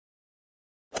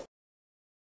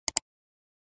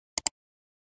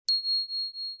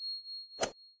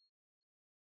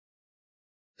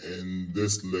In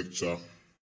this lecture,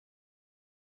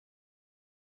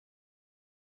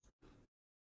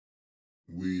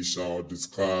 we shall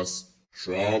discuss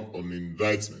trial on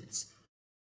indictment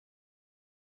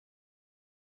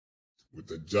with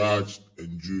the judge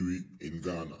and jury in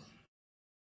Ghana.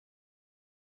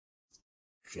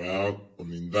 Trial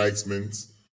on indictment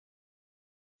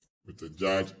with the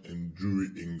judge and jury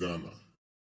in Ghana.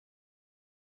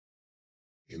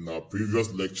 In our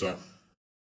previous lecture,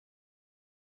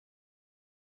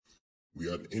 we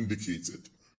had indicated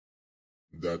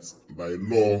that by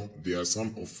law there are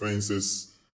some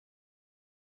offences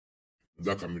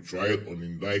that can be tried on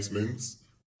indictment,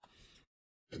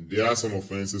 and there are some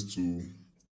offences too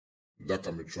that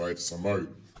can be tried summarily.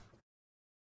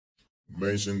 We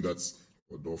mentioned that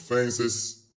for the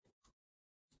offences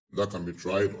that can be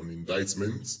tried on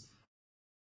indictment,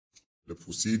 the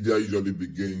procedure usually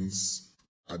begins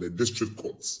at the district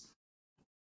courts,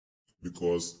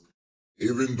 because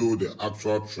even though the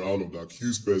actual trial of the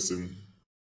accused person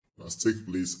must take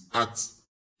place at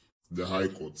the High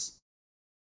Court,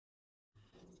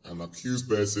 an accused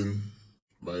person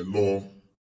by law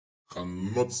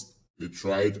cannot be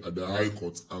tried at the High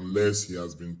Court unless he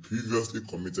has been previously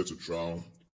committed to trial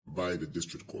by the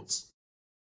district courts.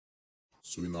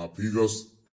 So in our previous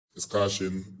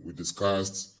discussion, we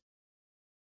discussed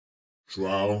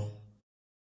trial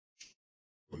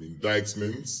on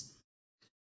indictments,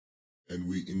 and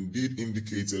we indeed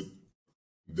indicated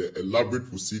the elaborate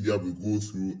procedure we go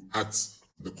through at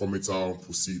the committal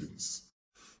proceedings.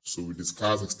 So we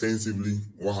discussed extensively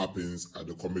what happens at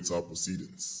the committal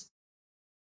proceedings.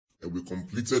 And we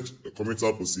completed the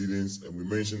committal proceedings, and we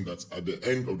mentioned that at the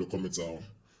end of the committal,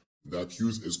 the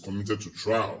accused is committed to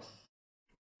trial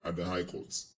at the High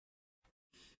Court.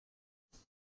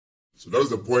 So that is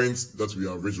the point that we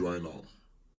have reached right now.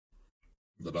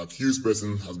 That the accused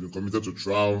person has been committed to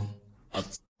trial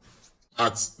at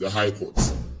the High Court.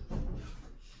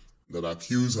 That the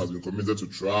accused has been committed to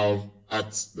trial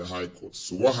at the High Court.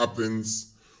 So what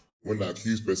happens when the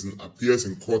accused person appears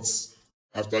in court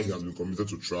after he has been committed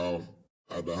to trial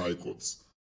at the High Court?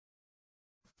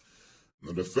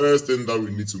 Now, the first thing that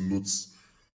we need to note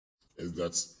is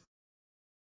that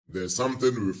there's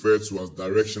something referred to as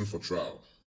direction for trial.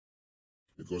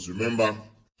 Because remember,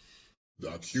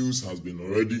 the accused has been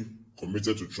already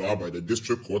committed to trial by the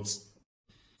district court.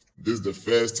 This is the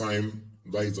first time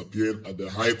that he's appearing at the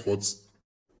High Court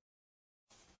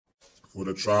for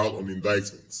the trial on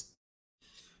indictment.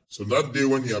 So that day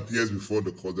when he appears before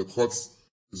the court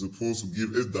is supposed to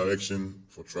give its direction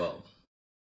for trial.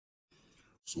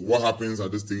 So what happens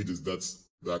at this stage is that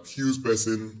the accused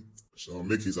person shall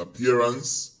make his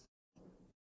appearance,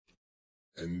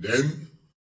 and then,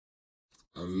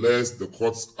 unless the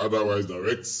court otherwise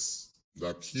directs, the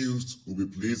accused will be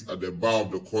placed at the bar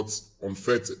of the court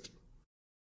unfettered.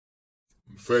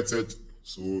 Unfettered,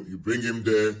 so you bring him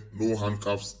there, no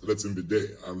handcuffs, let him be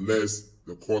there, unless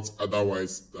the court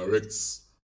otherwise directs.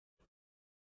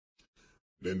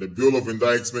 Then the bill of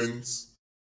indictment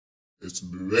is to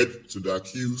be read to the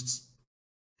accused,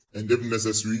 and if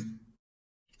necessary,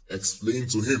 explain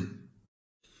to him.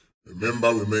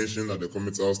 Remember, we mentioned at the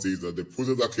committal stage that the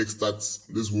process that kickstarts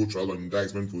this whole trial and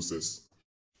indictment process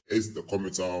is the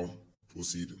committal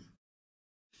proceeding.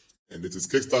 And it is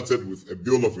kickstarted with a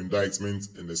bill of indictment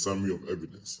and a summary of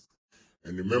evidence.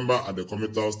 And remember, at the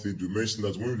committal stage, we mentioned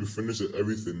that when we finish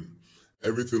everything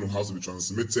has to be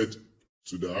transmitted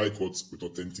to the High Court with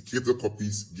authenticated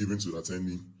copies given to the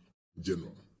Attorney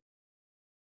General.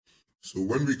 So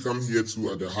when we come here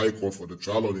at the High Court for the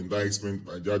trial of indictment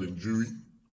by judge and jury,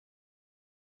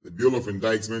 the bill of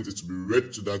indictment is to be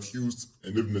read to the accused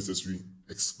and, if necessary,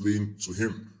 explained to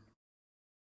him.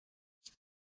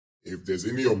 If there's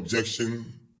any objection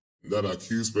that an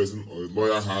accused person or a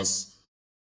lawyer has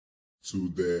to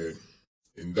the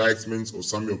indictment or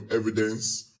summary of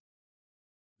evidence,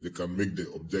 they can make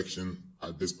the objection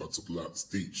at this particular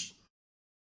stage.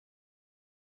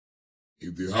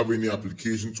 If they have any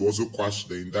application to also quash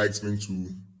the indictment too,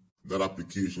 that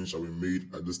application shall be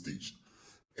made at this stage.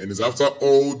 And it's after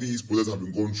all these processes have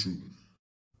been gone through,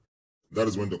 that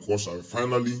is when the court shall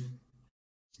finally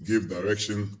give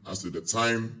direction as to the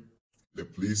time, the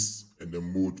place, and the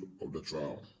mode of the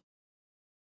trial.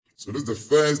 So this is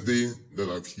the first day that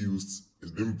the accused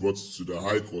is being brought to the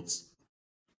High Court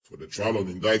for the trial of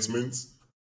indictment.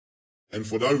 And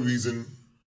for that reason,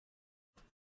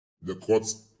 the court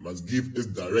must give its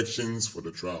directions for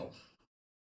the trial.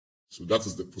 So that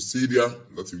is the procedure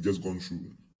that we've just gone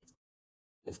through.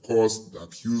 Of course, the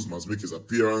accused must make his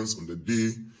appearance on the day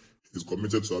he is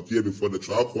committed to appear before the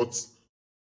trial court.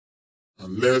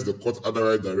 Unless the court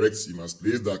otherwise directs, he must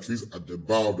place the accused at the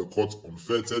bar of the court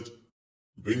unfettered,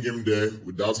 bring him there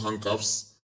without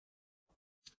handcuffs,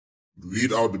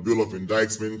 read out the bill of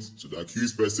indictment to the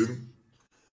accused person,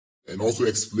 and also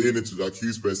explain it to the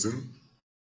accused person.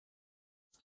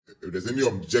 If there's any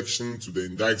objection to the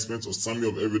indictment or summary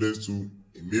of evidence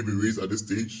it may be raised at this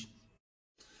stage.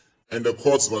 And the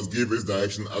court must give its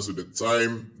direction as to the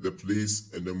time, the place,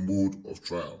 and the mode of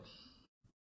trial.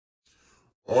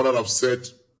 All that I've said,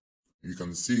 you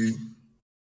can see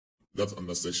that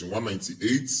under section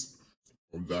 198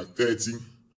 of the Act 30,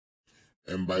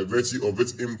 and by virtue of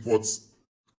its import,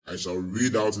 I shall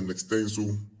read out in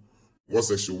extenso what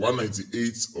section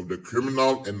 198 of the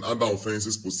Criminal and Other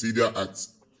Offences Procedure Act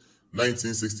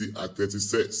 1960 Act 30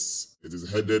 says. It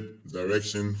is headed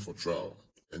Direction for Trial,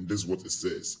 and this is what it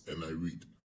says, and I read.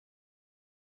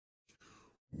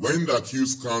 When the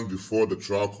accused comes before the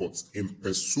trial court in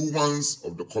pursuance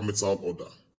of the committal order,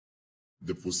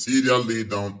 the procedure laid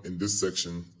down in this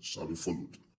section shall be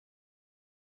followed.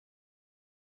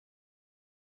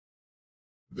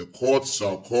 The court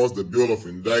shall cause the bill of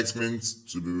indictment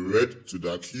to be read to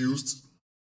the accused,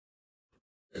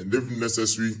 and if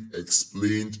necessary,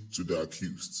 explained to the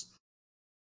accused.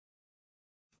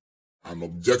 An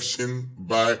objection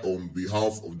by or on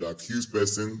behalf of the accused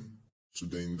person to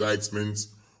the indictment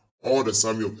or the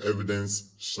summary of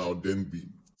evidence shall then be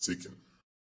taken.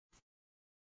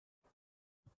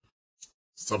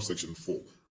 Subsection 4.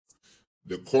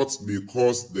 The court may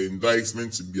cause the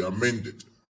indictment to be amended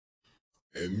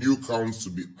and new counts to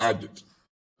be added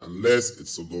unless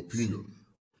it's of the opinion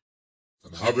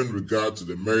that having regard to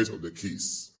the merit of the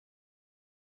case,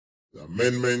 the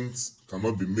amendments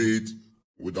cannot be made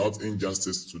without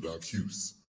injustice to the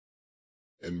accused,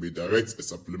 and may direct a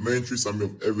supplementary summary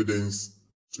of evidence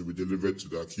to be delivered to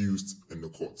the accused in the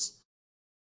court.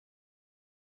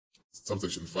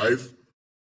 Subsection 5.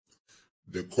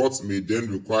 The court may then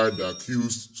require the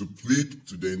accused to plead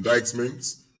to the indictment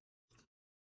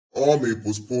or may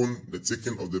postpone the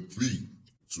taking of the plea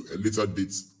to a later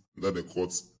date that the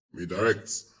court may direct.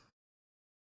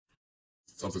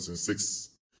 Subsection 6.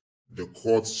 The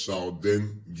court shall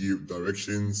then give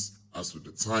directions as to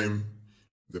the time,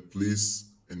 the place,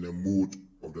 and the mode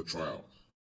of the trial.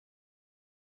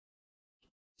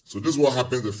 So this is what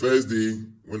happens the first day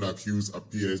when the accused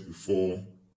appears before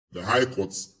the High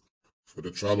Court for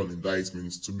the trial on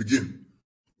indictments to begin.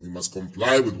 We must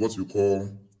comply with what we call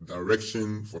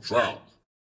direction for trial.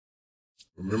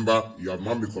 Remember, you have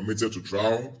not been committed to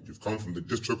trial, you've come from the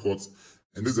district court,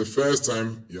 and this is the first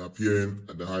time you're appearing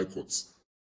at the High Court.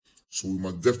 So we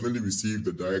must definitely receive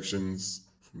the directions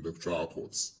from the trial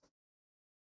courts.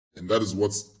 And that is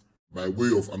what, by way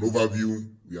of an overview,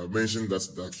 we have mentioned that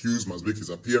the accused must make his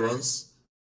appearance,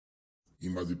 he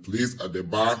must be placed at the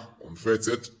bar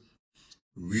unfettered,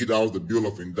 read out the bill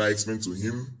of indictment to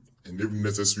him, and if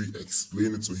necessary,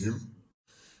 explain it to him.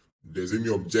 If there's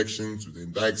any objection to the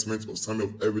indictment or summary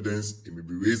of evidence, it may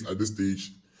be raised at this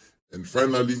stage. And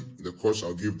finally, the court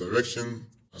shall give direction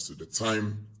as to the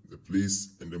time, the place,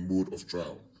 and the mode of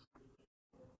trial.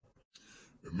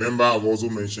 Remember, I've also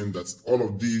mentioned that all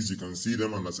of these, you can see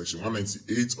them under section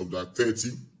 198 of the Act 30.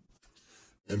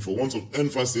 And for want of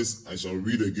emphasis, I shall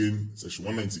read again section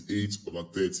 198 of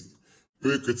Act 30.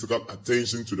 Pay critical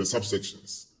attention to the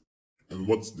subsections and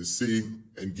what they say,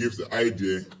 and give the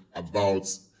idea about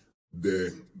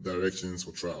the directions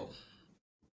for trial.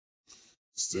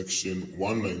 Section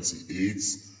 198,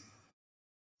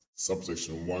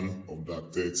 subsection 1 of the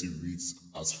Act 30 reads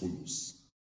as follows.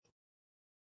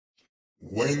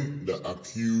 When the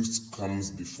accused comes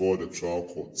before the trial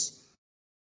court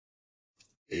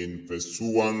in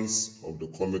pursuance of the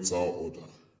committal order,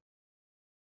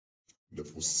 the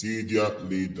procedure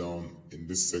laid down in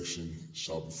this section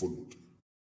shall be followed.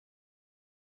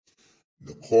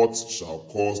 The court shall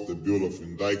cause the bill of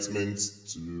indictment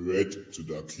to be read to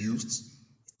the accused,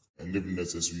 and if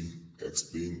necessary,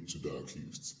 explain to the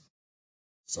accused.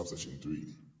 Subsection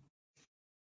 3.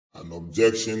 An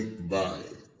objection by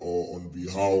or on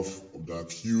behalf of the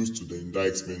accused to the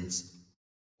indictment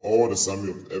or the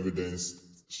summary of evidence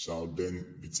shall then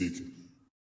be taken.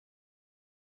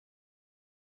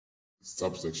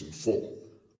 Subsection 4.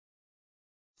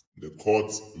 The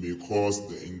court may cause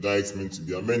the indictment to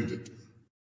be amended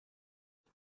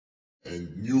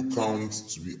and new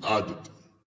counts to be added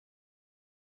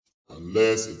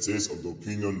unless it is of the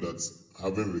opinion that,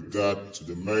 having regard to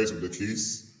the merits of the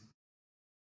case,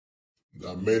 the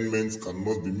amendment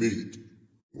cannot be made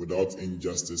without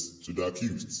injustice to the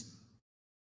accused,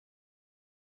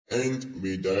 and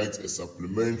may direct a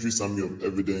supplementary summary of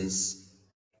evidence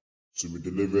to be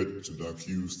delivered to the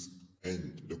accused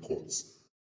and the court.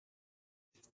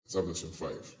 Subsection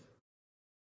 5.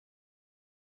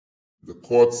 The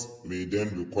court may then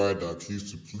require the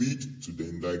accused to plead to the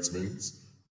indictment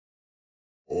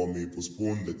or may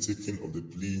postpone the taking of the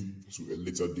plea to a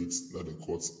later date that the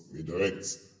court may direct.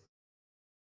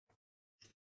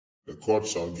 The court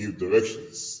shall give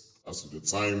directions as to the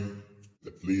time,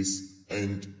 the place,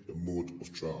 and the mode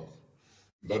of trial.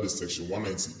 That is section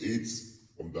 198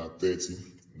 of the Act 30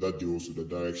 that deals with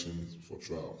the directions for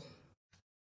trial.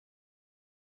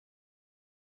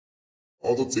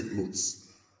 Also take notes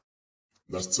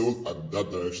that still at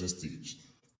that direction stage,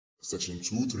 section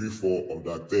 234 of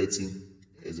the Act 30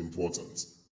 is important.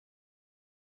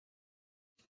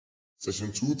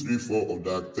 Section 234 of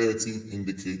the Act 30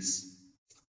 indicates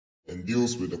and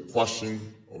deals with the quashing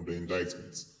of the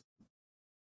indictment.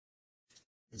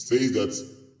 It says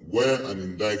that where an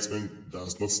indictment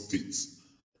does not state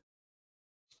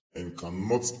and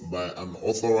cannot by an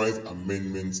authorized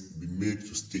amendment be made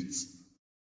to state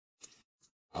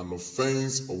an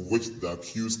offense of which the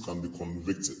accused can be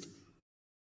convicted,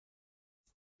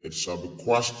 it shall be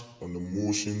quashed on the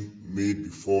motion made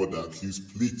before the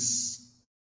accused pleads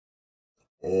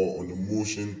or on the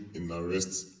motion in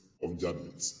arrest of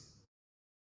judgment.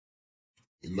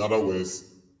 In other words,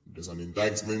 there's an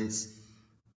indictment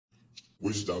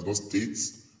which does not state,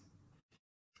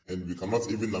 and we cannot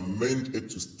even amend it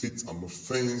to state an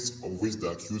offense of which the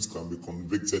accused can be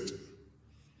convicted.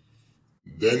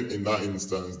 Then in that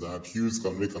instance, the accused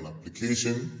can make an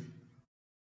application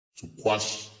to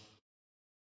quash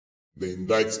the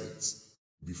indictment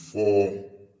before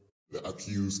the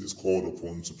accused is called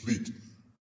upon to plead.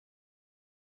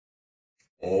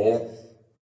 Or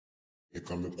it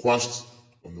can be quashed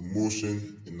on the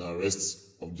motion in arrest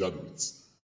of judgment.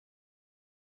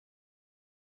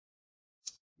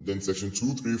 Then section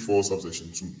 234,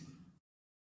 subsection 2.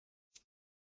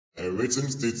 A written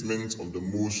statement of the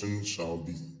motion shall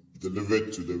be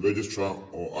delivered to the registrar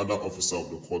or other officer of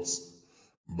the court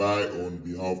by or on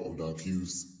behalf of the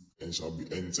accused and shall be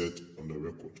entered on the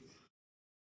record.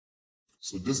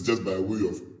 So this is just by way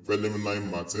of preliminary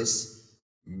matters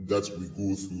that we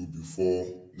go through before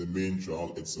the main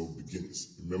trial itself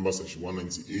begins. Remember section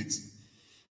 198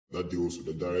 that deals with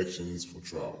the directions for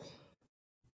trial.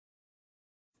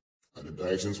 At the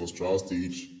directions for trial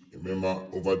stage, remember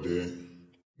over there,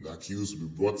 the accused will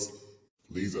be brought,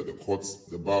 placed at the court,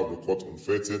 the bar of the court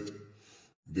unfettered.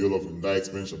 Bail of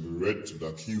indictment shall be read to the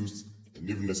accused, and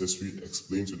if necessary,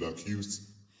 explained to the accused.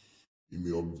 He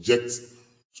may object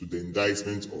to the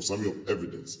indictment or summary of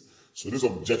evidence. So this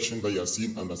objection that you are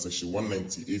seeing under section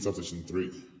 198 of section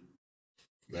 3,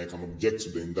 that I can object to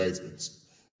the indictment.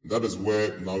 That is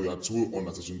where now you are told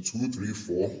under section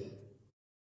 234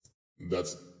 that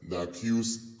the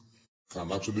accused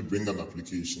can actually bring an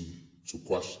application to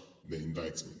quash the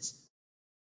indictment.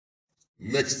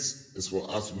 Next is for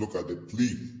us to look at the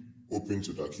plea open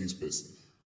to the accused person.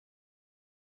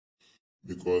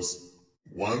 Because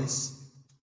once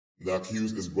the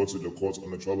accused is brought to the court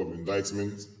on a trial of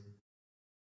indictment,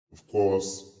 of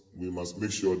course, we must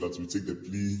make sure that we take the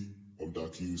plea of the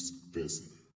accused person.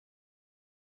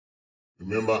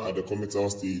 Remember, at the committal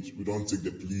stage, we don't take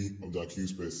the plea of the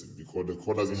accused person because the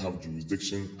court doesn't have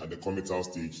jurisdiction at the committal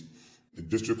stage. The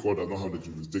district court does not have the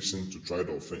jurisdiction to try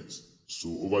the offense. So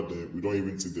over there, we don't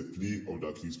even take the plea of the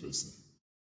accused person.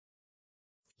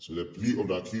 So the plea of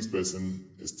the accused person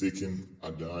is taken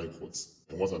at the High Court.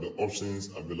 And what are the options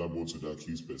available to the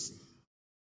accused person?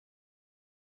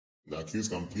 The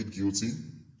accused can plead guilty.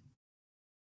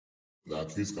 The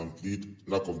accused can plead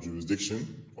lack of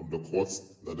jurisdiction of the court,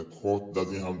 that the court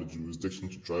doesn't have the jurisdiction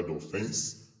to try the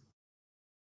offense.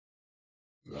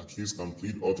 The accused can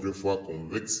plead authorized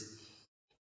convict,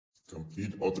 can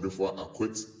plead authorized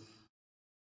acquit,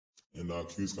 and the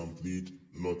accused can plead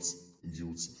not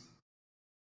guilty.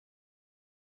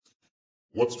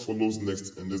 What follows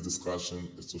next in this discussion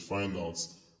is to find out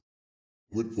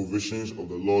which provisions of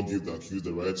the law give the accused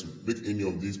the right to make any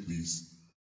of these pleas,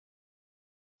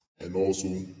 and also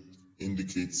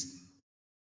indicate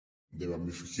the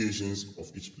ramifications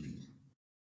of each plea.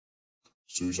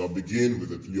 So we shall begin with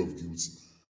the plea of guilty.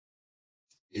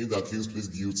 If the accused pleads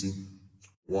guilty,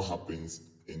 what happens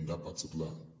in that particular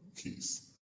case?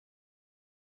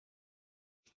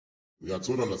 We are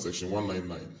told under section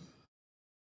 199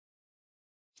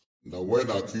 that when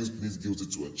the accused pleads guilty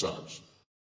to a charge,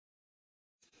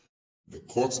 the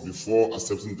court, before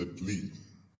accepting the plea,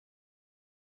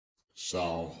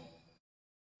 shall,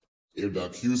 if the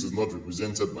accused is not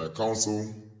represented by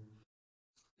counsel,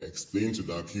 explain to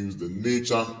the accused the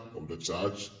nature of the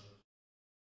charge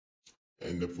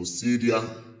and the procedure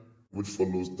which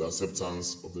follows the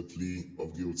acceptance of the plea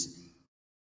of guilty.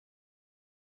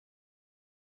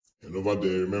 And over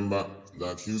there, remember, the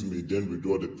accused may then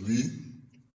withdraw the plea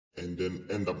and then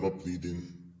end up not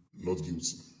pleading not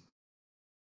guilty.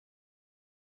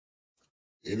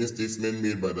 Any statement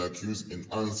made by the accused in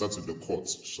answer to the court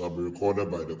shall be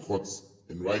recorded by the court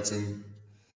in writing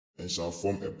and shall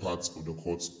form a part of the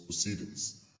court's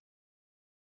proceedings.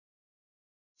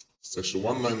 Section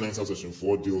 199, subsection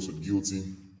 4 deals with guilty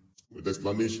with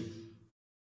explanation.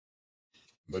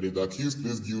 That if the accused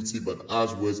pleads guilty but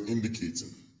adds words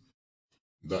indicating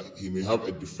that he may have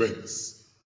a defense,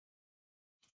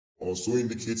 or so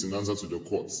indicates in answer to the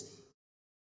court,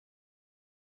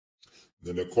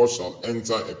 then the court shall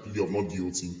enter a plea of not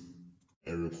guilty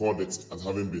and record it as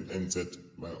having been entered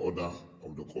by order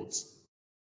of the court.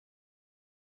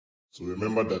 So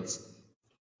remember that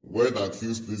where the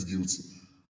accused pleads guilty,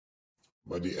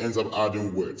 but he ends up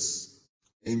adding words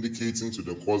indicating to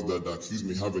the court that the accused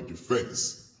may have a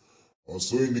defense, or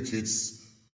so indicates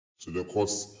to the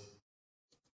court,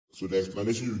 so the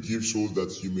explanation you give shows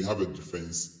that you may have a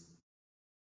defense,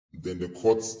 then the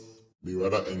court may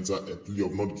rather enter a plea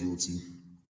of not guilty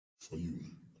for you.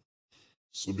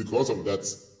 So because of that,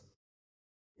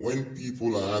 when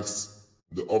people are asked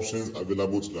the options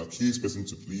available to the accused person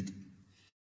to plead,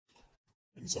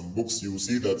 in some books you will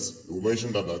see that it will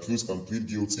mention that the accused can plead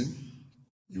guilty.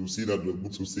 You will see that the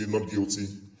books will say not guilty,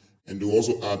 and they will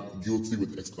also add guilty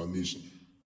with explanation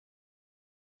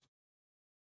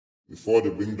before they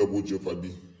bring double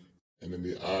jeopardy, and then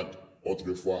they add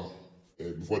autrefois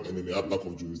and then they add lack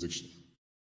of jurisdiction.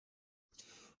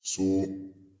 So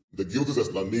the guilty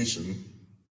explanation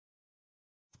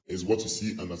is what you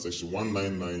see under section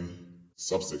 199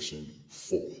 subsection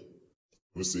 4,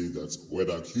 which says that where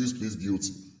the accused pleads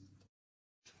guilty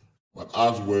but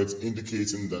adds words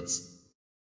indicating that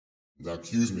the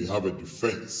accused may have a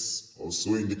defense, or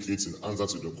so indicates in answer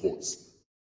to the court,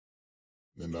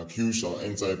 then the accused shall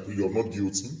enter a plea of not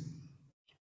guilty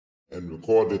and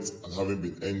record it as having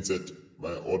been entered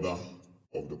by order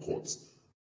of the court.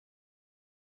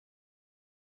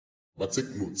 But take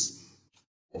note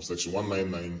of section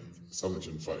 199,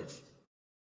 subsection 5,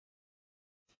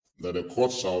 that the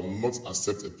court shall not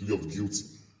accept a plea of guilty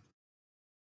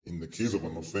in the case of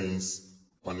an offense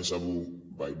punishable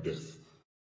by death.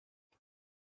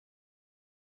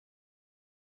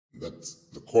 That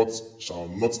the court shall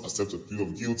not accept a plea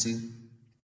of guilty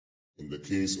in the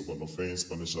case of an offense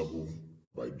punishable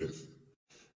by death.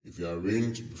 If you are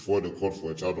arraigned before the court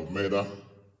for a charge of murder,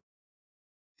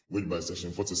 which by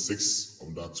section 46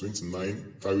 of that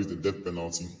 29 carries the death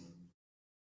penalty,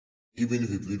 even if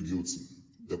you plead guilty,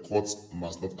 the court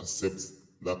must not accept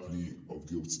that plea of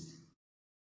guilty.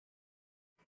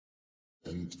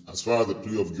 And as far as the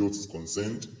plea of guilty is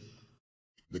concerned,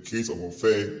 the case of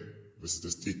Affair versus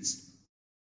the State,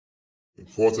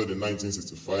 reported in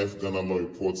 1965 Ghana Law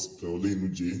Reports per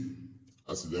Olenu J,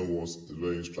 as it then was, is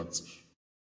very instructive.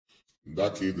 In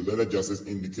that case, the learned justice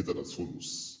indicated as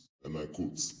follows, and I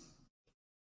quote,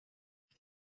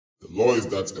 "The law is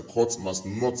that a court must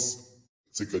not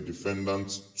take a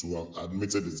defendant to have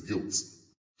admitted his guilt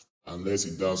unless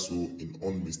he does so in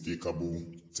unmistakable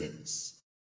terms."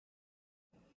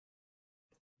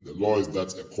 The law is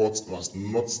that a court must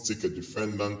not take a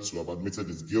defendant to have admitted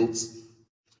his guilt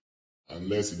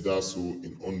unless he does so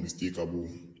in unmistakable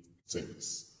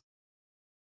terms.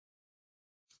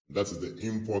 That is the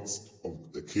import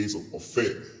of the case of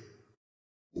Ofei,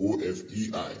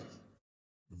 OFEI,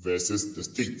 versus the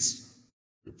State,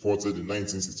 reported in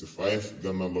 1965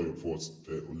 Ghana Law Reports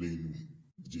per Olenu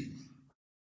J.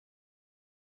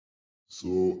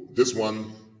 So this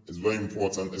one is very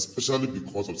important, especially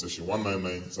because of section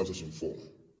 199, subsection 4,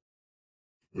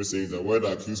 which says that where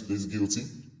the accused pleads guilty,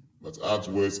 but adds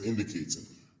words indicating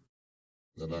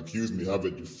that the accused may have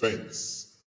a defense,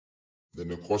 then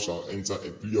the court shall enter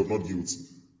a plea of not guilty.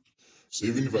 So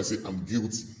even if I say I'm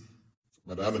guilty,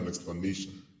 but I have an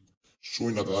explanation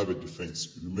showing that I have a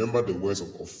defense, remember the words of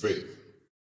Ofei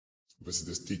versus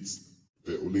the State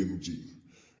per Olenu J.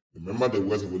 Remember the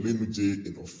words of Olenu J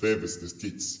in Ofei versus the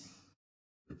State,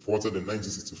 reported in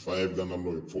 1965 Ghana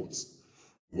Law Reports,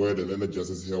 where the learned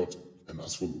justice held and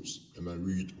as follows, and I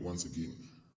read once again.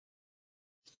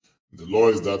 The law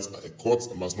is that a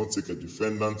court must not take a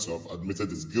defendant to have admitted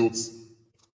his guilt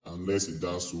unless he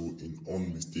does so in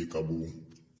unmistakable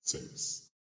terms.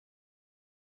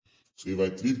 So if I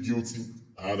plead guilty,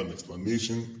 I had an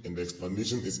explanation, and the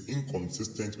explanation is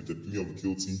inconsistent with the plea of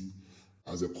guilty,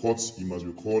 as a court, you must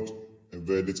record a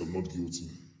verdict of not guilty,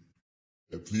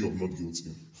 a plea of not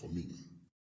guilty for me.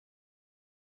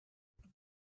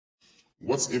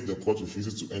 What if the court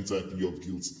refuses to enter a plea of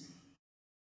guilty?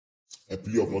 A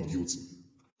plea of not guilty.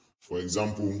 For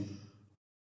example,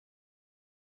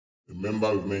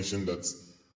 remember we mentioned that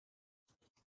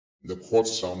the court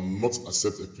shall not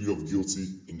accept a plea of guilty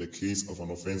in the case of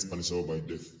an offense punishable by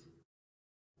death.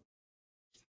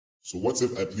 So what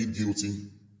if I plead guilty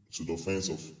to the offense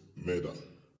of murder,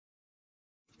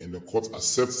 and the court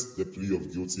accepts the plea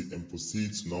of guilty and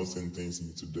proceeds to now sentence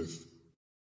me to death?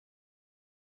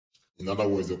 In other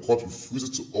words, the court refuses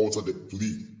to alter the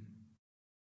plea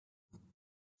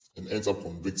and ends up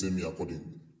convicting me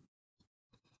accordingly.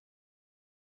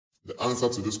 The answer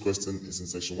to this question is in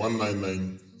section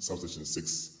 199, subsection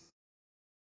 6.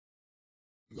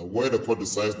 Now, where the court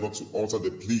decides not to alter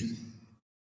the plea,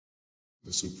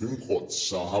 the Supreme Court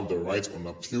shall have the right on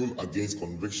appeal against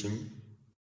conviction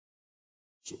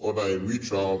to order a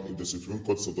retrial if the Supreme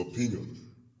Court is of the opinion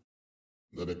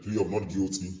that a plea of not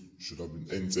guilty should have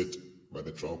been entered by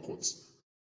the trial court.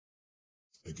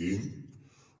 Again,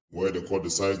 where the court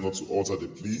decides not to alter the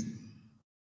plea,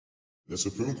 the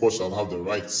Supreme Court shall have the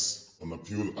rights on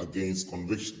appeal against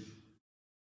conviction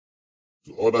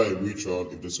to order a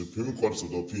retrial if the Supreme Court is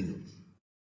of the opinion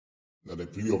that a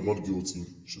plea of not guilty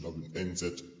should have been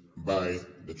entered by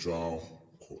the trial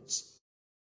court.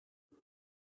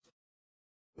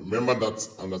 Remember that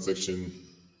under section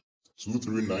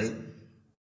 239,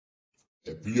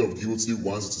 a plea of guilty,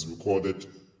 once it is recorded,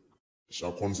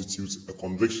 shall constitute a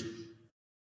conviction.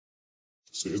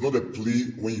 So it's not a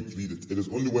plea when you plead it. It is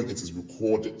only when it is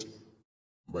recorded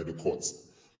by the court.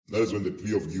 That is when the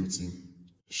plea of guilty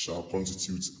shall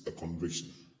constitute a conviction.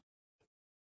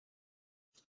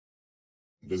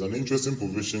 There's an interesting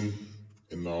provision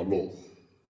in our law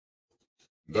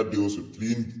that deals with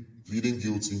pleading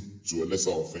guilty to a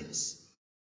lesser offense,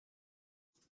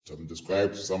 which has been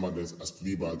described to some others as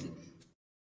plea bargain.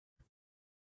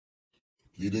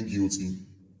 Pleading guilty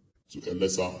to a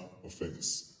lesser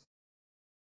offense.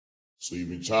 So you've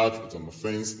been charged with an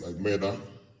offense like murder,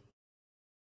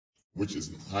 which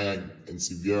is higher and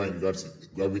severer in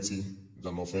gravity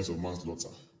than the offense of manslaughter.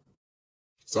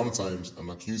 Sometimes an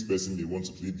accused person may want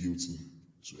to plead guilty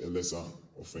to a lesser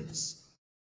offense.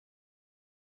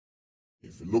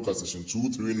 If you look at section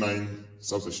 239,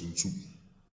 subsection 2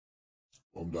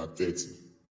 of the Act 30,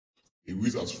 it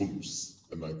reads as follows,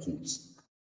 and I quote,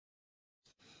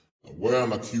 "Where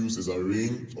an accused is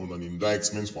arraigned on an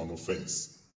indictment for an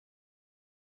offense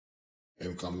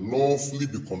and can lawfully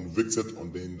be convicted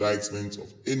on the indictment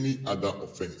of any other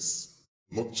offense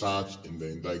not charged in the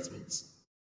indictment,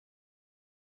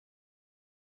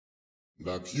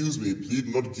 the accused may plead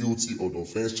not guilty of the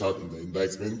offense charged in the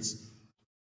indictment,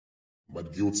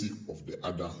 but guilty of the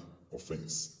other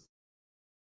offense."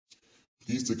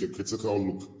 Please take a critical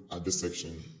look at this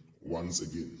section once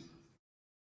again.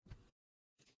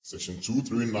 Section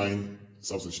 239,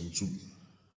 subsection 2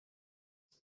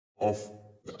 of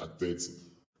the Act 30.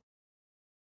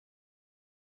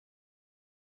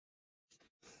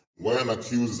 Where an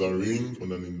accused is arraigned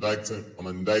on an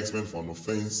indictment for an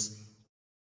offense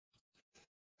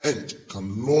and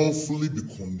can lawfully be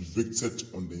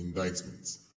convicted on the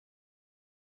indictment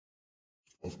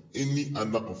of any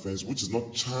other offense which is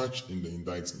not charged in the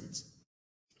indictment.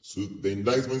 So the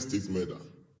indictment states murder,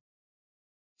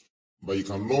 but you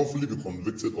can lawfully be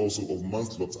convicted also of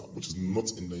manslaughter, which is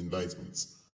not in the indictment.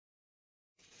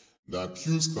 The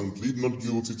accused can plead not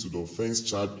guilty to the offense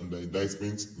charged in the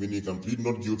indictment, meaning you can plead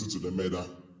not guilty to the murder,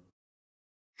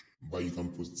 but you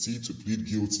can proceed to plead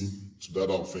guilty to the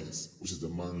other offense, which is the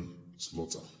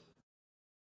manslaughter.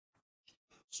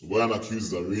 So where an accused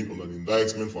is arraigned on an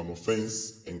indictment for an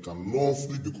offense and can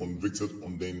lawfully be convicted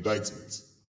on the indictment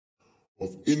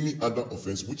of any other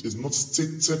offense which is not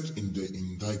stated in the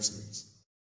indictment.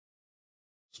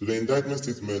 So the indictment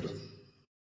states murder.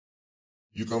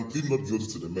 You can plead not guilty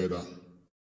to the murder,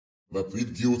 but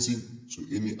plead guilty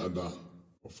to any other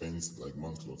offense like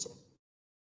manslaughter.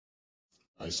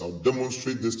 I shall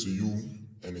demonstrate this to you,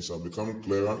 and it shall become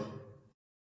clearer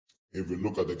if we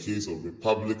look at the case of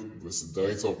Republic versus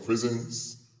Director of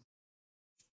Prisons,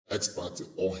 ex parte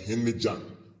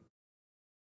Ohene-Jan,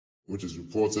 which is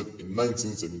reported in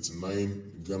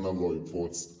 1979 Ghana Law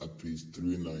Reports at page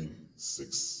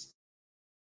 396.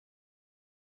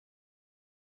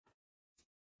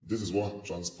 This is what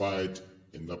transpired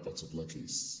in that particular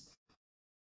case.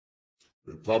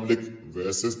 Republic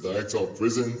versus Director of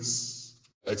Prisons,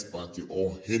 ex parte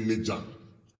Ohene-Jan.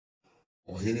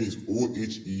 Ohene is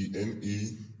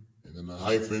O-H-E-N-E, and then a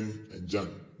hyphen, and Jan,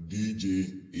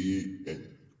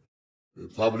 D-J-A-N.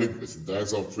 Republic versus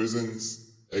Director of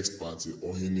Prisons, ex parte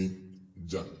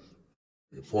Ohene-Jan.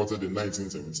 reported in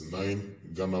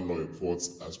 1979, Ghana Law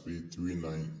Reports as page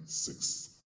 396.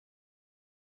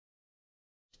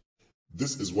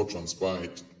 This is what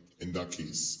transpired in that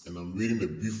case, and I'm reading the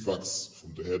brief facts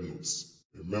from the head notes.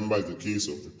 Remember, it's the case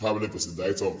of Republic versus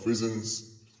Director of Prisons,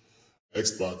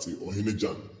 ex parte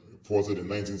Ohinijan, reported in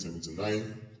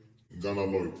 1979, Ghana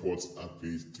Law Reports at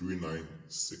page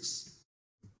 396.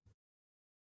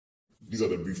 These are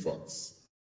the brief facts.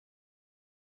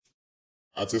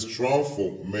 At his trial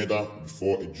for murder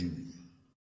before a jury,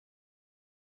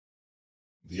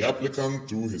 the applicant,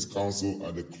 through his counsel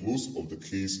at the close of the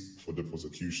case for the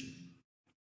prosecution,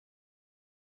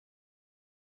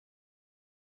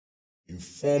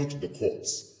 informed the court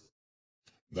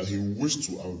that he wished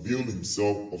to avail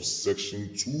himself of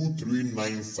section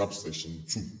 239 subsection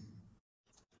 2.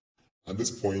 At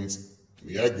this point,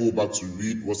 may I go back to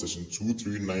read what section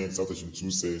 239 subsection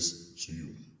 2 says to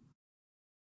you.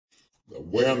 That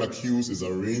where an accused is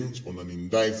arraigned on an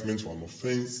indictment for an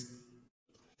offense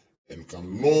and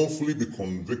can lawfully be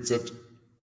convicted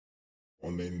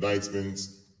on the indictment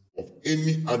of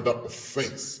any other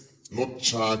offense not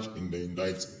charged in the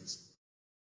indictment,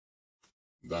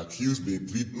 the accused may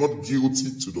plead not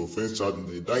guilty to the offense charged in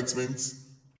the indictment,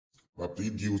 but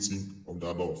plead guilty of the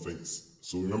other offense.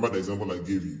 So remember the example I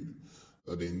gave you,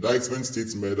 that the indictment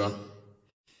states murder.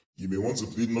 You may want to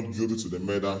plead not guilty to the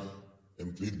murder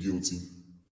and plead guilty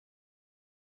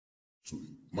to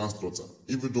manslaughter,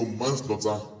 even though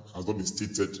manslaughter has not been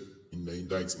stated in the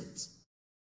indictment.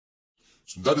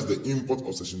 So that is the import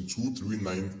of section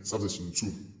 239, subsection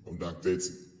 2 of the Act 30.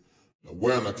 Now,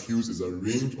 where an accused is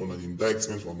arraigned on an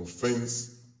indictment for an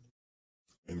offense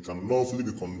and can lawfully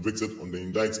be convicted on the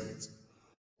indictment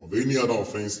of any other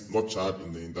offense not charged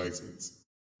in the indictment,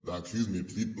 the accused may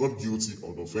plead not guilty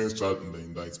of the offense charged in the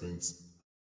indictment,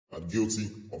 but guilty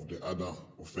of the other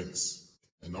offense.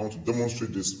 And I want to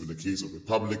demonstrate this with the case of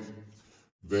Republic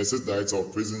versus Director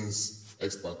of Prisons,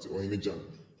 ex parte Ohinijan,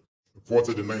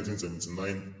 reported in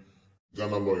 1979,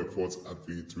 Ghana Law Report at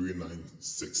page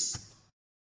 396.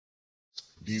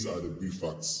 These are the brief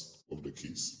facts of the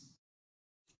case.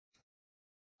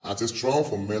 At his trial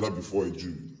for murder before a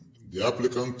jury, the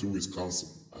applicant, through his counsel,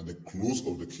 at the close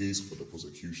of the case for the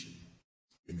prosecution,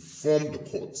 informed the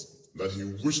court that he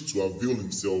wished to avail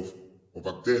himself of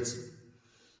Act 30,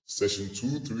 section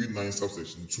 239,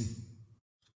 subsection 2,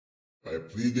 by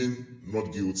pleading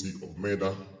not guilty of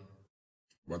murder,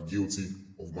 but guilty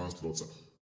of manslaughter.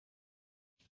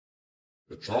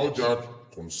 The trial judge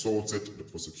consulted the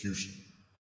prosecution,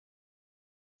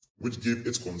 which gave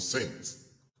its consent,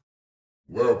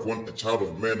 whereupon a charge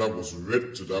of murder was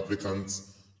read to the applicant,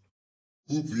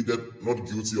 who pleaded not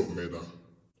guilty of murder,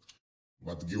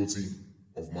 but guilty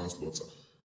of manslaughter.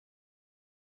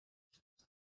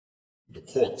 The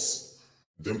courts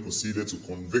then proceeded to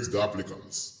convict the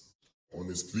applicant on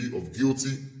his plea of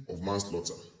guilty of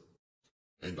manslaughter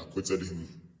and acquitted him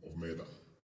of murder.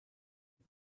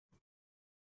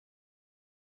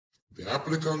 The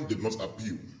applicant did not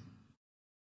appeal,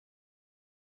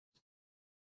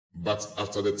 but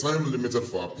after the time limited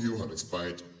for appeal had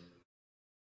expired,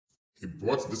 he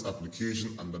brought this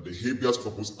application under the Habeas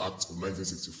Corpus Act of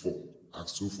 1964,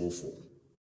 Act 244,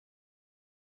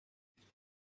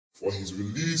 for his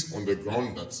release on the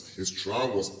ground that his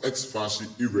trial was ex facie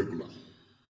irregular,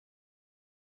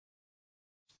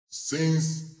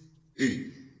 since A,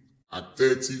 Act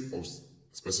 30 of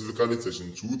specifically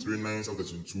section 239,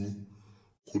 subsection 2,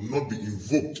 could not be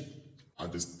invoked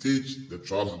at the stage the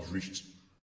trial had reached.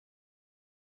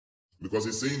 Because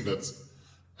he's saying that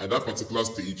at that particular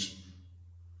stage,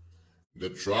 the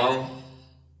trial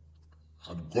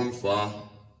had gone far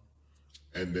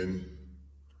and then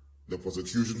the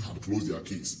prosecution had closed their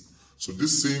case. So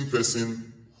this same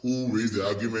person who raised the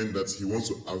argument that he wants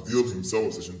to avail himself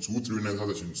of section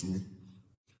 239, section 2,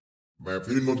 by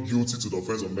pleading not guilty to the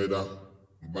offense of murder,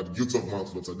 but guilty of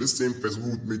manslaughter, this same person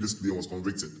who made this plea was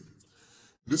convicted.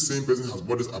 This same person has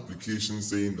brought this application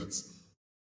saying that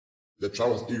the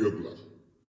trial was irregular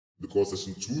because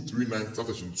section 239,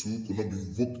 section 2 could not be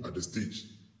invoked at the stage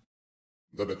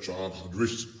that the trial had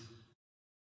reached,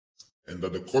 and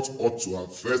that the court ought to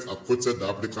have first acquitted the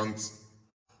applicant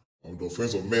of the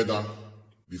offense of murder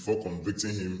before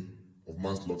convicting him of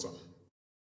manslaughter.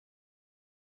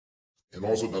 And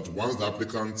also that once the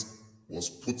applicant was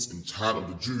put in charge of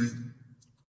the jury,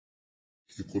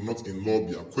 he could not in law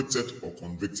be acquitted or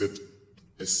convicted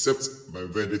except by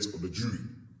verdict of the jury,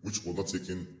 which was not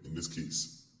taken in this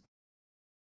case.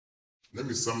 Let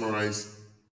me summarize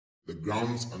the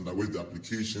grounds under which the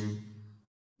application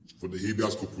for the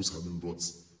habeas corpus has been brought.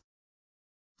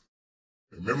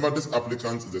 Remember, this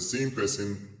applicant is the same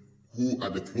person who,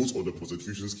 at the close of the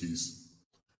prosecution's case,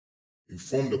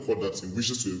 informed the court that he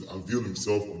wishes to avail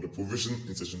himself of the provision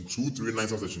in section 239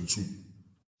 subsection 2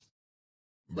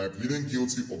 by pleading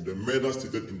guilty of the murder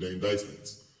stated in the indictment,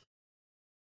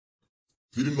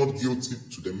 pleading not guilty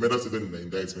to the murder stated in the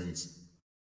indictment,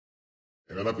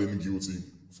 and rather pleading guilty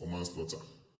for manslaughter.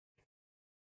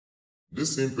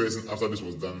 This same person, after this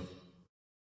was done,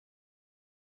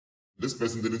 this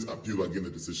person didn't appeal against the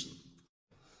decision.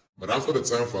 But after the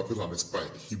time for appeal had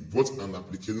expired, he brought an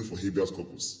application for habeas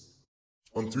corpus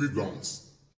on 3 grounds.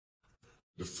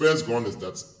 The first ground is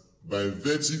that by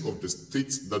virtue of the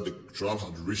state that the trial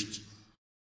had reached,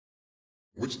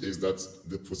 which is that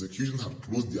the prosecution had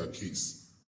closed their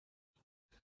case,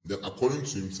 then according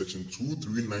to him, section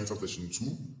 239 subsection 2,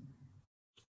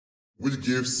 which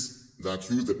gives the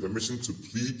accused the permission to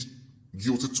plead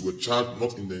guilty to a charge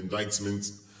not in the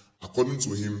indictment, according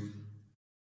to him,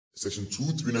 section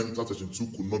 239 subsection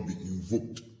 2 could not be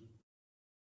invoked.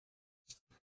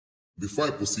 Before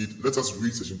I proceed, let us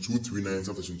read section 239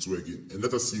 subsection 2 again, and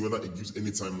let us see whether it gives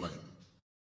any timeline.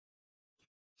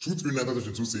 239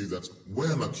 subsection 2 says that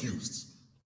when an accused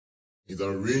is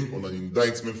arraigned on an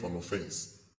indictment for an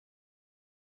offense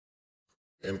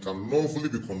and can lawfully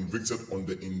be convicted on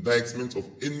the indictment of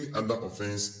any other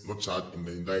offense not charged in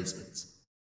the indictment,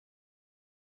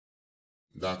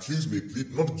 the accused may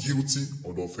plead not guilty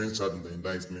of the offense charged in the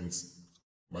indictment,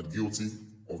 but guilty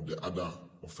of the other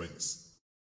offense.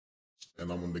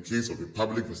 And I'm on the case of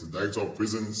Republic versus Director of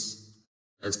Prisons,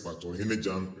 expert Ohene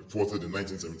Jan, reported in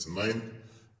 1979,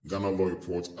 Ghana Law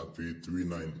Report at page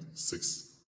 396.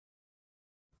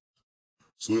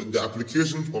 So the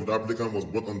application of the applicant was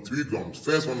brought on 3 grounds.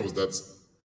 First one was that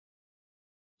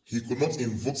he could not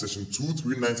invoke section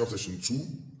 239 subsection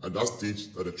 2 at that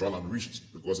stage that the trial had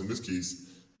reached, because in this case,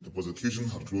 the prosecution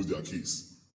had closed their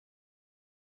case.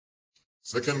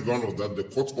 Second ground was that the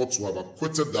court ought to have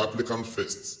acquitted the applicant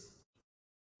first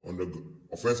on the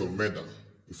offense of murder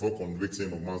before convicting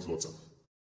him of manslaughter.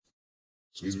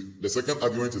 So the second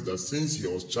argument is that since he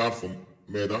was charged for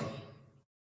murder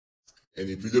and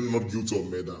he pleaded not guilty of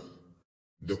murder,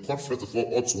 the court first of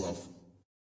all ought to have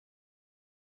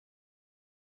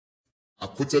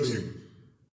acquitted him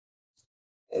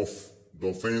of the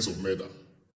offense of murder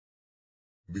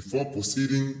before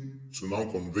proceeding to now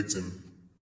convict him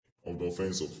of the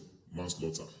offense of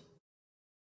manslaughter.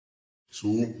 So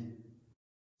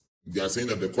they are saying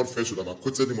that the court first should have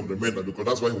acquitted him of the murder because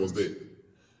that's why he was there.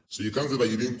 So you can't say that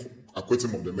you didn't acquit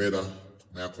him of the murder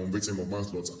by convicting him of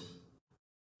manslaughter.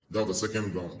 That was the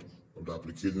second ground of the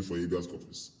application for habeas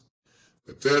corpus.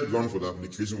 The third ground for the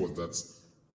application was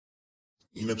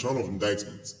that in a trial of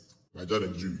indictment by judge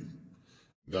and jury,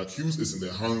 the accused is in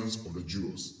the hands of the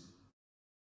jurors.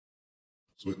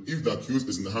 So if the accused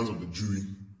is in the hands of the jury,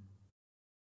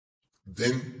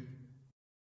 then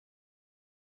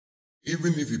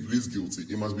even if he pleads guilty,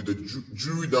 it must be the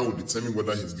jury that will determine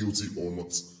whether he's guilty or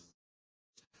not.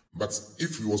 But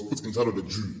if he was put in charge of the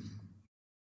jury,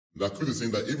 the accused is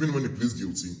saying that even when he pleads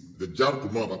guilty, the judge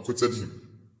could not have acquitted him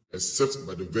except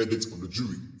by the verdict of the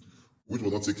jury, which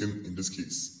was not taken in this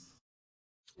case.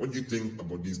 What do you think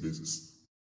about these bases?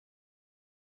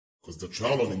 Because the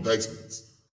trial on indictment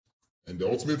and the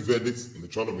ultimate verdict in the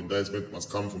trial of indictment must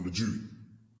come from the jury.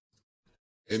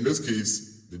 In this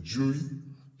case, the jury,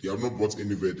 they have not brought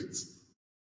any verdict,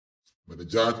 but the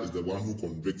judge is the one who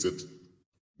convicted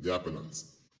the appellant.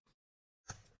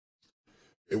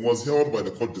 It was held by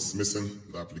the court dismissing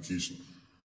the application.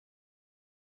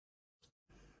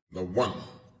 Now, 1,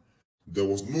 there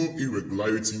was no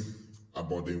irregularity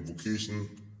about the invocation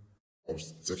of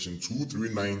section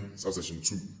 239 subsection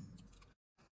 2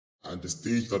 at the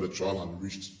stage that the trial had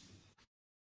reached.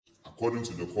 According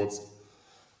to the court,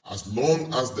 as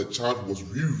long as the charge was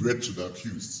reread to the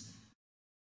accused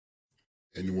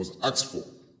and it was asked for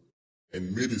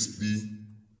and made his plea,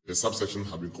 the subsection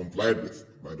had been complied with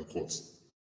by the court.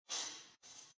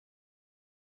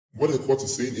 What the court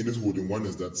is saying in this holding 1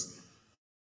 is that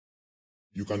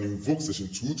you can invoke section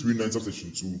 239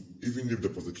 subsection 2 even if the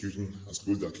prosecution has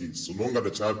closed their case, so long as the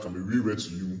charge can be reread to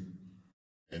you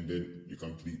and then you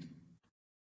can plead.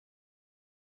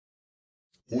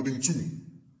 Holding 2.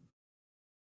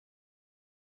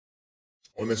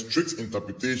 On a strict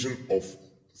interpretation of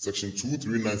section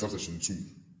 239 subsection 2,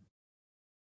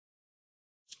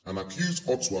 an accused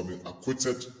ought to have been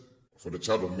acquitted for the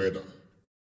charge of murder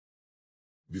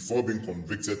before being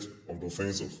convicted of the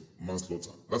offense of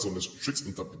manslaughter. That's on the strict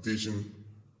interpretation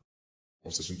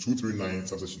of section 239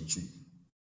 subsection 2.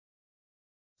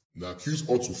 The accused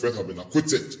ought to first have been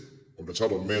acquitted of the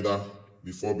charge of murder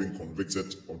before being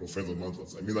convicted of the offense of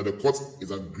manslaughter. I mean that the court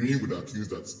is agreeing with the accused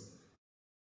that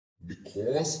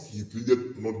because he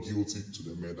pleaded not guilty to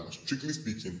the murder, strictly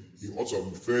speaking, he ought to have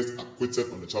been first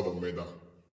acquitted on the charge of murder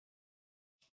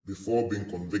before being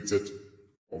convicted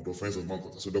of the offense of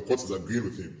manslaughter. So the court is agreeing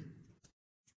with him.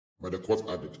 But the court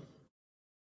added,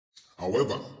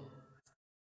 however,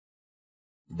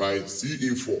 by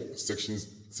CA4, section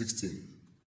 16,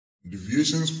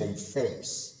 deviations from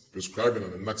forms prescribed in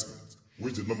an enactment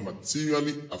which did not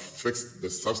materially affect the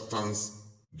substance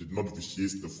did not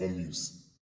vitiate the form used.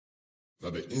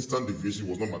 That the instant deviation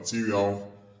was not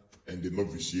material and did not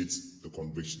vitiate the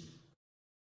conviction.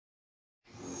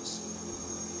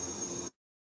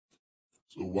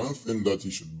 So one thing that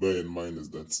you should bear in mind is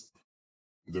that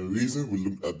the reason we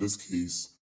looked at this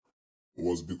case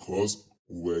was because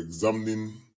we were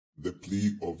examining the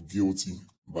plea of guilty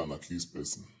by an accused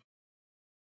person.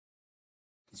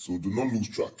 So do not lose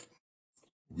track.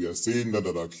 We are saying that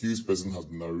an accused person has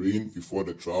been arraigned before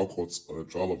the trial courts on a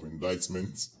trial of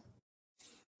indictment,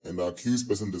 and the accused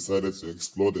person decided to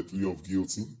explore the plea of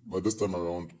guilty, but this time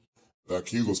around, the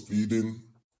accused was pleading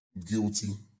guilty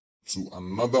to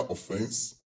another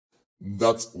offense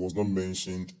that was not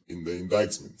mentioned in the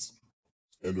indictment.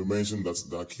 And we mentioned that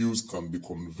the accused can be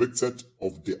convicted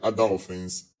of the other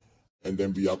offense and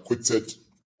then be acquitted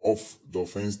of the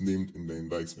offense named in the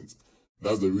indictment.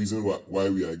 That's the reason why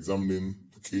we are examining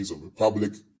the case of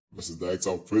Republic versus Director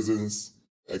of Prisons,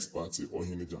 ex parte or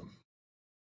Hinijan.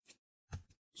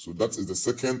 So that is the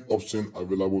second option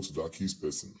available to the accused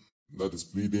person, that is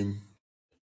pleading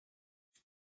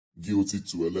guilty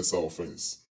to a lesser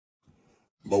offense.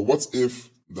 But what if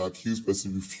the accused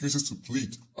person refuses to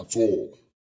plead at all?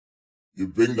 You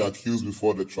bring the accused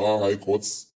before the trial high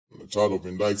courts on the charge of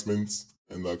indictment,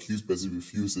 and the accused person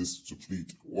refuses to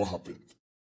plead. What happened?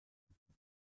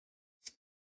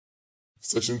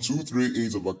 Section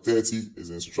 238 of Act 30 is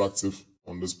instructive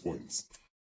on this point.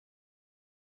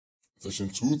 Section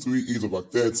 238 of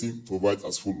Act 30 provides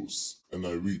as follows, and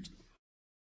I read: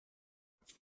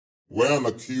 where an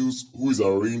accused who is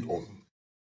arraigned on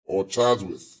or charged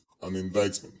with an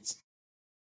indictment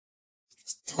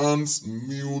stands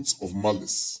mute of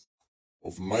malice,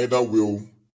 of neither will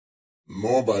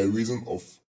nor by reason of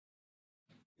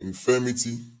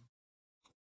infirmity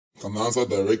can answer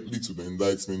directly to the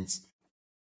indictment,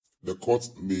 the court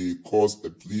may cause a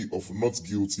plea of not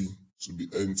guilty to be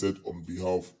entered on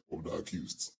behalf of the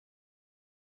accused.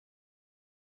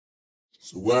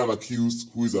 So where an accused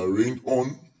who is arraigned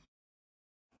on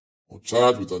or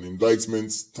charged with an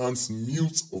indictment stands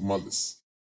mute of malice,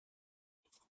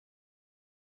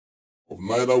 of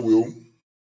neither will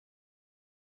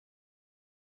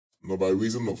nor by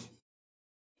reason of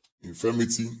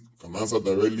infirmity can answer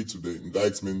directly to the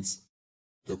indictment,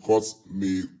 the court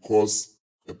may cause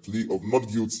a plea of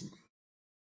not guilty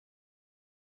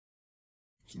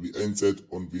to be entered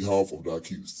on behalf of the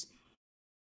accused.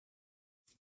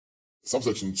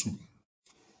 Subsection 2.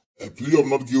 A plea of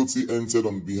not guilty entered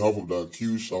on behalf of the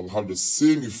accused shall have the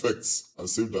same effects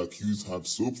as if the accused had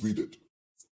so pleaded,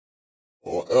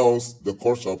 or else the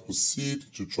court shall proceed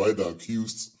to try the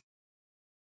accused,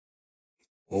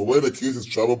 or where the case is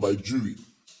tried by jury,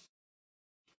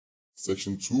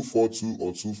 section 242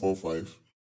 or 245,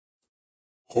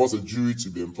 cause a jury to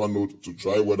be empaneled to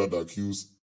try whether the accused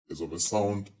is of a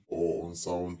sound or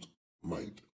unsound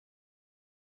mind.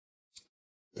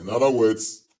 In other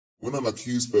words, when an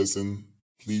accused person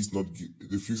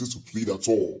refuses to plead at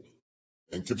all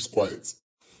and keeps quiet,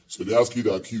 so they ask you,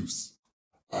 the accused,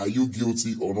 are you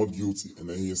guilty or not guilty? And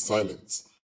then he is silent.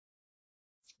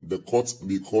 The court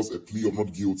may cause a plea of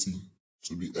not guilty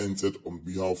to be entered on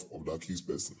behalf of the accused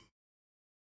person.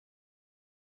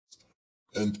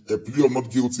 And a plea of not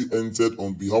guilty entered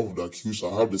on behalf of the accused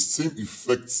shall have the same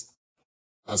effects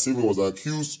as if it was the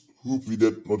accused who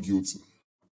pleaded not guilty.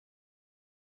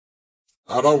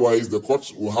 Otherwise, the court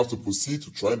will have to proceed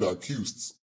to try the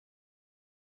accused,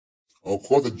 or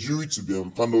cause the jury to be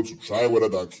empaneled to try whether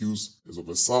the accused is of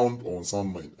a sound or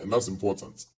unsound mind. And that's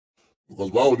important,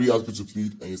 because why would we ask you to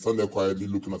plead and you stand there quietly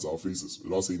looking at our faces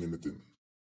without saying anything?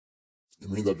 It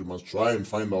means that we must try and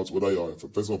find out whether you are a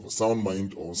person of a sound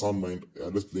mind or unsound mind. You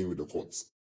are just playing with the courts.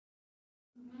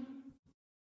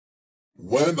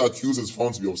 When the accused is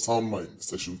found to be of sound mind,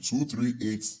 section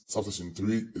 238, subsection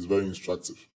 3 is very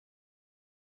instructive.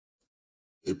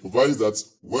 It provides that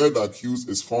where the accused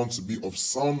is found to be of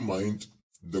sound mind,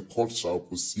 the court shall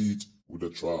proceed with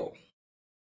the trial.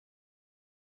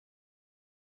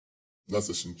 That's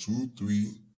section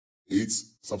 238,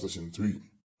 subsection 3,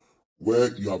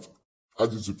 where you have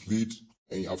asked you to plead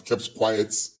and you have kept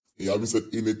quiet and you haven't said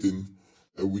anything,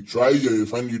 and we try you and we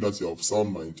find you that you are of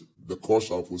sound mind, the court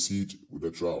shall proceed with the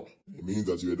trial. It means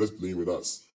that you are just playing with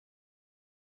us.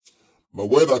 But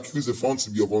where the accused is found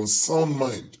to be of unsound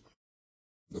mind,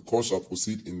 the court shall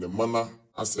proceed in the manner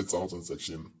as set out in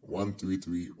section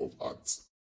 133 of Act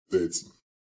 30.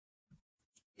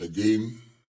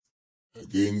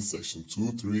 Again, section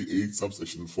 238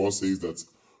 subsection 4 says that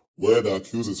where the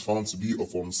accused is found to be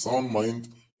of unsound mind,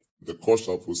 the court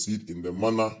shall proceed in the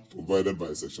manner provided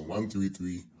by section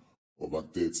 133 of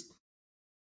Act 30.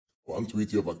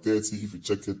 133 of Act 30, if you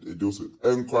check it, it deals with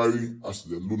inquiry as to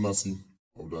the lunacy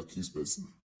of the accused person.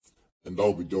 And that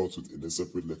will be dealt with in a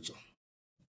separate lecture.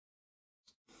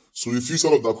 So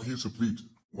refusal of the accused to plead.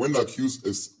 When the accused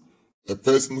is a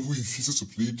person who refuses to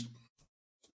plead,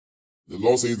 the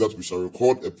law says that we shall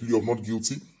record a plea of not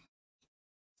guilty.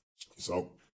 We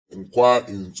shall inquire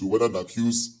into whether the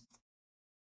accused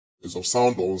is of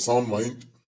sound or unsound mind.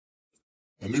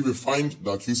 And if we find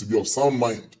the accused to be of sound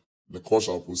mind, the court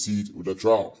shall proceed with the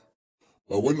trial.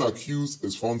 But when the accused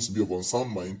is found to be of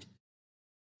unsound mind,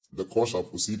 the court shall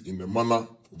proceed in the manner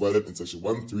provided in section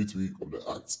 133 of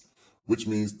the Act, which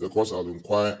means the court shall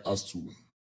inquire as to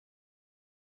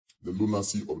the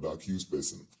lunacy of the accused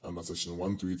person under section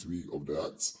 133 of the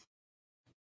Act.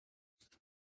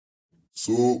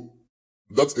 So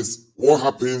that is what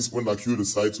happens when the accused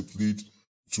decides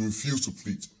to refuse to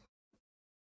plead.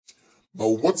 But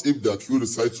what if the accused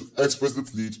decides to expressly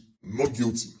plead not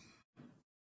guilty?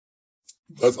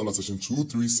 That's under section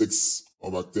 236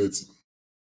 of Act 30.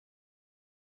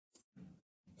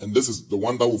 And this is the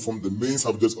one that will form the main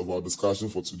subject of our discussion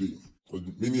for today. Because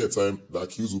many a time, the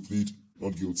accused will plead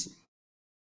not guilty.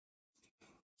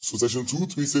 So section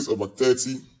 236 of Act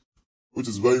 30, which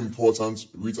is very important,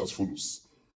 reads as follows.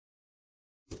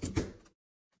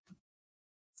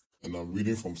 And I'm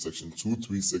reading from section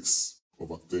 236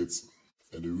 of Act 30.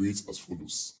 And it reads as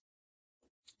follows.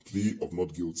 Plea of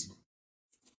not guilty.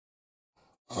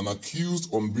 An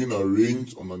accused on being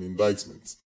arraigned on an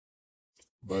indictment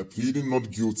by pleading not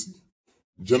guilty,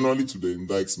 generally to the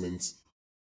indictment,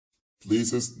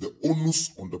 places the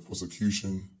onus on the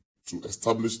prosecution to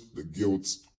establish the guilt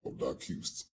of the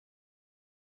accused.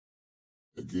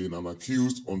 Again, an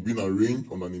accused on being arraigned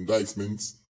on an indictment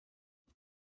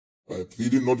by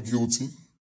pleading not guilty,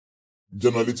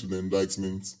 generally to the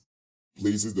indictment,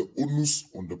 places the onus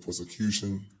on the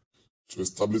prosecution to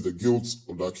establish the guilt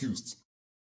of the accused.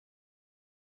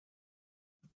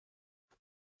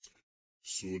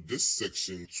 So this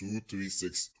section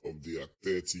 236 of the Act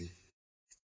 30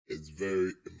 is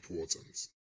very important.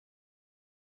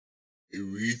 It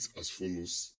reads as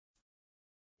follows,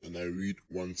 and I read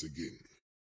once again.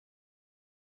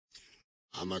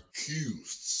 An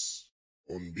accused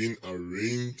on being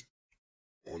arraigned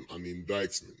on an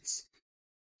indictment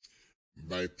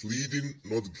by pleading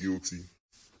not guilty,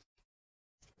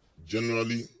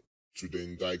 generally to the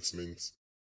indictment,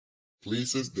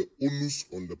 places the onus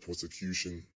on the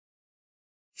prosecution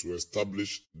to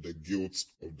establish the guilt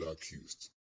of the accused.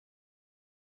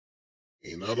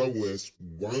 In other words,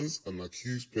 once an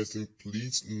accused person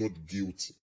pleads not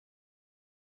guilty,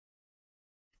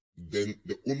 then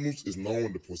the onus is now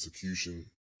on the prosecution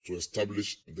to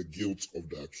establish the guilt of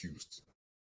the accused.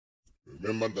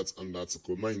 Remember that under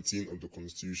Article 19 of the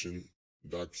Constitution,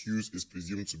 the accused is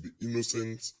presumed to be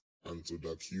innocent until the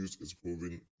accused is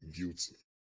proven guilty.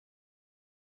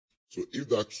 So if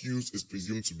the accused is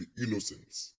presumed to be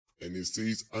innocent and he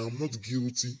says, I am not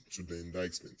guilty to the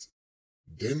indictment,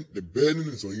 then the burden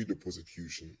is on you, the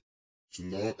prosecution, to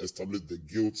now establish the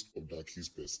guilt of the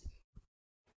accused person.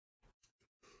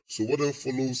 So what then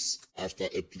follows after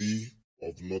a plea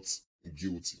of not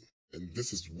guilty? And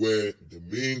this is where the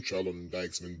main trial on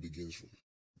indictment begins from.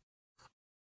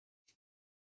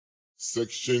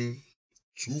 Section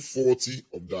 240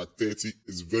 of the Act 30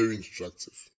 is very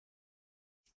instructive.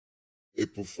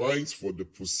 It provides for the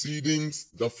proceedings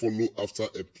that follow after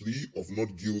a plea of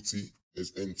not guilty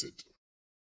is entered.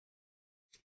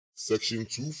 Section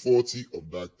 240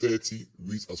 of the Act 30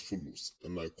 reads as follows,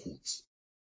 and I quote,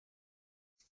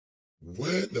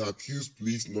 where the accused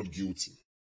pleads not guilty,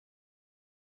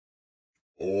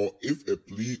 or if a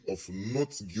plea of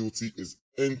not guilty is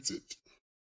entered,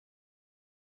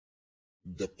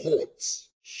 the court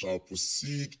shall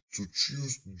proceed to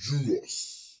choose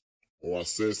jurors or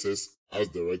assessors as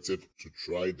directed to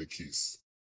try the case.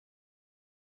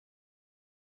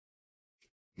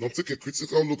 Now take a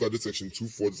critical look at this section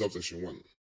 240, subsection 1.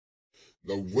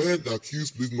 That where the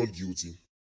accused pleads not guilty,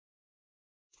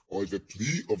 or if a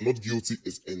plea of not guilty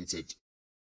is entered,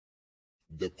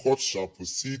 the court shall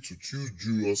proceed to choose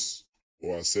jurors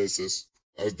or assessors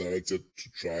as directed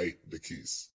to try the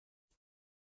case.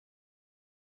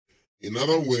 In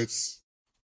other words,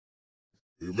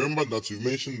 Remember that we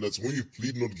mentioned that when you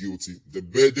plead not guilty, the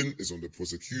burden is on the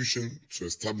prosecution to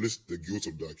establish the guilt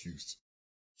of the accused.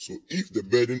 So if the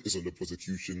burden is on the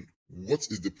prosecution, what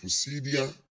is the procedure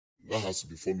that has to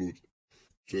be followed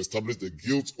to establish the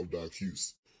guilt of the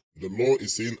accused? The law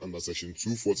is saying under section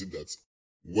 240 that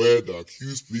where the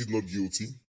accused pleads not guilty,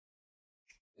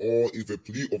 or if a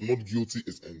plea of not guilty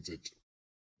is entered,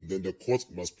 then the court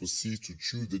must proceed to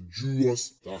choose the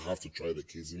jurors that have to try the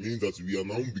case. It means that we are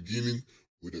now beginning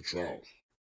with a trial.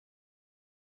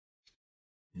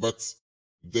 But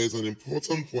there's an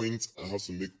important point I have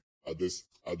to make at this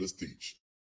stage.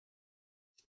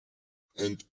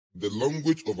 And the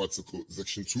language of article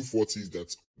section 240 is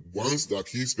that once the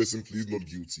accused person pleads not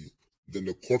guilty, then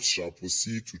the court shall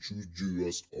proceed to choose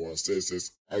jurors or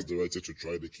assessors as directed to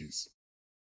try the case.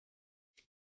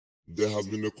 There has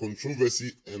been a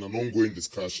controversy and an ongoing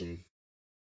discussion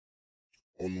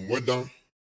on whether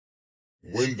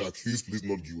when the accused pleads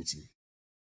not guilty,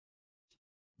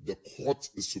 the court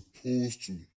is supposed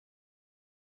to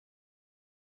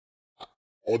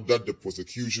order the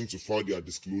prosecution to file their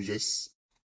disclosures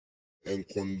and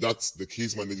conduct the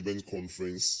case management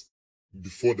conference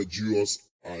before the jurors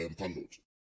are empaneled.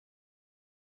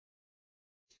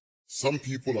 Some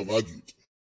people have argued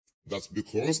that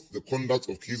because the conduct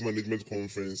of case management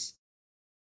conference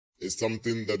is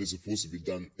something that is supposed to be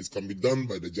done, it can be done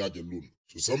by the judge alone.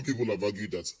 So some people have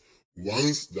argued that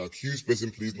once the accused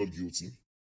person pleads not guilty,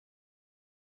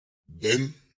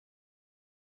 then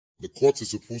the court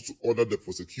is supposed to order the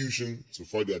prosecution to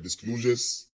file their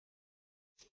disclosures,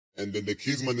 and then the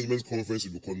case management conference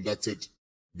will be conducted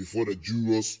before the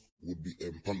jurors would be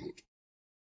empaneled.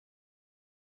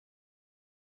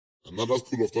 Another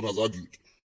school of thought has argued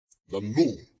that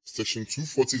no, section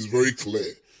 240 is very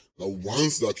clear that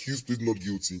once the accused pleads not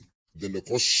guilty, then the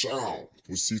court shall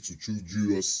proceed to choose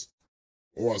jurors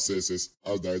or assessors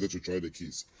as directed to try the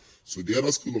case. So the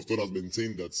other school of thought has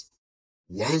maintained that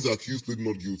once the accused pleads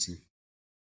not guilty,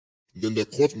 then the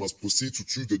court must proceed to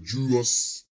choose the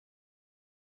jurors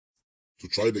to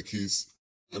try the case,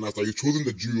 and after you've chosen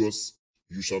the jurors,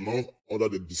 you shall now order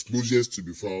the disclosures to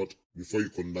be filed before you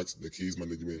conduct the case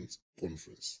management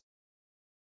conference.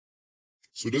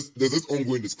 So there's this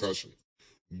ongoing discussion.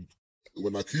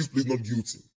 When accused pleads not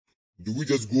guilty, do we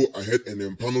just go ahead and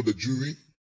empanel the jury,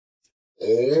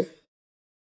 or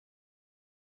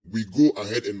we go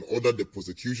ahead and order the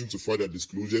prosecution to file their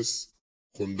disclosures,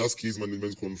 conduct case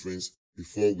management conference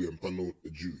before we empanel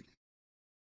the jury?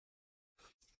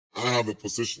 I have a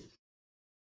position,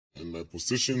 and my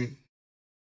position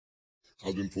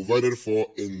has been provided for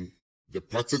in the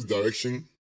practice direction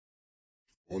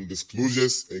on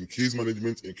disclosures and case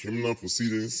management in criminal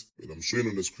proceedings, that I'm showing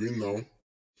on the screen now.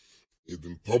 It's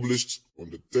been published on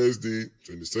the Thursday,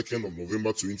 22nd of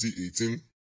November 2018,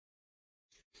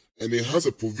 and it has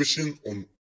a provision on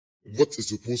what is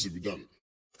supposed to be done.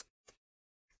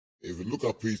 If you look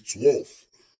at page 12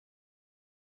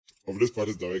 of this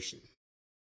practice direction,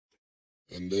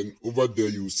 and then over there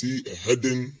you will see a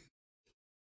heading,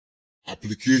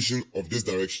 application of this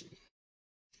direction.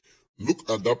 Look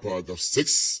at that paragraph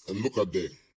 6 and look at the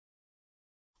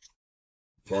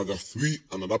paragraph 3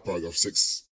 and another paragraph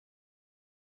 6.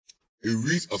 It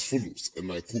reads as follows,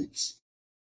 and I quote,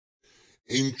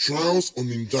 "In trials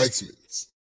on indictment,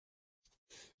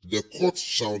 the court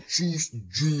shall choose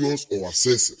jurors or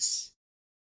assessors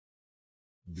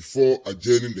before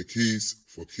adjourning the case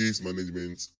for case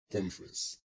management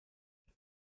conference.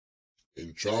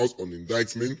 In trials on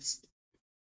indictment,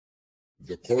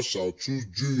 the court shall choose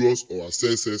jurors or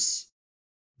assessors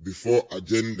before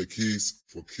adjourning the case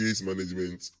for case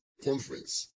management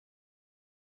conference."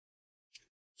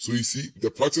 So you see,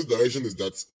 the practice direction is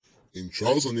that in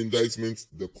trials on indictment,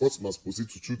 the court must proceed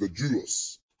to choose the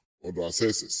jurors or the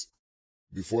assessors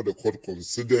before the court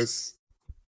considers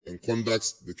and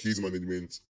conducts the case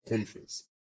management conference.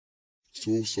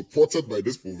 So supported by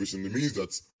this provision, it means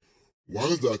that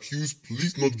once the accused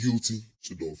pleads not guilty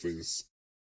to the offense,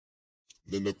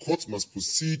 then the court must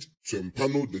proceed to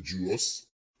empanel the jurors.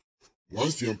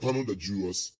 Once you empanel the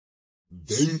jurors,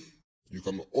 then you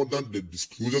can order the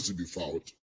disclosure to be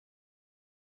filed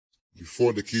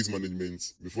before the case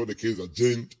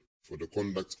adjourned for the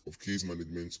conduct of case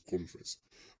management conference.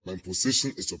 My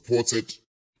position is supported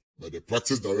by the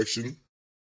practice direction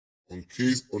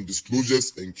on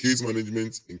disclosures and case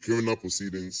management in criminal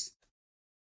proceedings.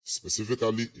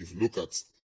 Specifically, if you look at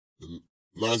the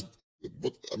last,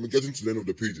 but I'm getting to the end of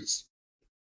the pages,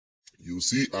 you'll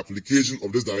see application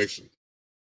of this direction.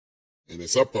 And the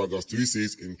subparagraph 3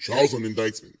 says, "In trials on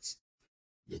indictment,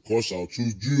 the court shall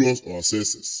choose jurors or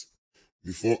assessors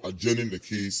before adjourning the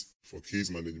case for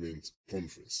case management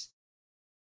conference.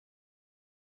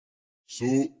 So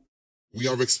we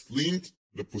have explained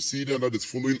the procedure that is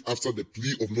following after the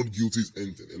plea of not guilty is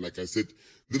entered. And like I said,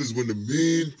 this is when the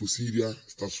main procedure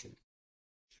starts from.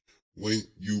 When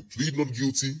you plead not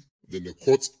guilty, then the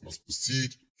court must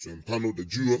proceed to empanel the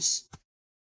jurors.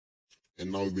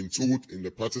 And now we've been told in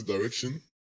the practice direction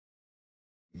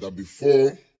that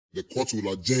before the court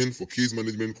will adjourn for case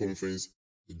management conference,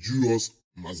 the jurors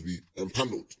must be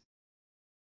empaneled.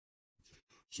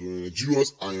 So when the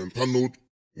jurors are empaneled,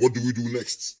 what do we do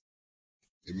next?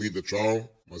 It means the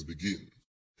trial must begin.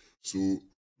 So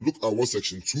look at what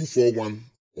section 241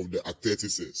 of the Act 30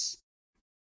 says.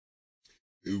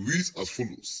 It reads as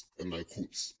follows, and I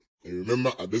quote. And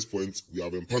remember, at this point, we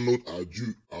have empaneled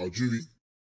our jury.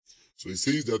 So it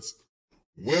says that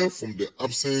where from the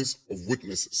absence of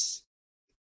witnesses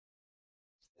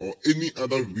or any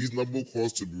other reasonable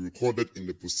cause to be recorded in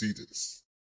the proceedings,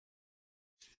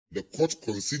 the court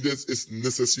considers it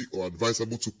necessary or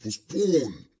advisable to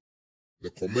postpone the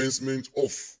commencement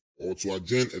of or to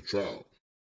adjourn a trial.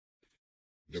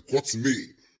 The court may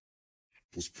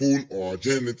postpone or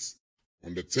adjourn it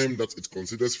on the term that it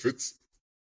considers fit,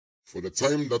 for the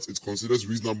time that it considers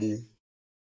reasonable,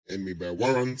 and may by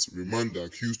warrant remand the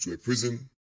accused to a prison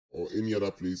or any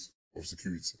other place of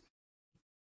security.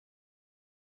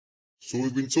 So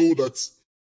we've been told that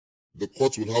the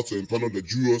court will have to empanel the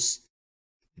jurors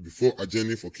before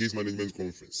adjourning for case management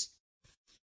conference.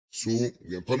 So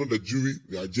we empanel the jury,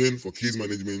 we adjourn for case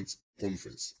management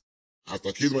conference.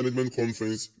 After case management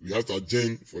conference, we have to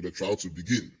adjourn for the trial to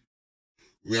begin.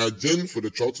 We adjourn for the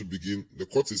trial to begin. The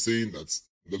court is saying that,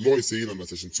 the law is saying under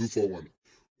section 241,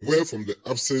 where from the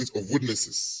absence of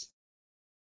witnesses,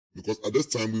 because at this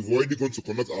time we've already gone to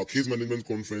conduct our case management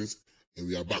conference and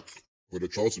we are back for the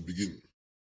trial to begin.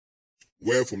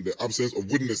 Where from the absence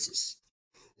of witnesses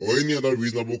or any other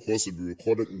reasonable cause to be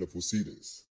recorded in the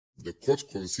proceedings, the court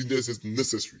considers it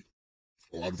necessary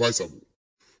or advisable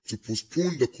to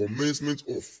postpone the commencement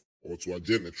of or to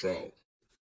adjourn a trial.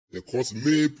 The court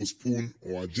may postpone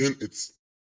or adjourn it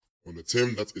on the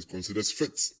term that it considers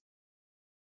fit,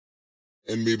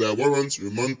 and may by warrant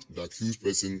remand the accused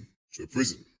person to a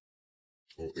prison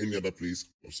or any other place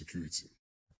of security.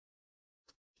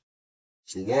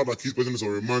 So while the accused person is on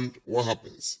remand, what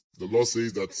happens? The law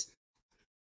says that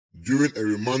during a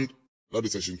remand, that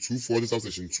is section 240,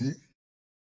 section 2,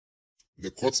 the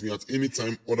court may at any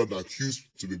time order the accused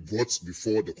to be brought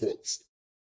before the court.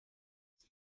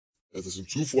 And section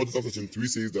 240, section 3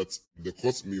 says that the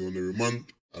court may on a remand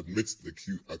admit the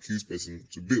accused person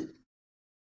to bail.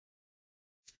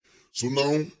 So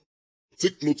now,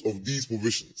 take note of these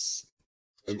provisions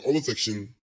and also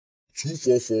section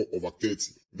 244 of Act 30,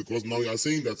 because now you are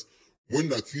saying that when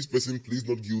the accused person pleads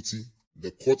not guilty,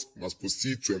 the court must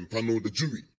proceed to empanel the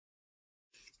jury.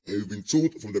 And you've been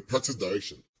told from the practice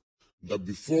direction that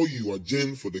before you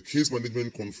adjourn for the case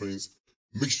management conference,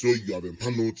 make sure you have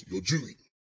empaneled your jury.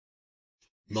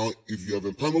 Now, if you have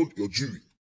empaneled your jury,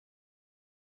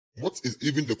 what is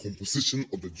even the composition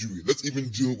of the jury? Let's even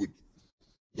deal with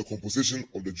the composition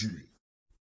of the jury.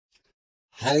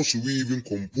 How should we even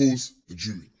compose the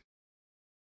jury?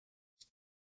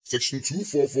 Section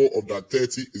 244 of that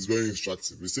 30 is very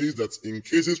instructive. It says that in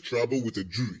cases triable with a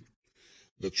jury,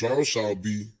 the trial shall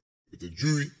be with a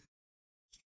jury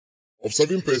of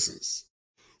 7 persons.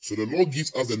 So the law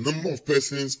gives us the number of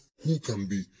persons who can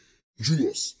be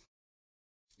jurors.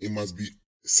 It must be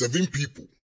 7 people.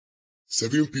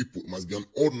 7 people, it must be an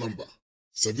odd number.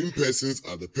 7 persons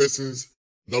are the persons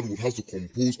that would have to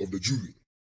compose of the jury.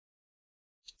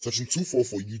 Section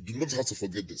 244, you do not have to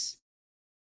forget this.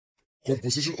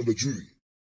 Composition of the jury.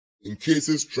 In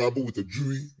cases triable with a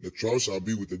jury, the trial shall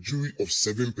be with a jury of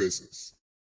 7 persons.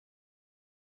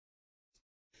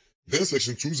 Then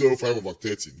section 205 of Act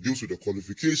 30 deals with the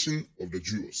qualification of the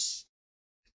jurors.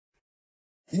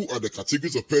 Who are the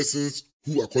categories of persons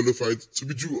who are qualified to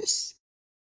be jurors?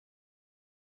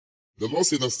 The law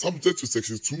says that subject to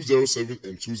sections 207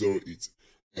 and 208,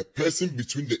 a person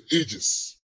between the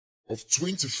ages of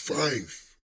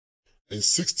 25 and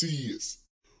 60 years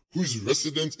who is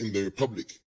resident in the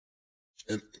Republic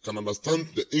and can understand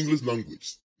the English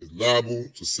language is liable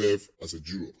to serve as a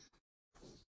juror.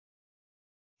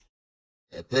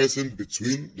 A person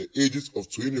between the ages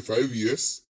of 25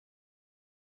 years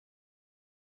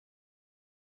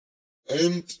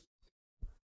and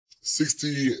 60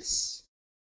 years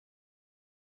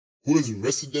who is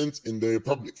resident in the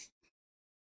Republic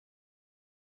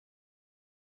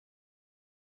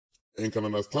and can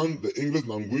understand the English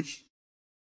language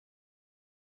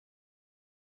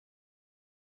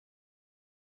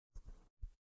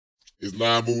is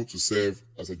liable to serve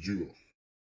as a juror.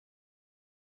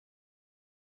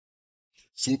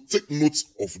 So take note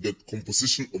of the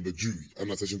composition of the jury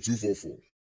under section 244.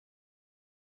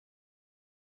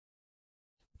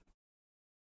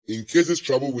 In cases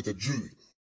troubled with a jury,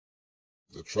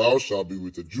 the trial shall be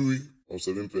with a jury of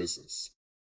 7 persons.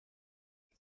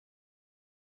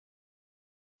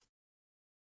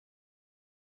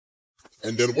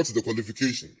 And then what is the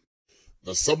qualification?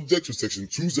 That subject to section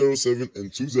 207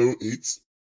 and 208,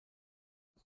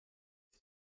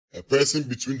 a person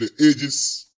between the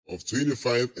ages of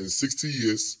 25 and 60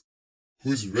 years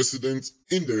who is resident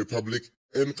in the Republic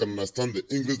and can understand the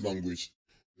English language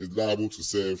is liable to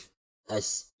serve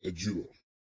as a juror.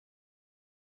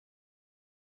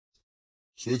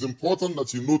 So it's important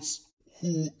that you note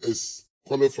who is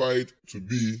qualified to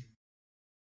be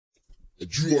a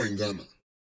juror in Ghana.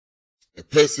 A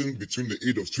person between the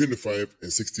age of 25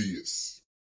 and 60 years.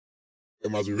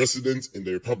 And must be resident in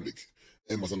the Republic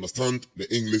and must understand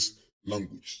the English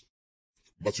language.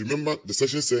 But remember, the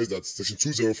section says that, section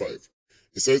 205,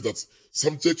 it says that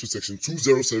subject to section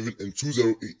 207 and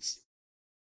 208,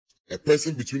 a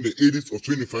person between the ages of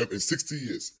 25 and 60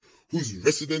 years who is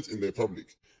resident in the Republic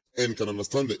and can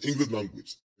understand the English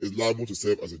language is liable to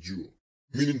serve as a juror,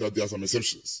 meaning that there are some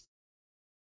exceptions.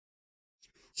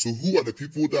 So who are the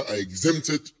people that are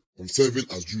exempted from serving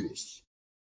as jurors?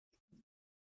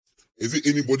 Is it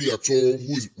anybody at all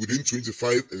who is within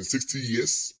 25 and 60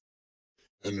 years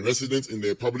and resident in the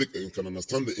Republic and can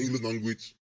understand the English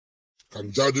language?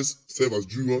 Can judges serve as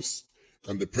jurors?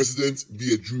 Can the president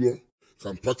be a juror?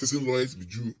 Can practicing lawyers be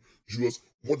jurors?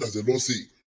 What does the law say?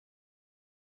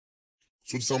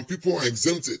 So some people are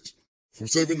exempted from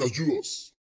serving as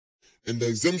jurors. And the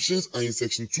exemptions are in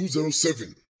section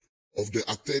 207 of the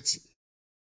Act 30.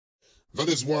 That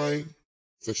is why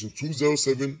section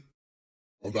 207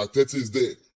 of the Act 30 is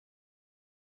there.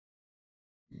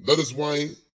 That is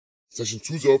why section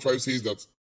 205 says that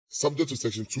subject to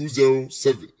section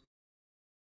 207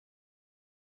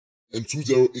 and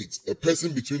 208, a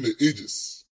person between the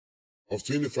ages of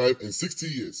 25 and 60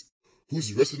 years who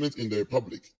is resident in the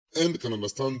Republic and can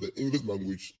understand the English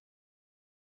language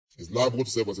is liable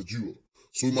to serve as a juror.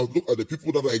 So we must look at the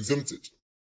people that are exempted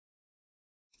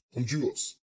from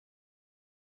jurors.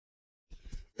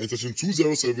 And section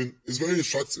 207 is very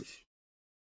instructive.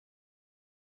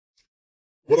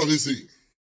 What does it say?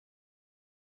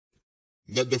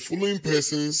 That the following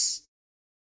persons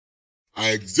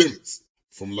are exempt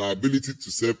from liability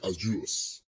to serve as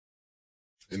jurors.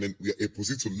 And then we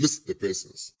proceed to list the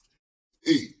persons.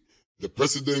 A, the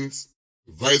president,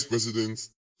 the vice president,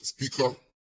 the speaker,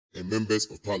 and members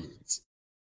of parliament.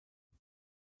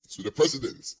 So the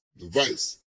president, the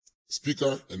vice,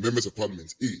 speaker, and members of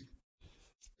parliament, A.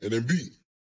 And then B,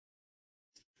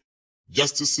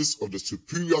 justices of the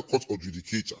Superior Court of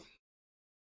Judicature,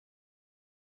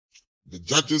 the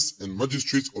judges and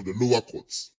magistrates of the lower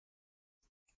courts,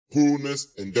 coroners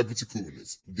and deputy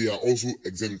coroners, they are also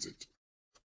exempted.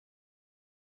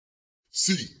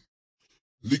 C,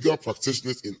 legal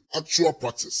practitioners in actual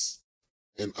practice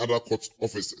and other court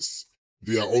officers,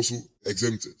 they are also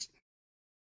exempted.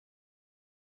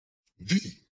 D,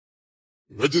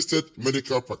 registered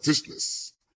medical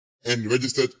practitioners and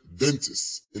registered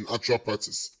dentists in actual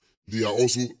practice, they are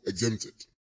also exempted.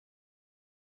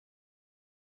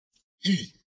 E,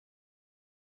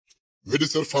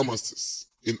 registered pharmacists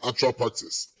in actual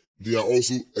practice, they are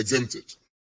also exempted.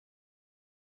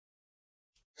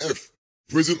 F,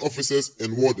 prison officers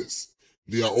and warders,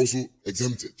 they are also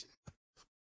exempted.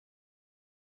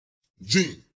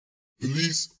 G,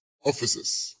 police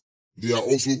officers, they are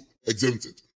also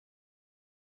exempted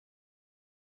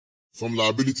from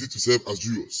liability to serve as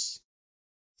jurors.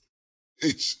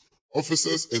 H,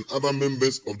 officers and other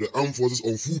members of the armed forces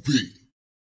on full pay,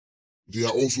 they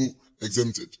are also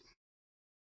exempted.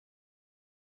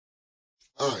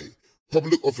 I,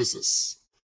 public officers,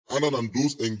 other than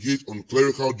those engaged on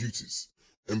clerical duties,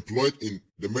 employed in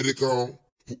the medical,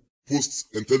 posts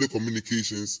and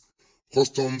telecommunications,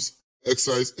 customs,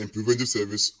 excise and preventive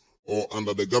service, or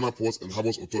under the Ghana Ports and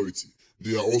Harbours Authority,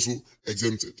 they are also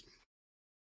exempted.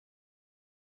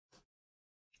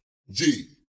 J,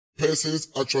 persons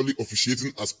actually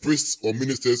officiating as priests or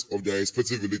ministers of their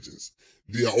respective religions,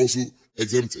 they are also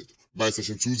exempted by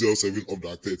section 207 of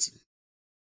the Act 30.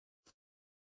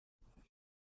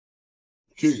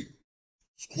 K,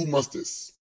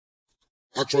 schoolmasters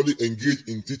actually engaged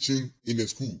in teaching in a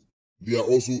school, they are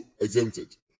also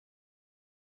exempted.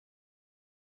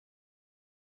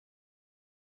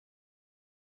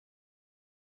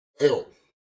 L,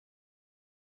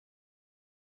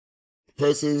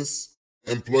 persons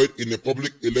employed in a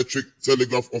public electric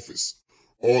telegraph office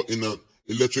or in an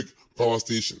electric power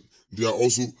station. They are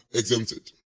also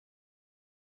exempted.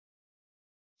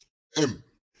 M.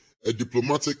 A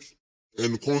diplomatic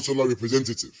and consular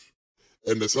representative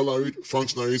and the salaried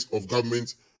functionaries of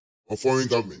government or foreign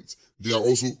government. They are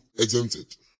also exempted.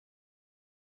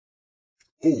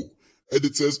 O.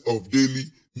 Editors of daily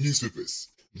newspapers.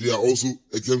 They are also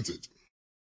exempted.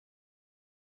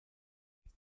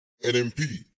 And then P.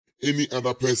 Any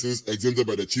other persons exempted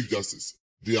by the Chief Justice.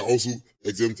 They are also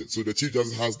exempted. So the Chief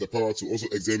Justice has the power to also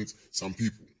exempt some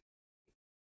people.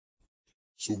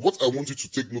 So what I want you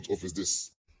to take note of is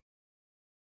this.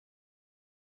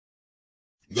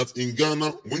 That in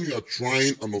Ghana, when you are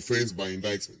trying an offense by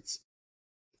indictment,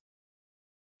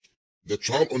 the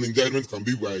trial on indictment can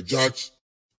be by a judge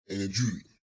and a jury.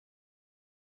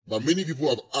 But many people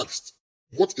have asked,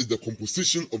 what is the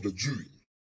composition of the jury?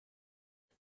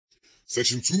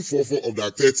 Section 244 of the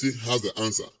Act 30 has the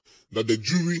answer, that the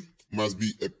jury must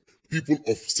be a people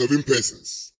of 7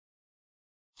 persons.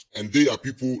 And they are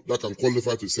people that can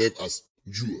qualify to serve as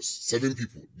jurors. 7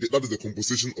 people. That is the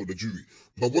composition of the jury.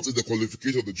 But what is the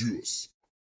qualification of the jurors?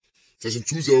 Section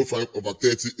 205 of Act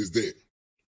 30 is there.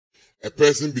 A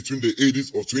person between the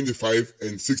ages of 25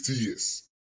 and 60 years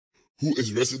who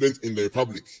is resident in the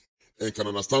Republic and can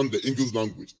understand the English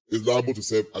language is liable to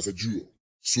serve as a juror.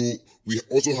 So we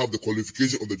also have the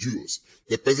qualification of the jurors.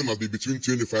 The person must be between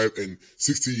 25 and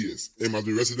 60 years and must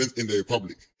be resident in the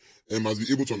Republic and must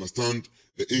be able to understand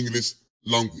the English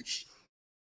language.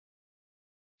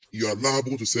 You are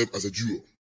liable to serve as a juror.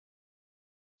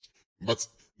 But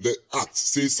the Act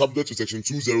says subject to Section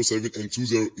 207 and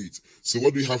 208. So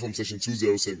what do we have from Section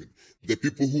 207? The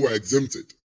people who are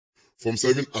exempted from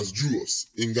serving as jurors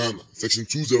in Ghana, Section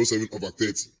 207 of Act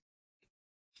 30.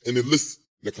 And it lists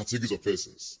the categories of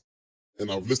persons.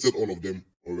 And I've listed all of them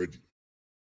already.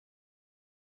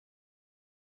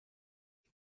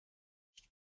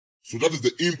 So that is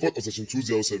the import of Section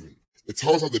 207. It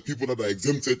tells us the people that are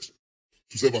exempted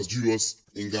to serve as jurors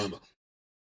in Ghana.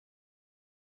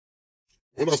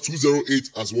 What does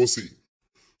 208 as well say?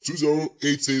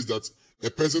 208 says that a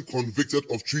person convicted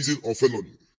of treason or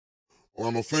felony or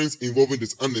an offense involving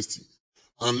dishonesty,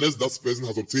 unless that person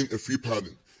has obtained a free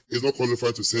pardon, is not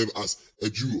qualified to serve as a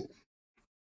juror.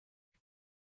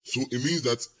 So it means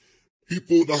that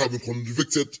people that have been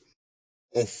convicted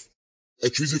of a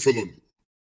treason felony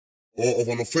or of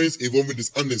an offense involving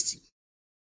dishonesty,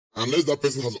 unless that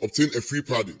person has obtained a free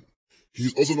pardon, he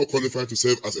is also not qualified to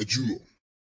serve as a juror.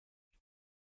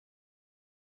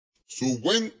 So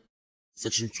when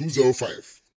Section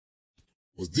 205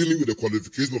 was dealing with the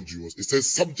qualification of jurors, it says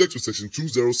subject to Section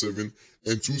 207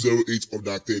 and 208 of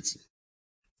the Act 30.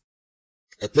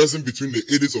 A person between the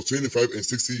ages of 25 and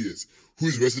 60 years who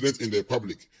is resident in the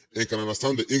Republic and can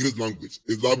understand the English language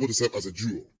is liable to serve as a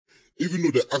juror, even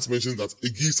though the Act mentions that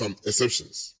it gives some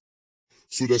exceptions.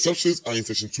 So the exceptions are in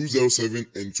Section 207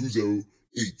 and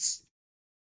 208.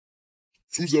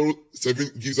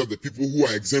 207 gives us the people who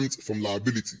are exempt from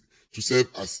liability to serve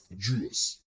as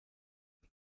jurors.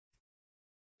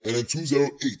 And then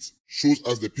 208 shows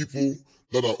us the people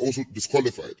that are also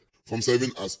disqualified from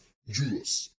serving as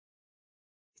jurors.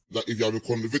 That if you have been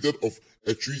convicted of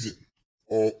a treason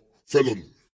or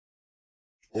felony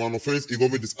or an offense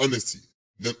involving dishonesty,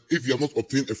 then if you have not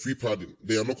obtained a free pardon,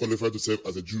 they are not qualified to serve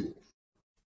as a juror.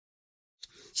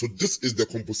 So this is the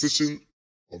composition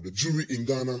of the jury in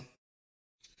Ghana.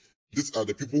 These are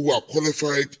the people who are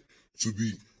qualified to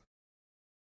be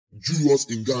jurors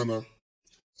in Ghana.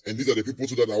 And these are the people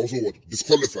that are also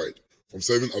disqualified from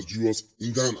serving as jurors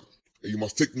in Ghana. And you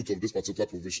must take note of this particular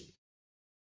provision.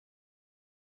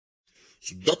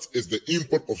 So that is the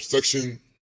import of Section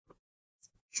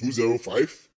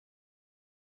 205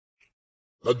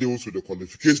 that deals with the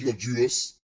qualification of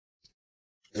jurors.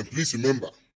 And please remember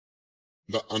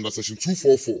that under Section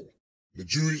 244, the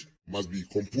jury must be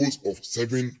composed of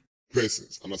 7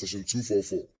 persons under Section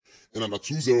 244. And under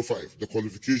 205, the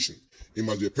qualification, it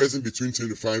must be a person between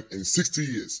 25 and 60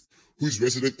 years who is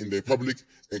resident in the Republic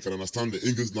and can understand the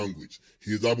English language.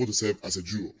 He is able to serve as a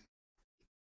juror.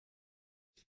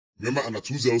 Remember, under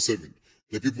 207,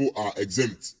 the people are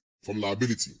exempt from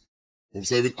liability from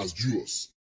serving as jurors.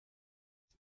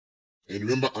 And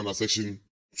remember, under Section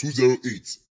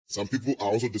 208, some people are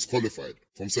also disqualified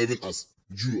from serving as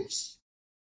jurors.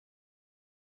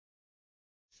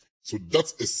 So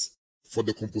that is for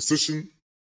the composition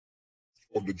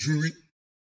of the jury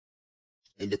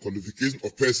and the qualification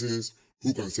of persons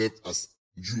who can serve as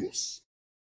jurors.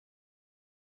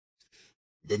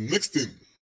 The next thing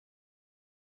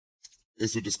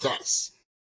is to discuss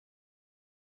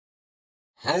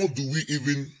How do we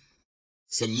even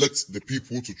select the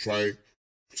people to try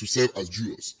to serve as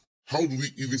jurors? How do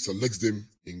we even select them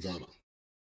in Ghana?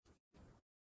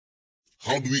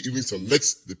 How do we even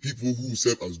select the people who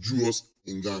serve as jurors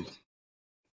in Ghana?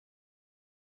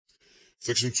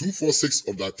 Section 246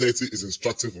 of the 30 is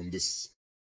instructive on this.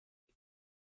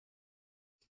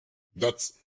 That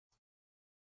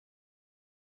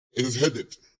it is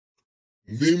headed,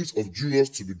 names of jurors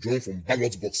to be drawn from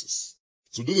ballot boxes.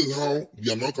 So this is how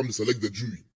we are now come to select the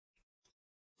jury.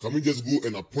 Can we just go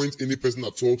and appoint any person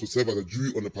at all to serve as a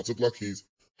jury on a particular case?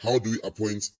 How do we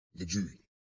appoint the jury?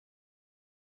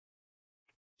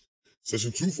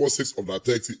 Section 246 of the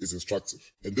 30 is instructive,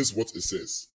 and this is what it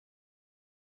says.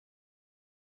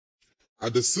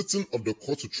 At the sitting of the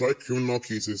court to try criminal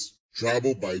cases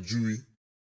triable by jury,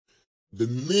 the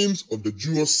names of the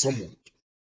jurors summoned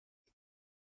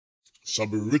shall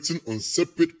be written on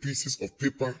separate pieces of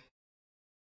paper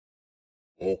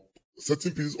or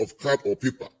certain pieces of card or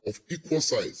paper of equal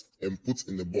size and put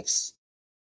in a box.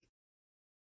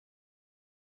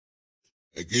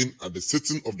 Again, at the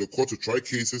sitting of the court to try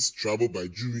cases triable by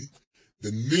jury,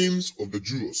 the names of the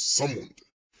jurors summoned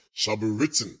shall be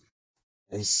written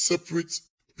on separate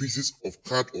pieces of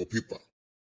card or paper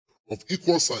of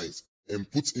equal size and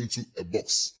put into a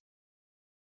box.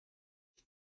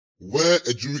 Where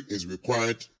a jury is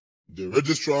required, the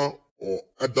registrar or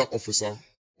other officer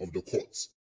of the court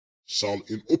shall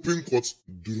in open court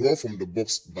draw from the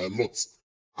box by lot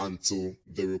until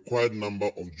the required number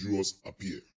of jurors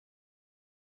appear.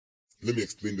 Let me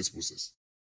explain this process.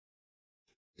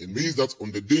 It means that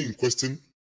on the day in question,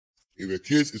 if a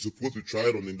case is supposed to be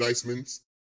tried on indictment,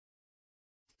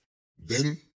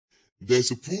 then there's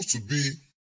supposed to be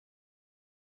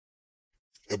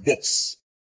a box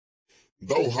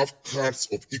that will have cards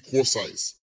of equal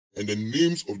size, and the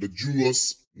names of the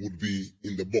jurors would be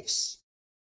in the box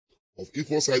of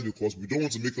equal size, because we don't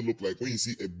want to make it look like when you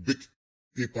see a big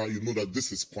paper, you know that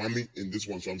this is Kwame in this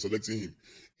one, so I'm selecting him.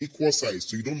 Equal size,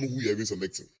 so you don't know who you're even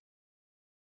selecting.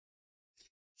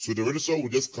 So the registrar will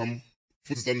just come,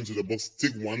 put it down into the box,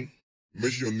 take one,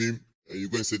 mention your name, and you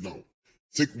go and sit down.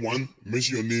 Take one,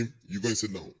 mention your name, you go and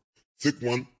sit down. Take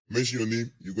one, mention your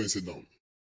name, you go and sit down.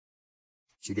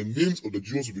 So the names of the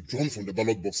jurors will be drawn from the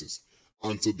ballot boxes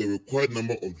until the required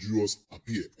number of jurors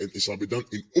appear, and it shall be done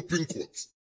in open court.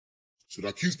 So the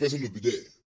accused person will be there,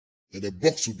 and the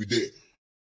box will be there.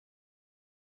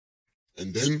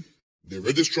 And then the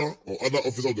registrar or other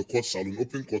officer of the court shall in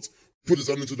open court put his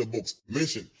hand into the box,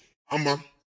 mention Ama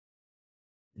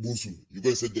Busu, you go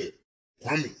and sit there.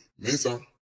 Kwame Mensa,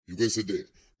 you go and sit there.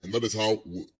 And that is how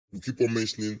we keep on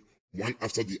mentioning one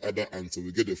after the other until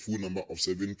we get the full number of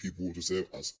 7 people to serve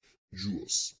as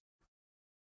jurors.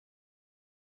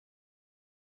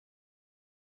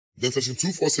 Then section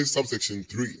 246 subsection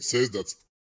 3 says that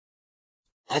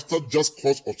after just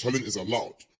cause of challenge is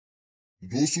allowed,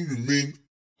 those who remain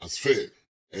as fair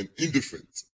and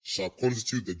indifferent shall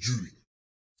constitute the jury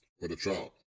for the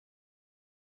trial.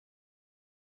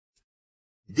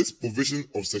 This provision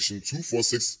of section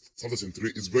 246 subsection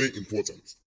 3 is very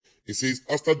important. It says,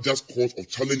 after just cause of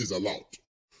challenge is allowed,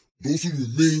 those who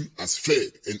remain as fair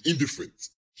and indifferent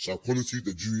shall constitute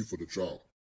the jury for the trial.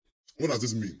 What does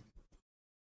this mean?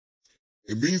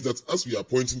 It means that as we are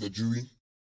appointing the jury,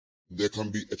 there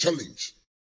can be a challenge.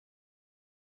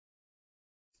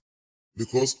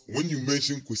 Because when you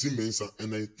mention Kwesi Mensah,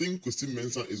 and I think Kwesi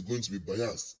Mensah is going to be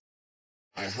biased,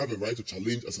 I have a right to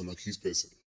challenge as an accused person.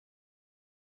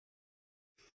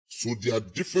 So there are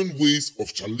different ways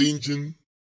of challenging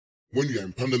when you are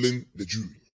empanelling the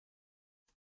jury.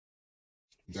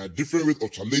 There are different ways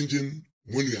of challenging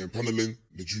when you are empanelling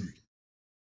the jury.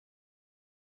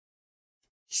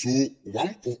 So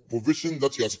one provision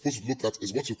that you are supposed to look at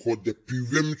is what you call the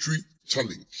peremptory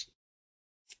challenge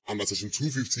under section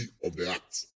 250 of the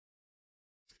Act.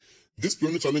 This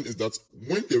peremptory challenge is that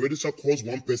when the registrar calls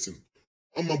one person,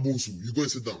 Amabosu, you go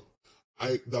and sit down.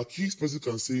 The accused person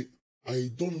can say, I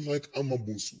don't like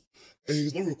Amabosu, and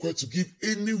he's not required to give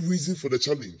any reason for the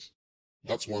challenge.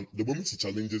 That's one. The moment he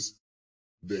challenges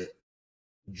the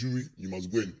jury, you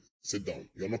must go and sit down.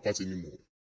 You are not part anymore.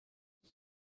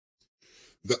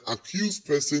 The accused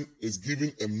person is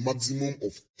given a maximum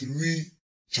of 3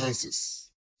 chances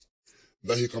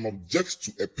that he can object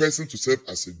to a person to serve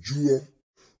as a juror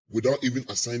without even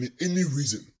assigning any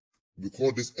reason. We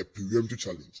call this a peremptory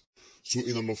challenge. So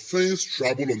in an offense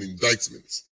triable on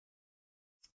indictment,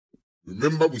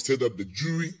 remember we said that the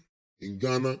jury in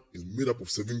Ghana is made up of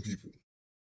 7 people.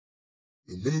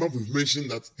 Remember we've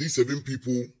mentioned that these 7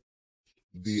 people,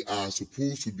 they are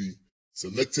supposed to be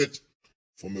selected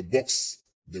from a box.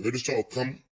 The registrar will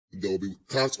come, there will be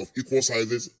cards of equal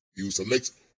sizes. He will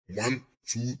select 1,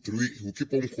 2, 3. He will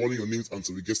keep on calling your names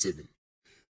until we get 7.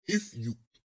 If you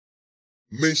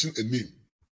mention a name,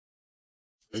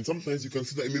 and sometimes you can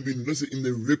see that it may be, let's say, in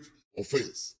a rape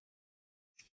offense.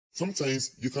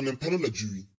 Sometimes you can empanel a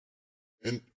jury,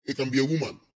 and it can be a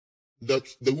woman. That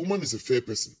the woman is a fair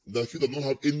person, that he does not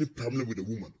have any problem with the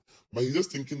woman. But he's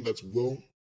just thinking that, well,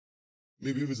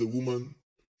 maybe if it's a woman,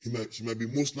 she might be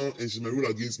emotional and she might rule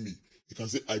against me. You can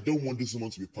say, I don't want this woman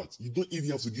to be part. You don't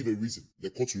even have to give a reason. The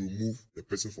court will remove the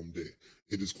person from there.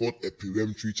 It is called a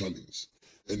peremptory challenge,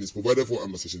 and it's provided for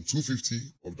under section 250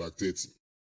 of the Act 30.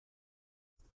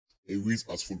 It reads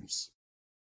as follows.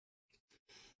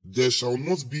 There shall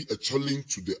not be a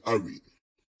challenge to the array,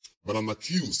 but an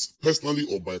accused, personally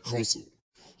or by counsel,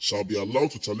 shall be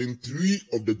allowed to challenge 3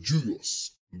 of the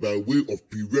jurors by way of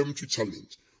peremptory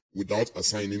challenge without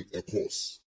assigning a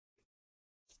cause.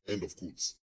 End of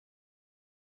quotes.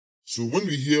 So when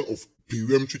we hear of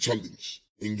peremptory challenge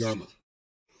in Ghana,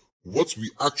 what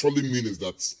we actually mean is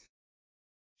that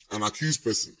an accused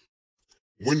person,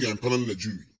 when you're impaneling a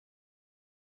jury,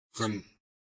 can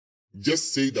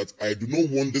just say that I do not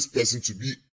want this person to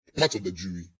be part of the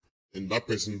jury, and that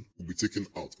person will be taken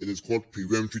out. It is called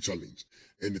peremptory challenge,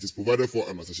 and it is provided for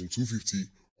under section 250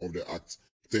 of the Act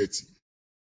 30.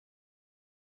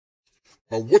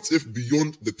 But what if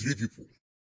beyond the 3 people,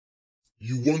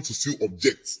 you want to still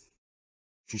object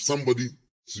to somebody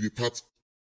to be part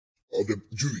of the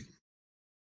jury,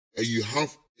 and you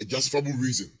have a justifiable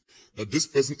reason that this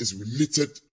person is related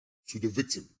to the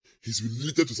victim, he's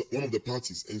related to one of the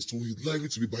parties, and so he's likely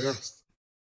to be biased?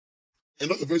 And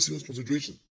that's a very serious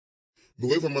consideration.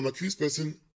 But if I'm an accused person,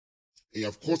 and you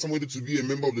have caused somebody to be a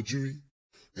member of the jury,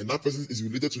 and that person is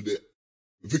related to the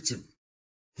victim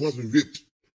who has been raped,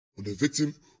 or the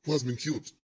victim who has been killed,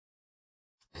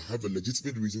 I have a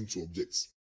legitimate reason to object.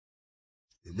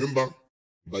 Remember,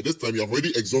 by this time you have already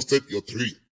exhausted your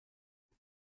 3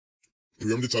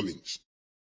 preemptive challenge.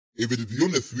 If it is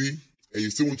beyond the 3 and you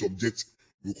still want to object,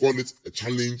 we call it a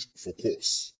challenge for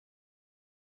cause.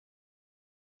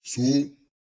 So,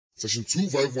 section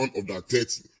 251 of the Act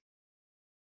 30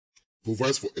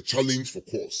 provides for a challenge for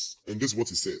cause, and this is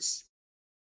what it says.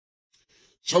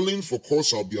 Challenge for cause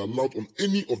shall be allowed on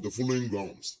any of the following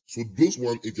grounds. So those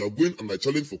one, if you are going under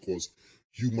challenge for cause,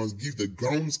 you must give the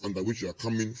grounds under which you are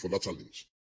coming for that challenge.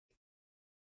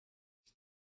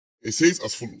 It says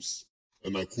as follows,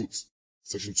 and I quote,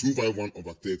 section 251 of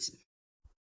Act 30.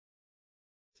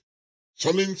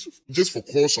 Challenge just for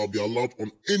cause shall be allowed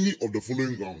on any of the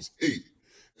following grounds.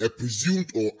 A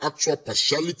presumed or actual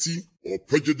partiality or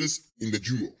prejudice in the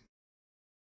juror,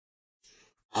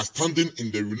 as standing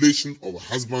in the relation of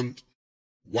husband,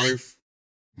 wife,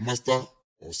 master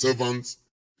or servant,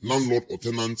 landlord or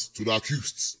tenant to the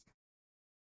accused,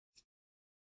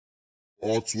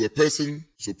 or to a person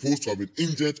supposed to have been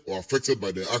injured or affected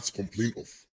by the acts complained of.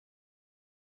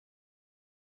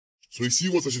 So you see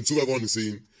what section 251 is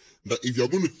saying, that if you are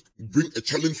going to bring a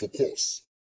challenge for cause,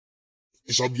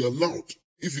 it shall be allowed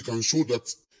if you can show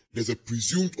that there's a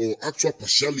presumed or actual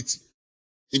partiality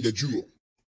in the juror,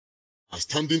 as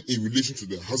standing in relation to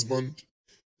the husband,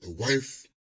 the wife,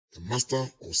 the master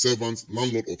or servant,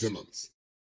 landlord or tenant.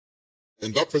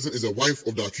 And that person is a wife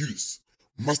of the accused,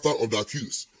 master of the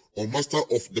accused, or master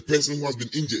of the person who has been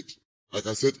injured. Like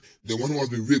I said, the one who has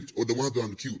been raped or the one who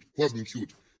has been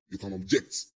killed, you can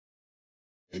object.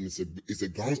 And it's a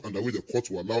grounds under which the court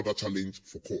will allow that challenge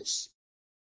for cause.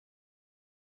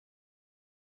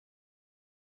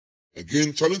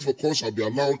 Again, challenge for cause shall be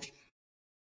allowed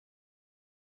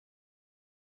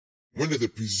when there's a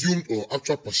presumed or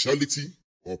actual partiality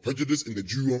or prejudice in the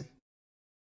juror,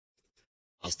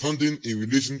 as standing in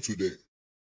relation to the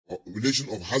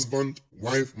relation of husband,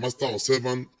 wife, master or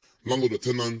servant, landlord or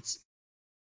tenant,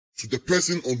 to the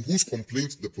person on whose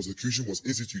complaint the prosecution was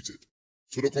instituted.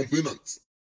 So the complainant,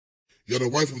 you are the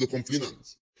wife of the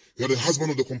complainant, you are the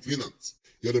husband of the complainant,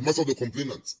 you are the master of the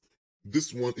complainant.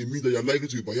 This one, it means that you are likely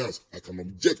to be biased. I can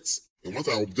object, and once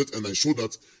I object and I show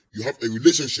that you have a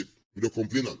relationship with the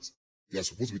complainant, you are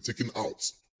supposed to be taken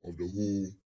out of the whole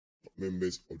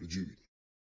members of the jury.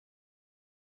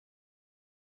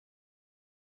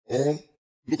 Or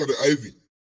look at the IV,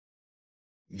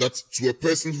 that to a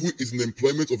person who is in the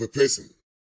employment of a person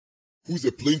who is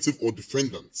a plaintiff or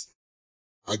defendant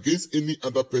against any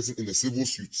other person in a civil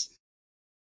suit,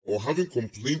 or having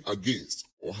complained against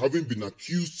or having been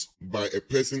accused by a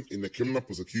person in a criminal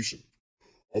prosecution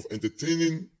of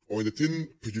entertaining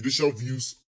prejudicial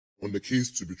views on the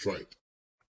case to be tried.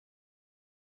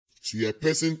 So you're a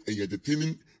person and you're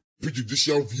entertaining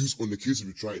prejudicial views on the case to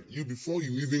be tried. Before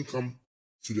you even come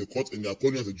to the court and they are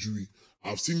calling as a jury,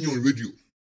 I've seen you on radio,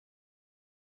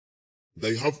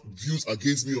 that you have views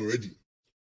against me already,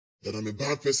 that I'm a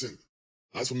bad person.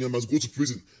 As for me, I must go to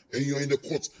prison. And you are in the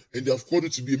court, and they have called you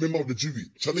to be a member of the jury,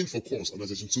 challenge for cause under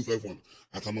section 251.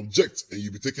 I can object, and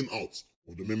you'll be taken out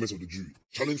of the members of the jury.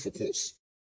 Challenge for cause.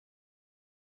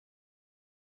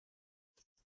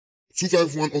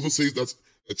 251 also says that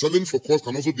a challenge for cause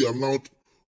can also be allowed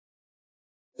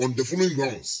on the following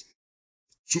grounds.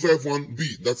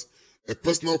 251b, that a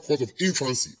personal cause of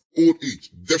infancy, old age,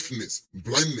 deafness,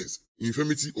 blindness,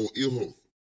 infirmity, or ill health.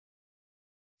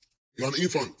 You are an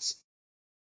infant.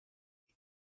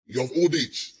 You have old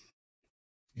age.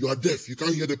 You are deaf. You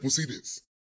can't hear the proceedings.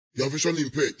 You are visually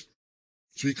impaired.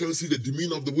 So you can't see the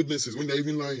demeanor of the witnesses when they're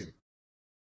even lying.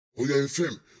 Or you are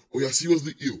infirm. Or you are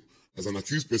seriously ill. As an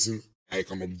accused person, I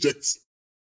can object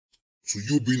to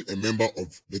you being a member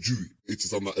of the jury. It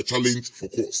is under a challenge for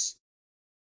cause.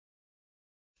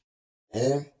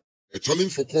 Or a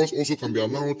challenge for cause also can be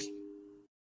allowed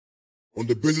on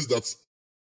the basis that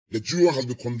the juror has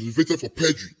been convicted for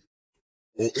perjury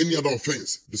or any other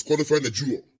offense, disqualifying the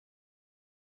juror.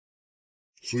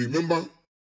 So remember,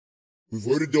 we've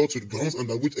already dealt with grounds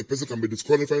under which a person can be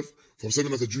disqualified from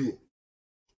serving as a juror.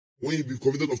 When you be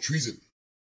convicted of treason,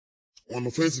 or an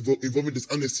offense involving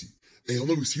dishonesty, and you have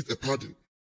not received a pardon.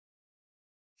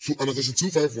 So under section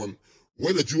 251,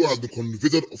 when a juror has been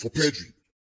convicted for perjury,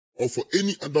 or for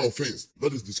any other offense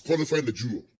that is disqualifying the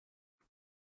juror,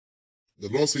 the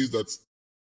law says that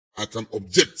I can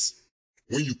object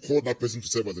when you call that person to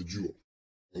serve as a juror.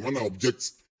 And when I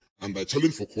object and I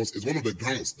challenge for cause is one of the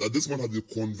grounds that this man has been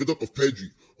convicted of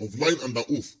perjury, of lying under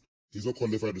oath, he's not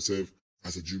qualified to serve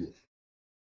as a juror.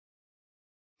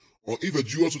 Or if a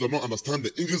juror does not understand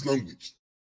the English language,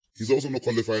 he's also not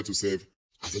qualified to serve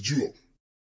as a juror.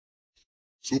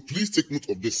 So please take note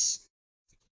of this,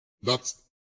 that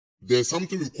there's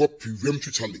something we call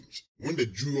preemptory challenge. When the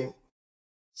jurors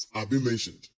are being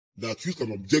mentioned, the accused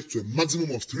can object to a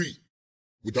maximum of 3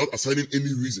 without assigning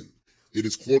any reason. It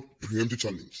is called preemptory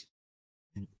challenge.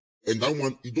 And that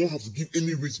one, you don't have to give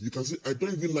any reason. You can say, I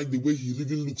don't even like the way he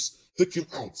even looks. Take him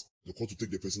out. The court will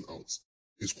take the person out.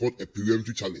 It's called a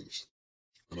preemptory challenge.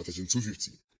 Under section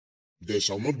 250, there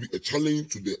shall not be a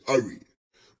challenge to the array,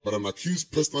 but an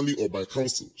accused personally or by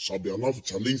counsel shall be allowed to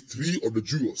challenge 3 of the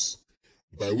jurors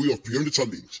by way of preemptory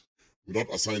challenge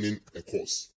without assigning a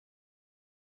cause.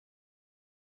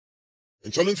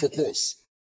 And challenge for cause,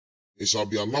 it shall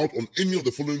be allowed on any of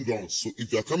the following grounds. So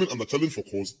if you are coming under challenge for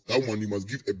cause, that one you must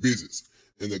give a basis.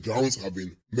 And the grounds have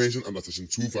been mentioned under section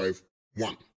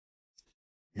 251.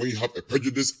 When you have a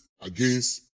prejudice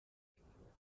against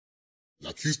the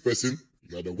accused person,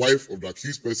 you are the wife of the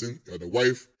accused person, you are the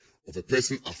wife of a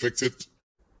person affected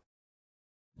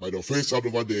by the offense charged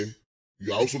over there,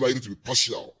 you are also likely to be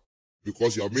partial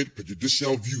because you have made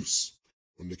prejudicial views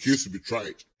on the case to be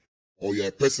tried. Or you are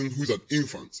a person who is an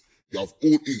infant, you have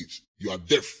old age, you are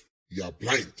deaf, you are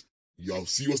blind, you are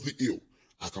seriously ill,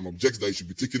 I can object that you should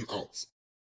be taken out.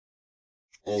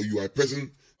 Or you are a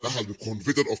person that has been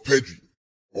convicted of perjury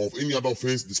or of any other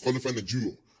offense disqualifying the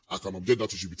juror, I can object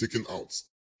that you should be taken out.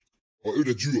 Or if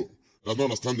the juror does not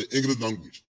understand the English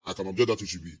language, I can object that you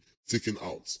should be taken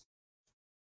out.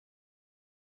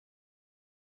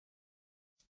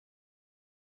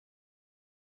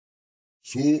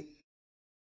 So,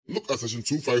 look at section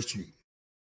 252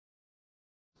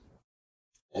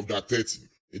 of that 30.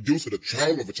 It deals with the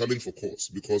trial of a challenge for cause,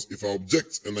 because if I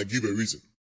object and I give a reason,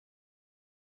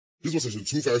 this is what section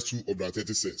 252 of that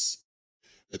 30 says.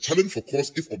 A challenge for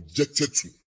cause, if objected to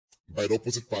by the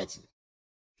opposite party,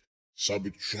 shall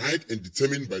be tried and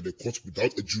determined by the court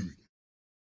without a jury.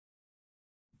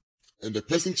 And the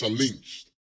person challenged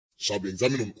shall be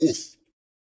examined on oath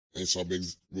and shall be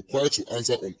required to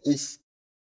answer on oath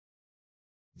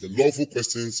the lawful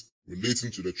questions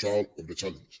relating to the trial of the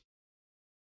challenge.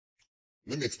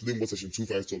 Let me explain what section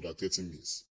 252 of that 30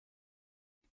 means.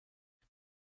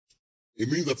 It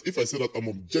means that if I say that I'm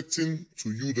objecting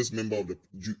to you, this member of the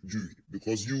jury,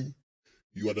 because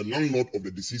you are the landlord of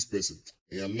the deceased person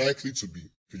and you are likely to be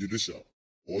prejudicial,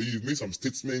 or you've made some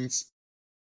statements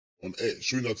on air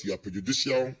showing that you are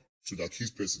prejudicial to the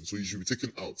accused person, so you should be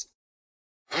taken out.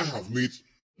 I have made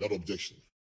that objection,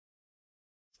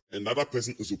 and the other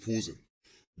person is opposing.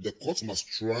 The court must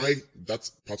try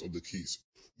that part of the case.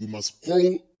 We must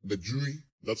call the jury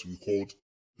that we called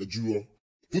the juror,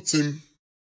 put him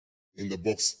in the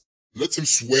box, let him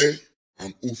swear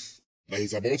an oath that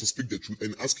he's about to speak the truth,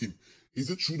 and ask him, is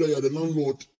it true that you are the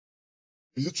landlord?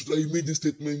 Is it true that you made these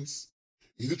statements?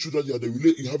 Is it true that you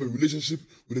have a relationship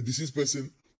with a deceased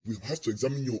person? We have to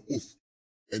examine your oath.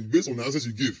 And based on the answers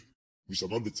you give, we shall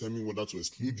not determine whether to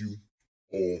exclude you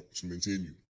or to maintain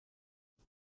you.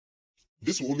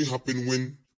 This will only happen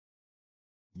when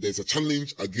there's a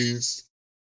challenge against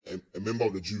a member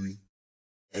of the jury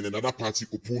and another party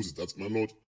opposes that, my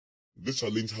lord, this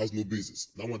challenge has no basis.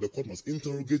 That one, the court must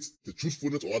interrogate the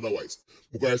truthfulness or otherwise.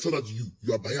 Because I saw that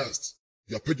you are biased,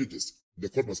 you are prejudiced. The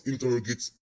court must interrogate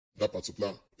that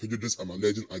particular prejudice I'm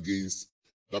alleging against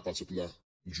that particular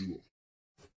juror.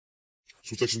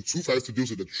 So section 252 deals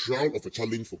with the trial of a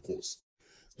challenge for cause.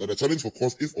 That the challenge for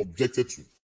cause, if objected to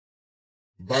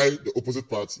by the opposite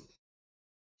party,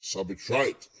 shall be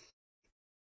tried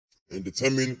and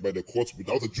determined by the court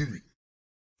without a jury.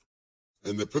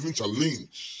 And the person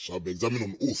challenged shall be examined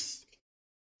on oath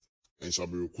and shall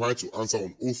be required to answer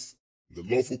on oath the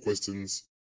lawful questions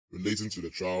relating to the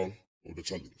trial of the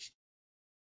challenge.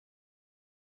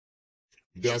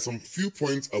 There are some few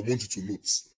points I want you to note.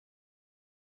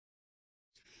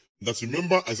 That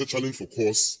remember, I said challenge for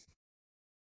cause.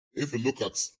 If you look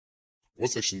at what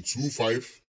section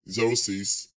 250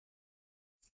 says,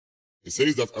 it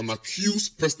says that an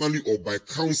accused personally or by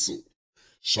counsel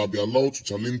shall be allowed to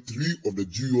challenge 3 of the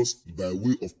jurors by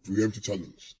way of preemptive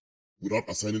challenge without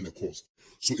assigning a cause.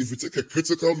 So if you take a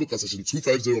critical look at section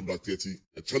 250 of that 30,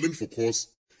 a challenge for cause,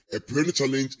 a preemptive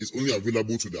challenge is only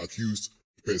available to the accused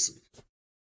person.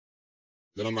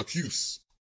 Then an accused,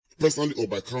 personally or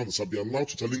by counsel, shall be allowed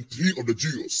to challenge 3 of the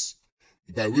jurors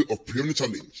by way of preemptive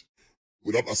challenge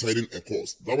without assigning a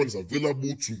cause. That one is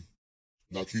available to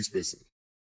the accused person.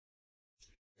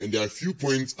 And there are a few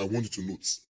points I want you to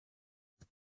note.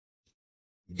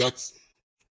 That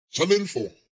challenge for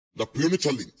the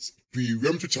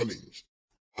preemptive challenge,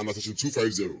 under section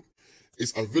 250,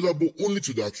 is available only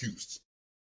to the accused.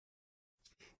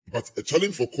 But a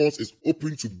challenge for cause is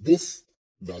open to both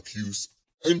the accused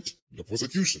and the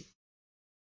prosecution.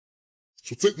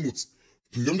 So take note,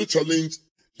 preemptive challenge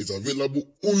is available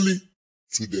only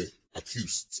to the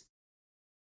accused.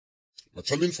 But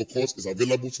challenge for cause is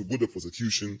available to both the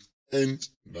prosecution and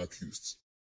the accused.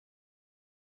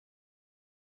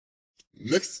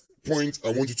 Next point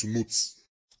I want you to note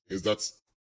is that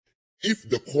if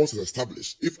the cause is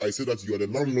established, if I say that you are the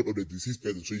landlord of the deceased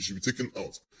person, so you should be taken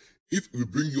out, if we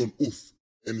bring you on oath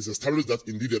and it's established that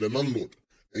indeed you're the landlord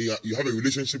and you have a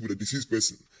relationship with the deceased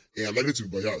person and you're likely to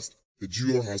be biased, the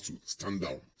juror has to stand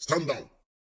down. Stand down.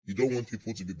 You don't want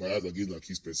people to be biased against the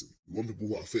accused person. You want people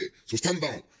who are fair. So stand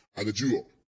down as the juror.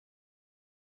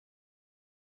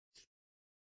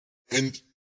 And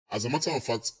as a matter of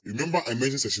fact, remember I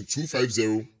mentioned section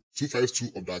 250,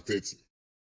 252 of the Act 30.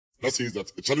 That says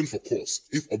that a challenge for cause,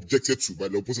 if objected to by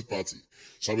the opposite party,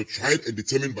 shall be tried and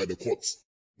determined by the court,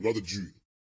 not the jury.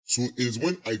 So it is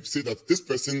when I say that this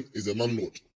person is a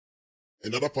landlord,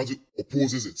 another party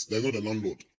opposes it, they're not the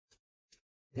landlord.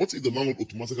 What if the landlord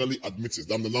automatically admits it,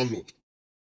 that I'm the landlord?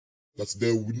 That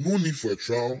there will be no need for a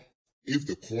trial if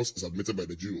the cause is admitted by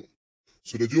the juror.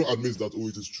 So the juror admits that, oh,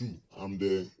 it is true, I'm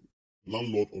the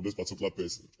landlord of this particular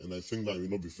person, and I think that will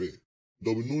not be fair.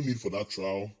 There will be no need for that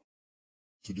trial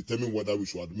to determine whether we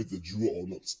should admit the juror or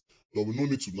not. There will be no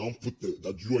need to now put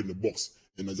that juror in the box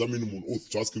and examine him on oath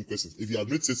to ask him questions. If he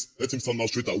admits it, let him stand out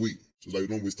straight away so that you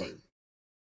don't waste time.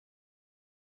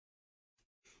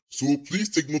 So please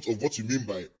take note of what you mean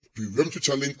by preemptive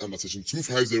challenge under section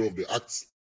 250 of the Act,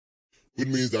 which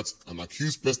means that an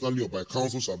accused personally or by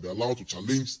counsel shall be allowed to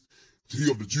challenge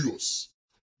 3 of the jurors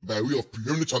by way of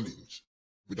preemptive challenge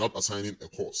without assigning a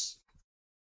cause.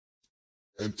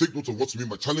 And take note of what you mean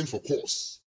by challenge for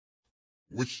cause,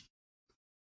 which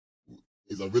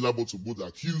is available to both the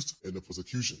accused and the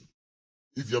prosecution.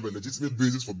 If you have a legitimate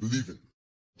basis for believing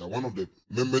that one of the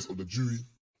members of the jury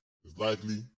is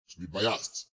likely to be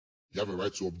biased, you have a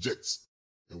right to object.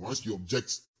 And once you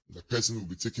object, the person will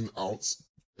be taken out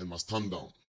and must stand down.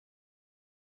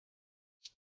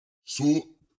 So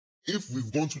if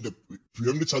we've gone through the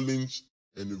preemptive challenge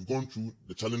and we've gone through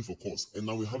the challenge for cause, and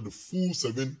now we have the full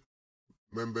 7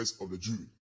 members of the jury.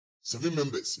 7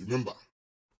 members, remember.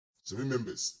 7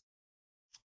 members.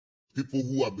 People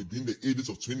who are between the ages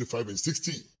of 25 and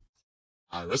 60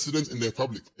 are residents in the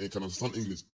Republic and can understand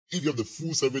English. If you have the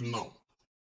full 7 now,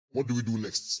 what do we do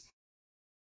next?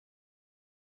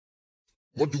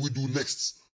 What do we do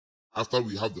next after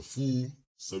we have the full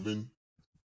 7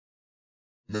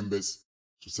 members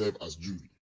to serve as jury?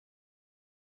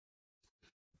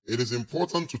 It is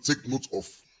important to take note of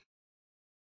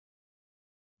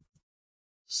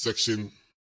section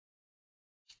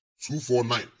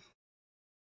 249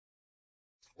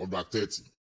 of the Act 30.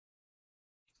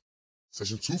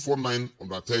 Section 249 of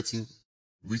the Act 30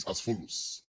 reads as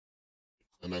follows,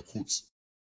 and I quote,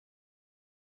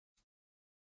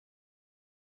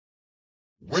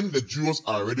 When the jurors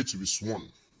are ready to be sworn,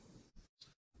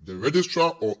 the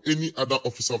registrar or any other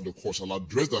officer of the court shall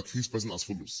address the accused person as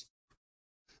follows.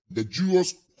 The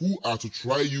jurors who are to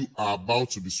try you are about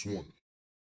to be sworn.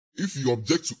 If you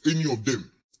object to any of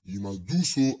them, you must do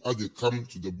so as they come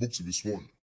to the book to be sworn,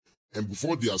 and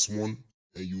before they are sworn,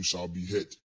 and you shall be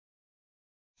heard.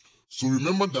 So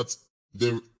remember that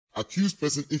the accused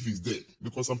person, if he's there,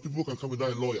 because some people can come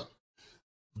without a lawyer,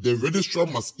 the registrar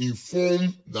must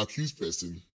inform the accused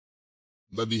person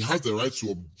that he has the right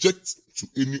to object to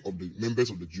any of the members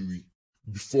of the jury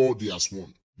before they are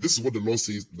sworn. This is what the law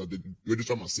says that the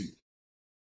registrar must say.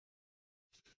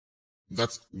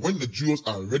 That when the jurors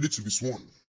are ready to be sworn,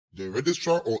 the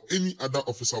registrar or any other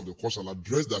officer of the court shall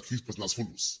address the accused person as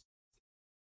follows.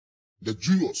 The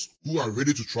jurors who are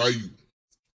ready to try you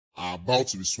are about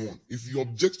to be sworn. If you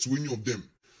object to any of them,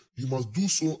 you must do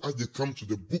so as they come to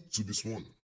the book to be sworn.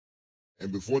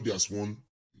 And before they are sworn,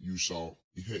 you shall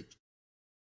be heard.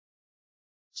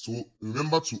 So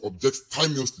remember to object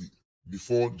timelessly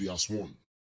before they are sworn.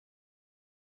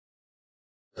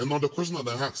 And now the question that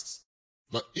I asked,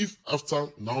 that if after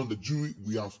now the jury,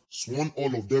 we have sworn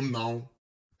all of them now,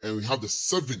 and we have the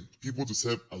 7 people to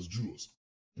serve as jurors,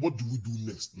 what do we do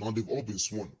next? Now they've all been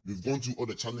sworn. We've gone through all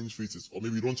the challenge phases, or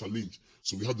maybe we don't challenge.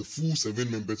 So we have the full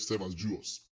 7 members to serve as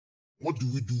jurors. What do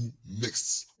we do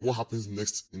next? What happens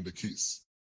next in the case?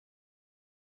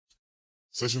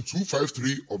 Section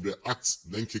 253 of the Act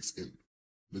then kicks in.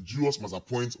 The jurors must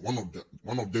appoint one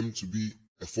of them to be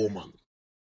a foreman.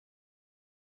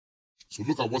 So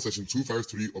look at what Section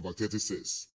 253 of Act 30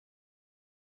 says.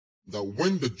 That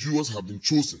when the jurors have been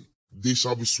chosen, they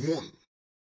shall be sworn.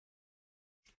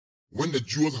 When the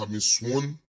jurors have been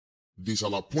sworn, they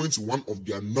shall appoint one of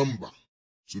their number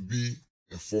to be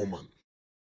a foreman.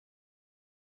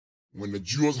 When the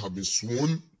jurors have been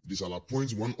sworn, they shall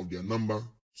appoint one of their number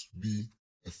to be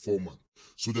a foreman.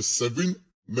 So the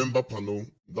 7-member panel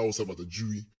that will serve as the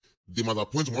jury, they must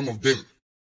appoint one of them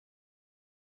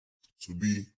to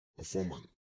be a foreman.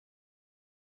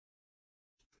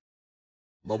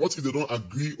 But what if they don't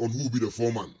agree on who will be the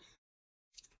foreman?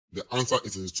 The answer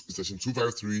is in Section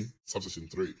 253, subsection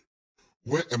 3,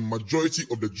 where a majority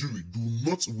of the jury do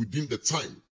not within the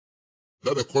time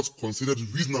that the court considered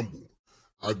reasonable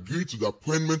agree to the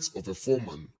appointment of a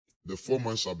foreman, the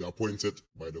foreman shall be appointed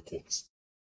by the court.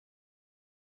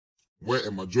 Where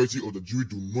a majority of the jury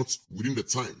do not within the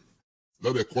time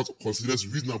that the court considers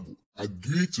reasonable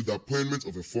agree to the appointment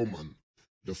of a foreman,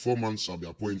 the foreman shall be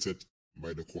appointed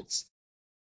by the court.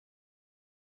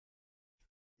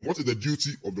 What is the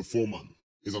duty of the foreman?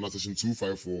 Is under Section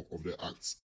 254 of the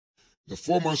Act. The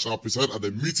foreman shall preside at the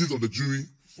meetings of the jury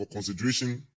for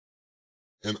consideration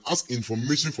and ask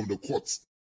information from the court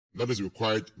that is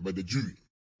required by the jury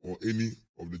or any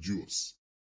of the jurors.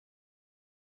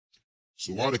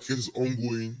 So while the case is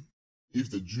ongoing,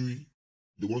 if the jury,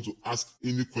 they want to ask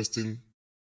any question,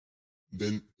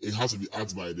 then it has to be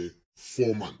asked by the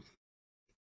foreman.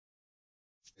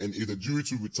 And if the jury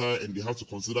to retire and they have to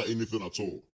consider anything at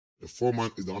all, the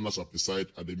foreman is the one that shall preside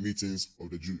at the meetings of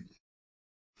the jury.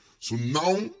 So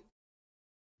now,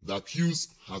 the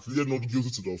accused has pleaded not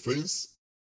guilty to the offense.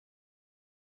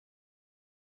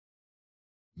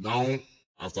 Now,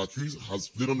 after accused has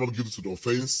pleaded not guilty to the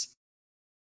offense,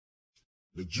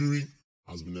 the jury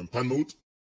has been empaneled.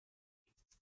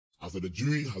 After the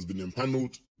jury has been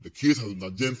empaneled, the case has been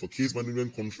adjourned for case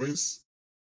management conference.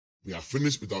 We are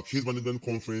finished with our case management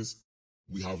conference.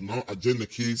 We have now adjourned the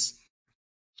case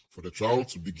for the trial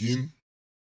to begin.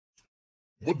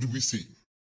 What do we say?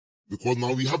 Because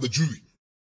now we have the jury.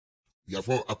 We have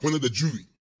appointed the jury.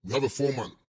 We have a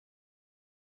foreman.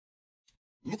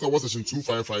 Look at what Section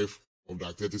 255 of the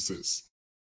Act 30 says.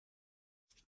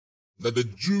 That the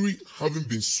jury, having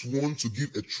been sworn to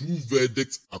give a true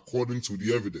verdict according to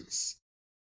the evidence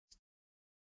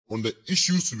on the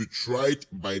issues to be tried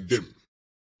by them,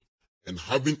 and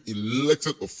having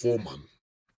elected a foreman,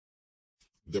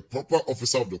 the proper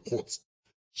officer of the court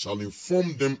shall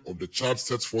inform them of the charge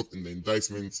set forth in the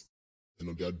indictment and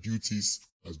of their duties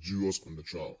as jurors on the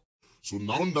trial. So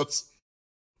now that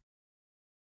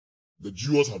the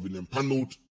jurors have been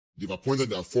empaneled, they've appointed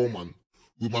their foreman,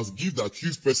 we must give the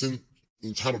accused person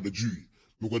in charge of the jury,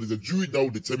 because it's the jury that will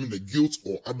determine the guilt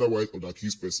or otherwise of the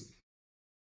accused person.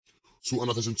 So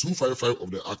under Section 255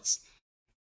 of the Act,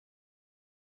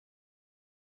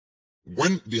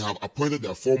 when they have appointed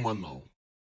their foreman now,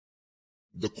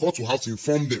 the court will have to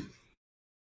inform them.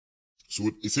 So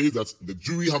it says that the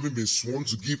jury, having been sworn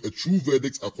to give a true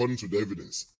verdict according to the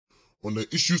evidence on the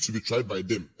issues to be tried by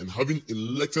them, and having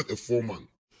elected a foreman,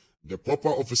 the proper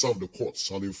officer of the court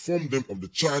shall inform them of the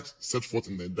charge set forth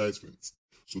in the indictment.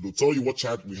 So they'll tell you what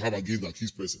charge we have against the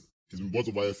accused person. He's been brought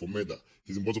over here for murder.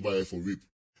 He's been brought over here for rape.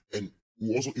 And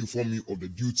we'll also inform you of the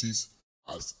duties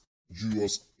as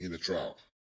jurors in the trial.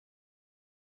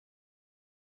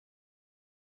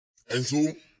 And so,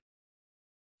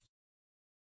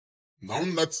 now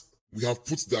that we have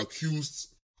put the accused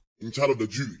in charge of the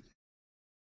jury,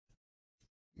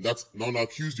 that now the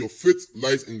accused, your fate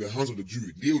lies in the hands of the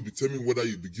jury. They will determine whether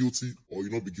you be guilty or you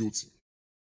not be guilty.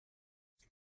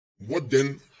 What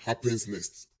then happens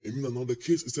next? It means that now the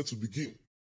case is set to begin.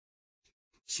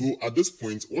 So at this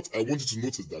point, what I want you to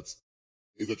notice that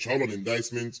is the trial on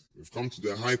indictment. We've come to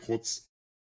the high court.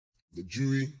 The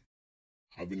jury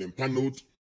have been empaneled.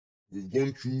 We've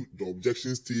gone through the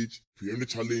objection stage,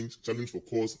 preemptive challenge for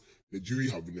cause. The jury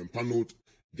have been empaneled.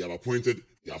 They have appointed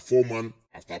their foreman.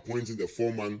 After appointing the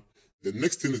foreman, the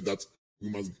next thing is that we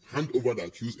must hand over the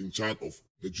accused in charge of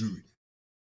the jury.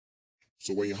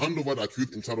 So when you hand over the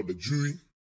accused in charge of the jury,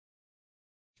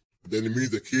 then it means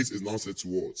the case is now set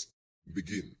towards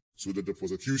begin. So that the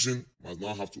prosecution must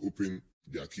now have to open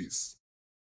their case.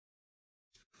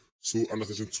 So under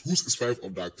section 265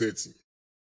 of the Act 30,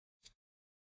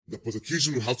 the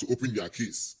prosecution will have to open their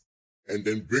case and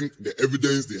then bring the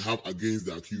evidence they have against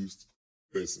the accused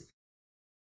person.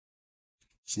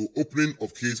 So opening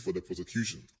of case for the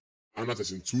prosecution under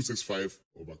section 265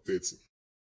 of Act 30.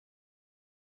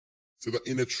 So that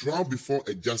in a trial before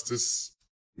a justice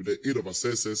with the aid of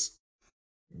assessors,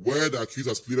 where the accused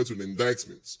has pleaded to an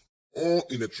indictment, or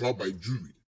in a trial by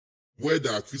jury, where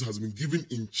the accused has been given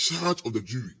in charge of the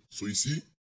jury. So you see,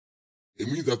 it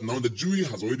means that now the jury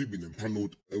has already been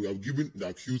empaneled and we have given the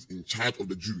accused in charge of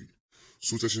the jury.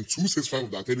 So section 265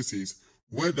 of the Act 30 says,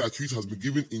 where the accused has been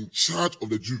given in charge of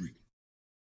the jury,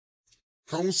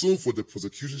 counsel for the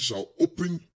prosecution shall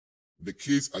open the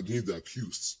case against the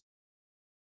accused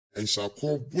and shall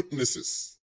call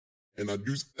witnesses and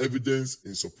adduce evidence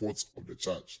in support of the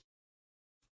charge.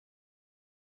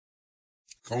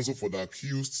 Counsel for the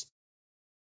accused,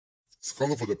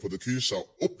 counsel for the prosecution shall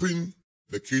open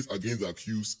the case against the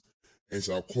accused and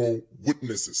shall call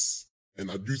witnesses and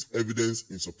adduce evidence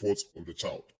in support of the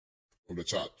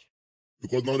charge.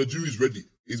 Because now the jury is ready.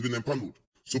 It's been empaneled.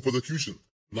 So prosecution,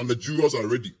 now the jurors are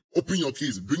ready. Open your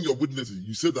case. Bring your witnesses.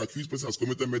 You said the accused person has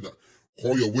committed murder.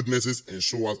 Call your witnesses and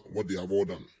show us what they have all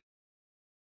done.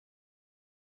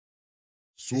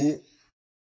 So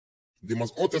they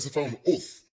must all testify on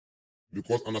oath.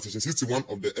 Because under section 61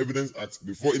 of the Evidence Act,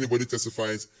 before anybody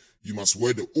testifies, you must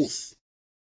swear the oath.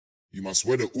 You must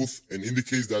swear the oath and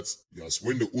indicates that you are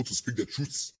swearing the oath to speak the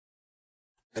truth.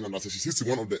 And under section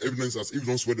 61 of the Evidence Act, if you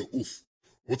don't swear the oath,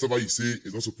 whatever you say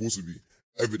is not supposed to be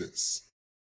evidence.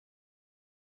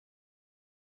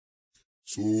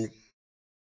 So,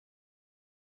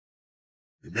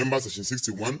 remember section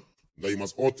 61, that you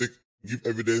must all give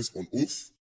evidence on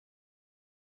oath.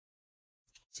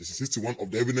 Section 61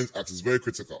 of the Evidence Act is very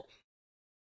critical.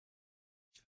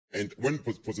 And when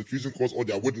prosecution calls all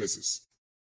their witnesses,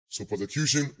 so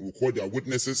prosecution will call their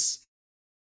witnesses,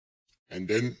 and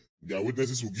then their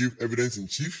witnesses will give evidence in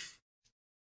chief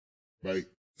by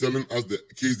telling us the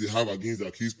case they have against the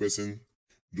accused person.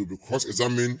 They'll be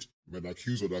cross-examined by the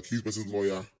accused or the accused person's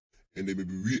lawyer, and they may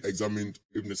be re-examined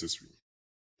if necessary.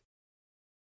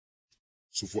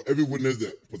 So for every witness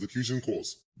the prosecution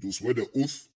calls, they'll swear the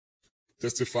oath,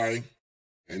 testify,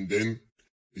 and then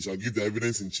they shall give the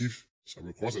evidence in chief, shall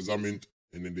be cross-examined,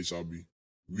 and then they shall be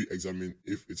re-examined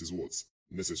if it is what's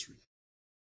necessary.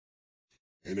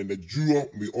 And then the juror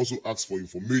may also ask for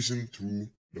information through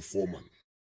the foreman.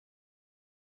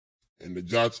 And the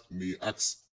judge may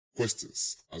ask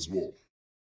questions as well.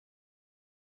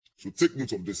 So take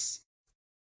note of this,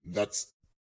 that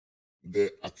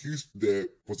the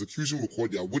prosecution will call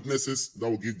their witnesses that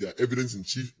will give their evidence in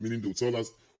chief, meaning they'll tell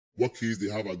us what case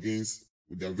they have against,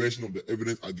 with their version of the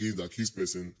evidence against the accused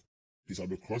person. They shall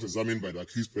be cross-examined by the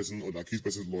accused person or the accused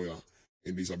person's lawyer,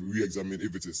 and they shall be re-examined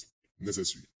if it is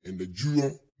necessary. And the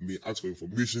juror may ask for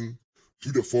information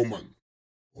through the foreman,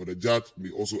 or the judge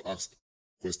may also ask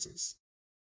questions.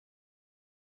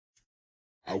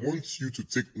 I want you to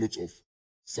take note of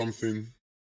something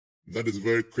that is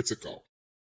very critical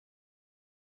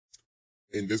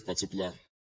in this particular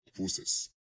process,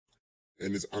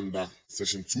 and it's under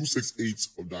section 268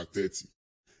 of the Act 30.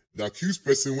 The accused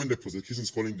person, when the prosecution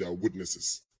is calling their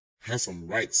witnesses, has some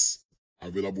rights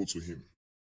available to him.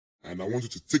 And I want you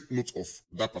to take note of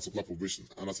that particular provision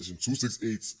under section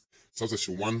 268,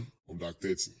 subsection 1 of the Act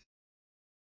 30.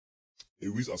 It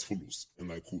reads as follows, and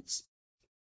I quote: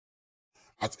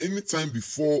 at any time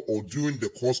before or during the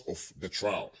course of the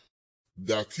trial,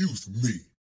 the accused may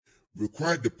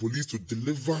require the police to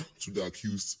deliver to the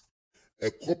accused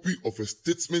a copy of a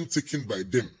statement taken by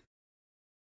them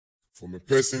from a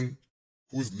person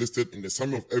who is listed in the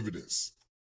summary of evidence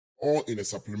or in a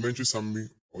supplementary summary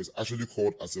or is actually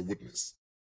called as a witness.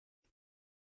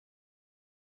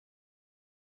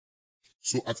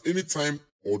 So at any time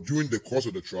or during the course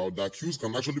of the trial, the accused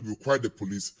can actually require the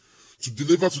police to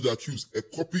deliver to the accused a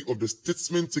copy of the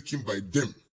statement taken by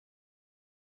them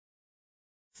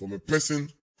from a person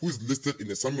who is listed in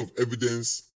the summary of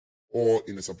evidence or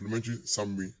in a supplementary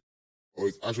summary or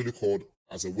is actually called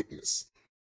as a witness.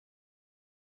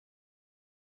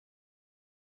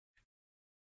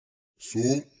 So,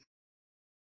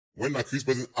 when the accused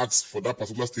person asks for that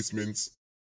particular statement,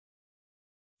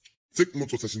 take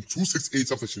note of section 268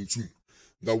 subsection 2,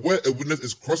 that where a witness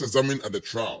is cross-examined at the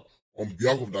trial on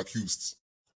behalf of the accused,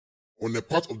 on a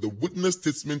part of the witness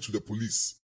statement to the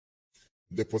police,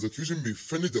 the prosecution may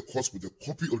furnish the court with a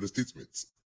copy of the statement,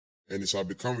 and it shall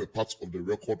become a part of the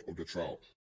record of the trial.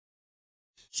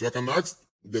 So I can ask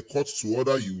the court to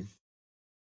order you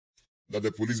that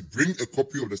the police bring a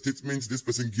copy of the statement this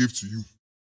person gave to you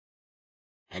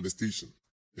at the station.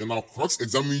 Then I'll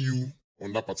cross-examine you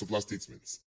on that particular statement.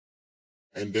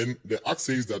 And then the act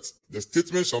says that the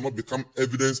statement shall not become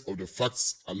evidence of the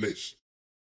facts alleged,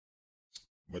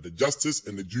 but the justice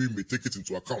and the jury may take it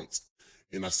into account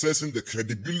in assessing the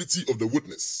credibility of the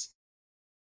witness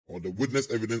or the witness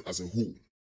evidence as a whole.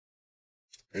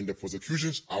 And the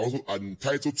prosecutions are also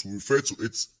entitled to refer to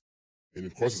it in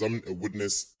cross-examining a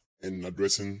witness and in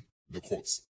addressing the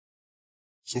courts.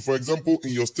 So, for example,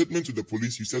 in your statement to the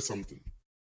police, you said something.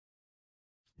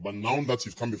 But now that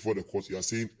you've come before the court, you are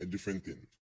saying a different thing.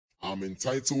 I'm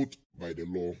entitled by the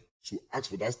law to ask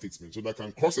for that statement so that I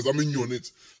can cross-examine you on it,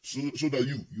 so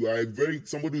that you are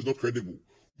somebody who's not credible.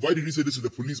 Why did you say this to the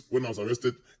police when I was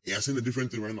arrested? You are saying a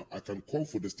different thing right now. I can call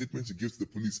for the statement you give to the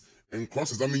police and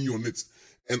cross-examine you on it.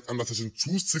 And under section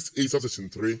 268, section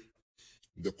 3,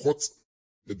 the court,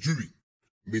 the jury,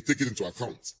 may take it into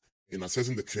account in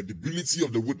assessing the credibility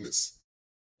of the witness.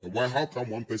 And how come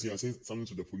one person is saying something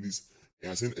to the police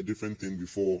and saying a different thing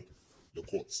before the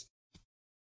courts?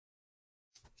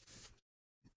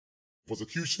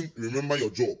 Prosecution, remember your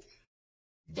job.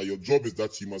 That your job is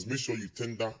that you must make sure you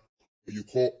tender or you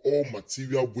call all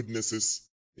material witnesses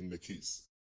in the case.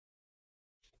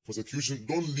 Prosecution,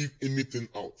 don't leave anything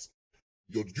out.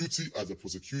 Your duty as a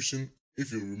prosecution,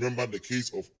 if you remember the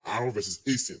case of R versus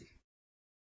Asian.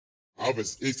 R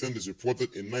versus Asian is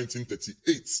reported in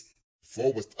 1938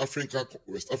 for West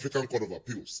African Court of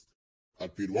Appeals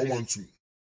at page 112.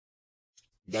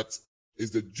 That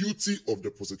is the duty of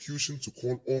the prosecution to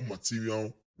call all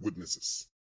material witnesses.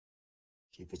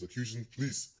 So prosecution,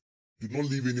 please do not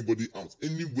leave anybody out.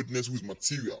 Any witness who is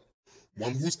material,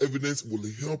 one whose evidence will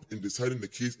help in deciding the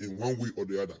case in one way or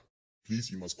the other, please,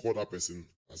 you must call that person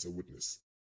as a witness.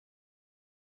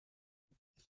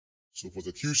 So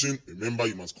prosecution, remember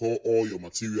you must call all your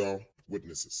material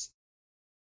witnesses.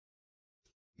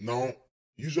 Now,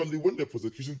 usually when the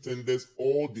prosecution tenders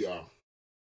calls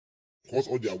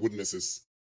all their witnesses,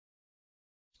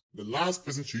 the last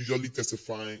person to usually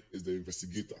testify is the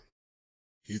investigator.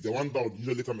 He's the one that would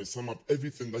usually come and sum up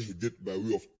everything that he did by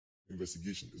way of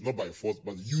investigation. It's not by force,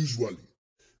 but usually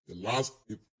the last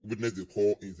witness they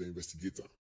call is the investigator.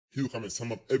 He will come and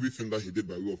sum up everything that he did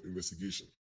by way of investigation.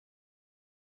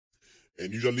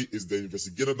 And usually it's the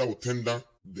investigator that will tender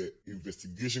the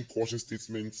investigation caution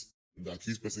statements the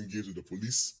accused person gives to the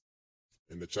police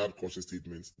and the child caution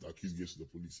statements the accused gives to the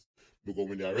police. Because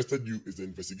when they arrested you, it's the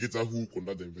investigator who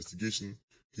conducted the investigation.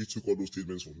 He took all those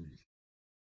statements from you.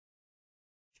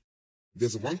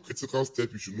 There's one critical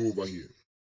step you should know over here.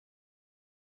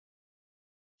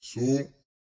 So,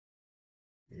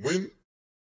 when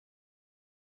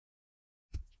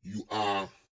you are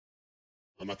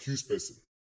an accused person,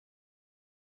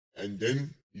 and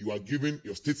then you are giving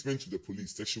your statement to the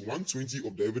police, section 120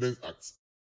 of the Evidence Act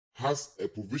has a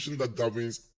provision that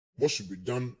governs what should be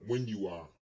done when you are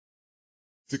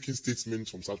taking statements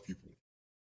from such people.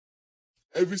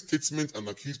 Every statement an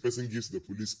accused person gives to the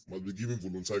police must be given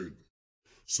voluntarily.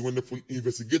 So when the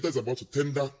investigator is about to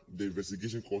tender the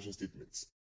investigation caution statements,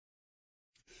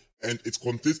 and it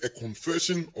contains a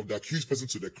confession of the accused person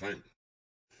to the crime,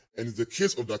 and in the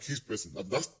case of the accused person,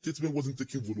 that statement wasn't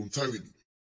taken voluntarily,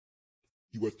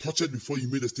 you were tortured before you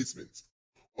made a statement,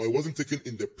 or it wasn't taken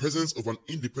in the presence of an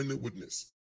independent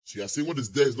witness. So you are saying what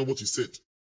is there is not what you said.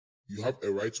 You have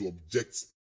a right to object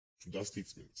to that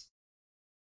statement.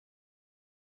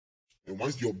 And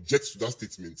once you object to that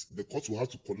statement, the court will have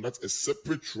to conduct a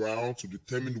separate trial to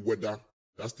determine whether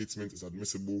that statement is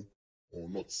admissible or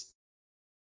not.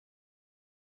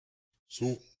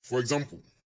 So, for example,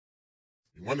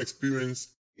 In one experience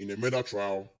in a murder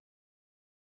trial,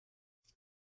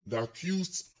 the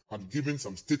accused had given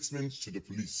some statements to the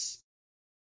police.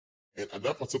 And at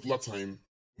that particular time,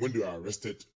 when they were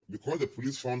arrested, because the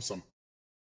police found some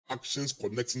actions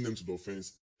connecting them to the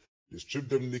offense, they stripped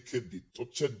them naked, they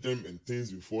tortured them and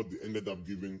things before they ended up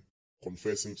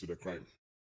confessing to the crime.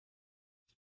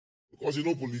 Because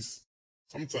police,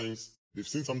 sometimes they've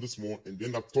seen something small and they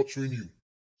end up torturing you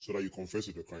so that you confess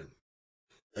to the crime.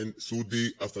 And so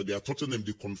after they are torturing them,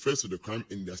 they confess to the crime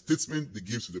in their statement they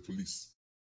gave to the police.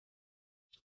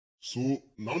 So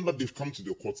now that they've come to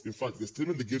the court, in fact, the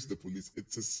statement they gave to the police, it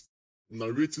is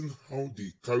narrating how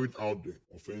they carried out the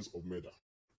offense of murder.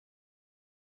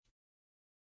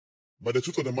 But the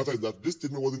truth of the matter is that this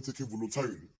statement wasn't taken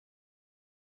voluntarily.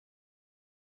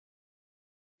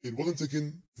 It wasn't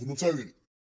taken voluntarily.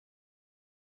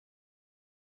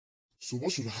 So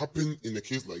what should happen in a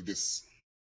case like this?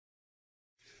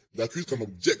 The accused can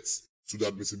object to the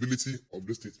admissibility of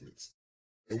this statement.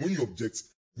 And when you object,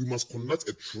 we must conduct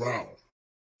a trial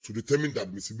to determine the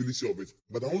admissibility of it.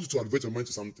 But I want you to advert your mind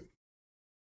to something.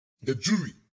 The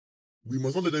jury, we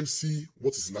must not let them see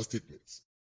what is in that statement.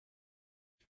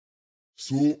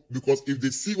 So, because if they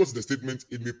see what's in the statement,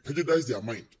 it may prejudice their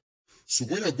mind. So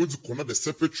when you're going to conduct a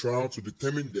separate trial to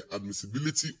determine the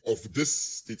admissibility of this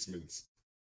statement,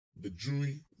 the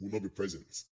jury will not be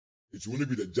present. It will only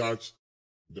be the judge,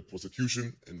 the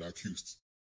prosecution, and the accused.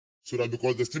 So that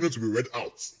because the statement will be read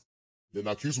out, then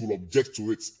the accused will object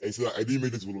to it and say that I didn't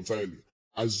make this voluntarily.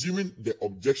 Assuming the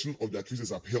objection of the accused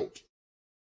is upheld,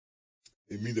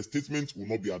 it means the statement will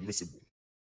not be admissible.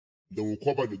 They will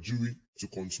call back the jury to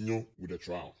continue with the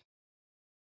trial.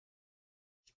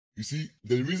 You see,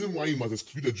 the reason why you must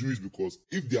exclude the jury is because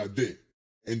if they are there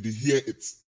and they hear it,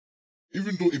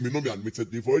 even though it may not be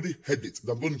admitted, they've already heard it.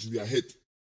 They've gone into their head.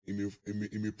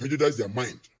 It may prejudice their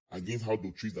mind against how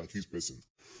to treat the accused person.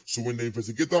 So when the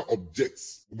investigator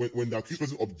objects, when the accused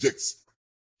person objects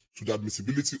to the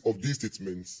admissibility of these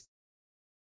statements,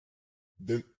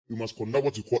 then we must conduct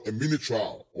what we call a mini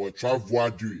trial or a trial voir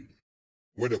dire,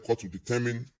 where the court will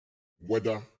determine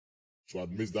whether to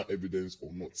admit that evidence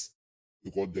or not.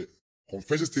 Because the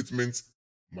confession statement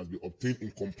must be obtained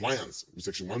in compliance with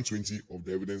Section 120 of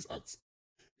the Evidence Act.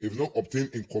 If not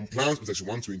obtained in compliance with Section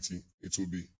 120, it will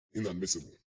be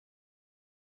inadmissible.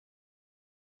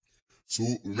 So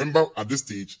remember, at this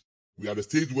stage, we are at the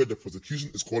stage where the prosecution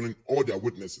is calling all their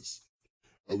witnesses.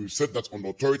 And we've said that on the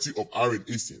authority of R and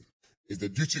ACN, it's the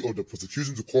duty of the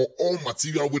prosecution to call all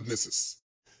material witnesses.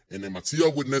 And a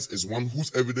material witness is one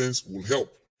whose evidence will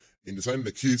help in deciding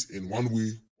the case in one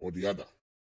way or the other.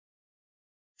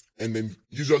 And then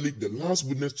usually the last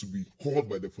witness to be called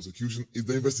by the prosecution is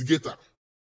the investigator.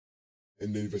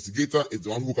 And the investigator is the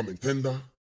one who can and tender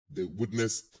the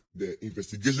witness the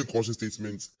investigation caution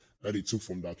statement that he took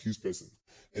from the accused person.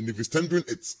 And if he's tendering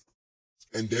it,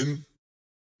 and then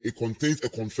it contains a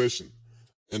confession,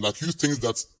 and the accused thinks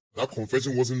that that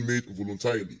confession wasn't made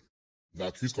voluntarily, the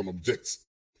accused can object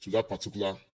to that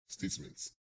particular statement.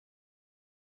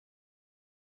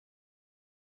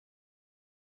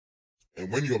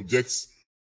 And when you object,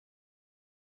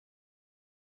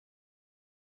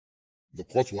 the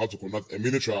court will have to conduct a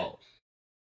mini trial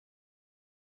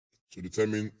to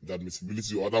determine the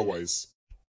admissibility or otherwise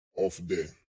of the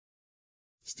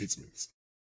statement.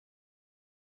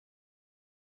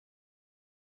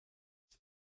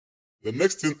 The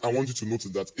next thing I want you to note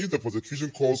is that if the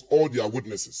prosecution calls all their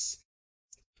witnesses,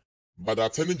 but the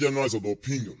Attorney General is of the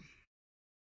opinion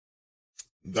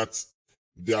that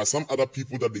there are some other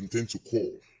people that they intend to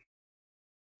call,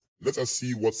 let us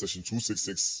see what Section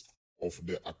 266 of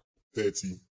the Act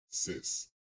 30 says.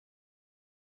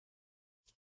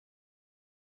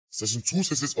 Section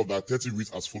 266 of the Act 30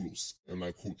 reads as follows, and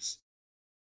I quote: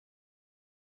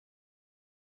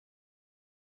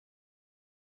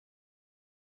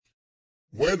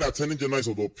 where the Attorney General is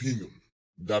of the opinion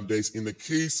that there is in a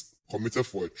case committed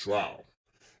for a trial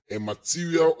a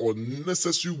material or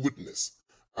necessary witness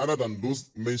other than those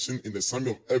mentioned in the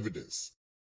summary of evidence,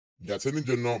 the Attorney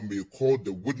General may call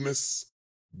the witness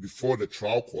before the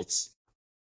trial court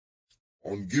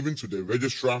on giving to the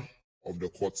registrar of the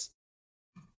court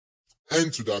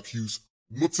and to the accused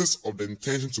notice of the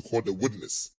intention to call the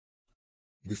witness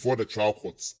before the trial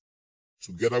court,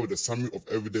 together with the summary of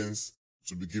evidence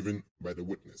to be given by the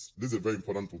witness. This is a very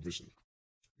important provision.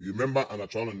 You remember under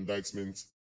trial and indictment,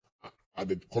 at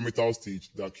the committal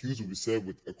stage, the accused will be served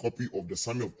with a copy of the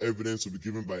summary of evidence to be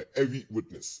given by every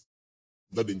witness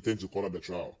that they intend to call at the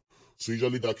trial. So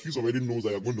usually the accused already knows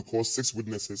that you're going to call 6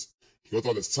 witnesses. He also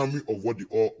has a summary of what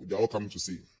they're all coming to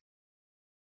see.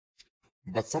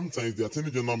 But sometimes the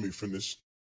Attorney General may finish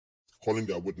calling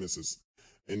their witnesses,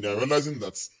 and they're realizing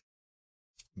that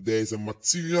there is a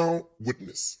material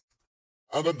witness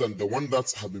other than the one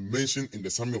that has been mentioned in the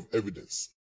summary of evidence.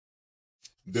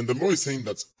 Then the law is saying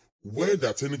that where the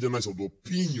Attorney General is of the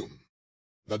opinion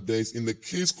that there is in the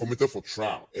case committed for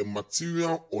trial a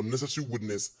material or necessary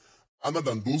witness other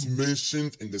than those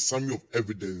mentioned in the summary of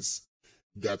evidence,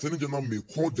 the Attorney General may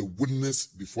call the witness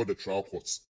before the trial court.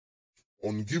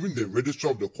 On giving the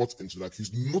registrar of the court into the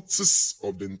accused notice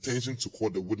of the intention to call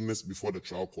the witness before the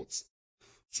trial court,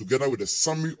 together with a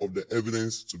summary of the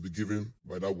evidence to be given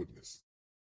by that witness.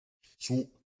 So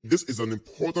this is an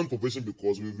important provision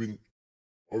because we've been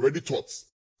already taught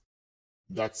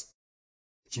that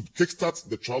to kickstart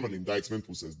the trial and indictment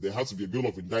process, there has to be a bill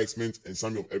of indictment and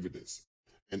summary of evidence.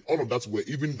 And all of that were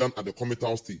even done at the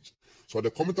committal stage. So at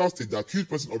the committal stage, the accused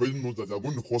person already knows that they are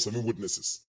going to call 7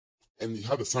 witnesses. And he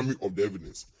had a summary of the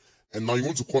evidence. And now you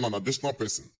want to call an additional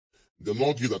person. The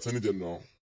law gives the Attorney General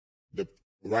the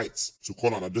right to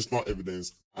call an additional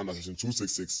evidence under Section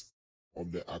 266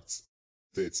 of the Act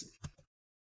 30.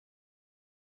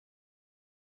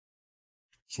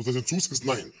 So Section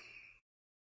 269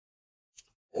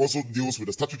 also deals with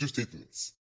the statutory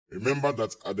statements. Remember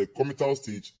that at the committal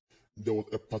stage, there was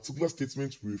a particular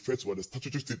statement we refer to as the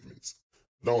statutory statement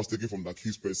that was taken from the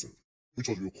accused person, which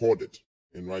was recorded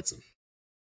in writing.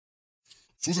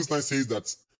 269 says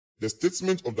that the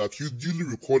statement of the accused duly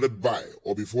recorded by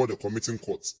or before the committing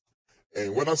court,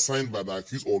 and whether signed by the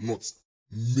accused or not,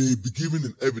 may be given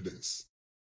in evidence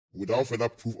without further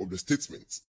proof of the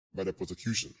statement by the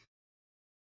prosecution,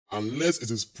 unless it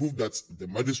is proved that the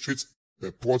magistrate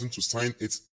purporting to sign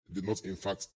it did not in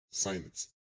fact sign it.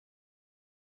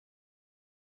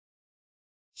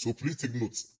 So please take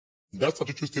note, that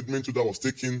statutory statement that was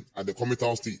taken at the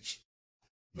committal stage,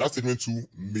 that statement too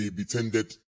may be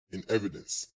tendered in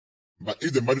evidence. But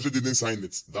if the magistrate didn't sign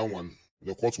it, that one,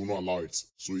 the court will not allow it.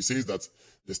 So it says that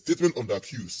the statement of the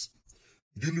accused,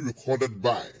 duly recorded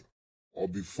by or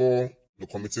before the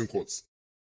committing court,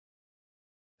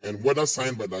 and whether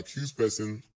signed by the accused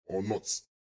person or not,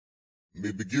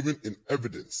 may be given in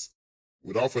evidence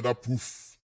without further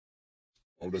proof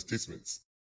of the statement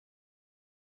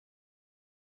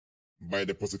by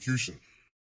the prosecution,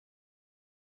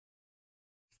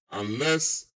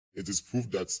 unless it is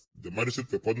proved that the magistrate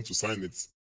purporting to sign it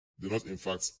did not in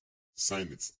fact sign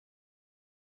it.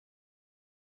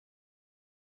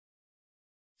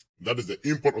 That is the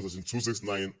import of Section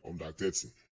 269 of the Act 30.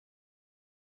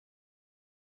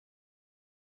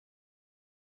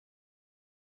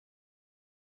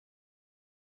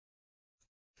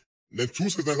 Then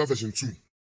 269 Section 2.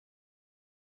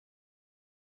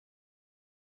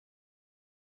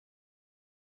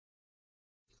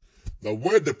 That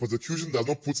where the prosecution does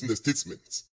not put in the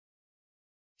statement,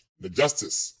 the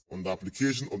justice, on the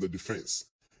application of the defense,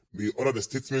 may order the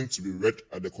statement to be read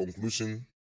at the conclusion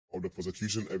of the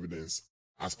prosecution evidence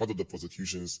as part of the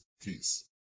prosecution's case.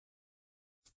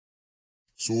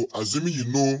 So, assuming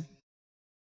you know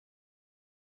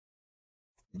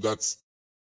that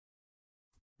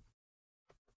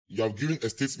you have given a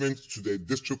statement to the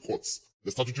district courts,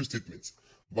 the statutory statement,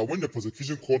 but when the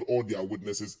prosecution called all their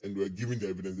witnesses and were giving the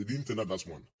evidence, they didn't tender that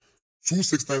one.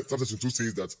 269 Section 2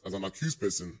 says that as an accused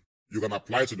person, you can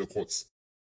apply to the courts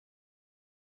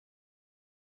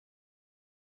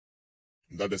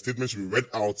that the statement should be read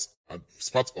out as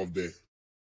part of the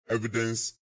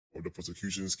evidence of the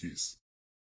prosecution's case.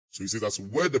 So he says that's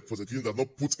where the prosecution does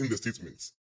not put in the statement,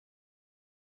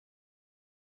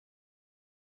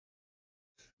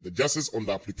 the justice on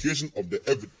the application of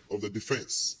the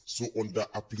defense. So on the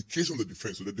application of the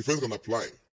defense, so the defense can apply,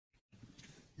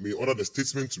 may order the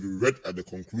statement to be read at the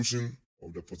conclusion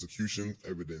of the prosecution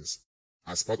evidence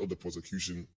as part of the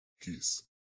prosecution case.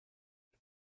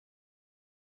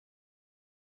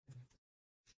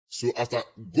 So after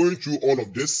going through all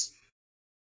of this,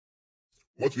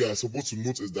 what we are supposed to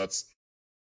note is that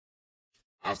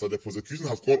after the prosecution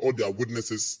has called all their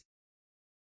witnesses,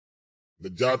 the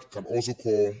judge can also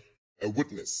call a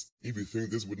witness if you think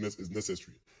this witness is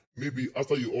necessary. Maybe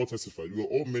after you all testified, you were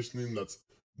all mentioning that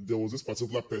there was this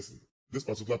particular person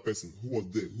who was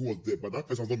there, but that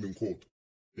person has not been called.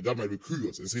 The judge might be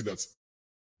curious and say that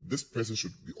this person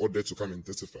should be ordered to come and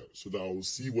testify so that I will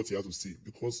see what he has to say,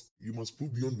 because you must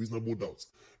prove beyond reasonable doubt.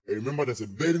 And remember, there's a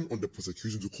burden on the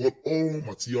prosecution to call all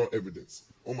material evidence,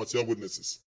 all material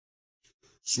witnesses.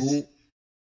 So,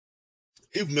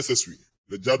 if necessary,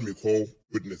 the judge may call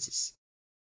witnesses.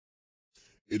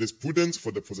 It is prudent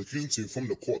for the prosecution to inform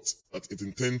the court that it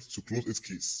intends to close its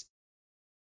case.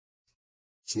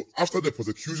 So after the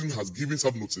prosecution has given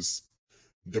some notice,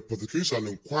 the prosecution shall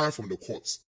inquire from the court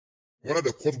whether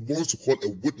the court wants to call a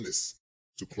witness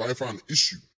to clarify an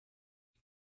issue,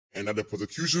 and that the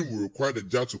prosecution will require the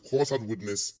judge to call such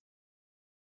witness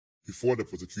before the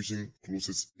prosecution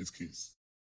closes its case.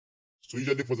 So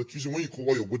usually the prosecution, when you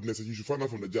call your witnesses, you should find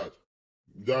out from the judge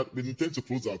that we intend to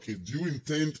close our case. Do you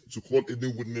intend to call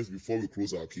any witness before we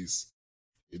close our case?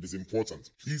 It is important.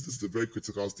 Please, this is a very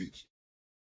critical stage.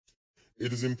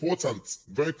 It is important,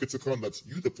 very critical, that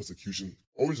you, the prosecution,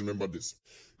 always remember this.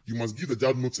 You must give the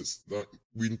judge notice that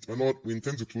we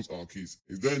intend to close our case.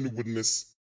 Is there any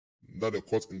witness that the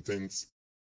court intends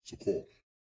to call?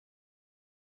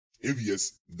 If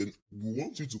yes, then we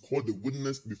want you to call the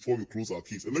witness before we close our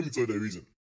case. And let me tell you the reason.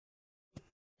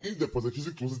 If the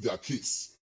prosecution closes their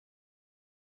case,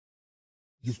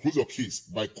 you've closed your case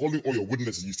by calling all your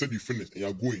witnesses, you said you finished and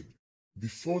you're going.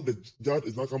 Before the judge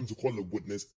is not coming to call the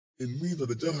witness, it means that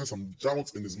the judge has some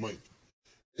doubts in his mind.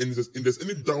 And if there's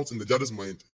any doubt in the judge's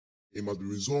mind, it must be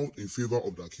resolved in favor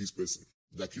of the accused person.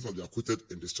 The accused must be acquitted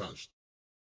and discharged.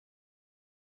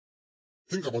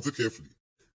 Think about it carefully.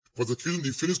 Prosecution,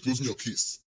 you finish closing your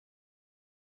case.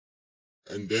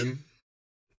 And then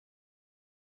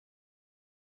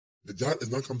the judge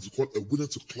is not coming to court a witness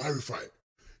to clarify.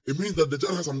 It means that the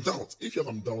judge has some doubt. If you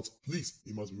have some doubt, please,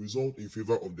 it must be resolved in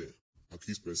favor of the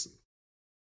accused person.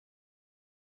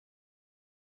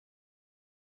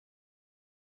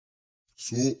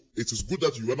 So it is good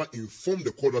that you rather inform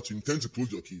the court that you intend to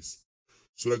close your case.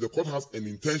 So that if the court has an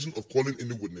intention of calling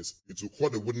any witness, it will call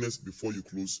the witness before you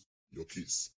close your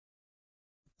case.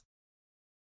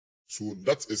 So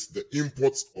that is the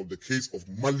import of the case of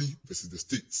Mali versus the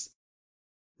States,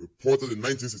 reported in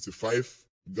 1965,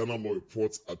 Ghana Law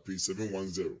Report at page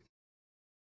 710.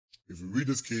 If you read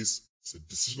this case, it's a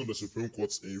decision of the Supreme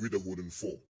Court, and you read the holding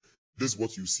 4. This is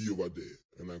what you see over there,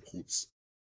 and I quote.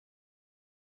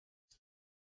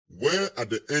 Where at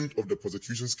the end of the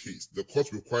prosecution's case, the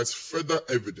court requires further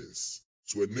evidence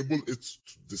to enable it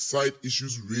to decide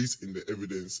issues raised in the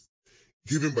evidence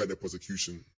given by the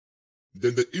prosecution,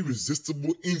 then the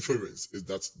irresistible inference is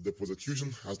that the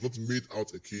prosecution has not made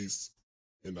out a case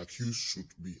and the accused should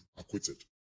be acquitted.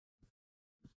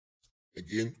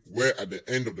 Again, where at the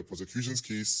end of the prosecution's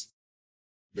case,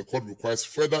 the court requires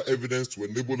further evidence to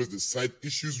enable it to decide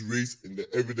issues raised in the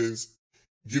evidence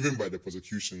given by the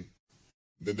prosecution,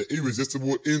 then the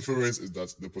irresistible inference is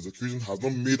that the prosecution has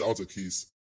not made out a case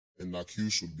and the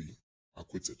accused should be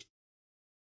acquitted.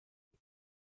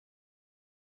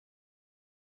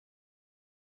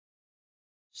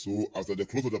 So after the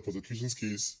close of the prosecution's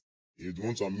case, if they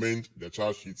want to amend their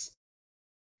charge sheets,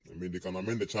 they can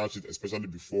amend the charge sheet, especially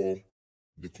before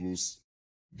they close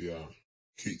their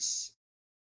case.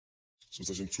 So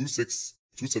section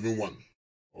 271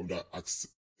 of the Act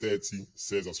 30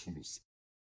 says as follows: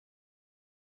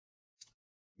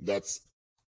 that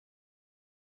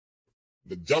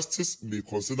the justice may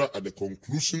consider at the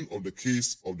conclusion of the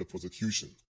case of the prosecution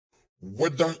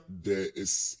whether there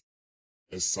is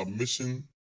a submission,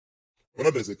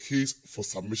 whether there's a case for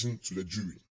submission to the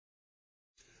jury.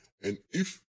 And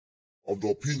if of the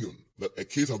opinion that a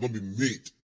case has not been made,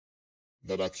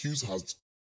 that the accused has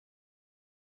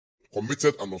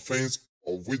committed an offence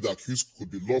of which the accused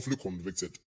could be lawfully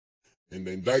convicted, and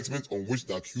the indictment on which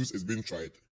the accused is being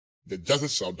tried, the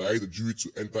justice shall direct the jury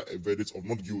to enter a verdict of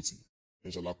not guilty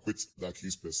and shall acquit the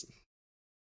accused person.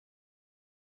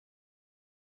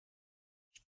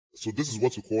 So this is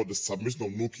what we call the submission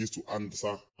of no case to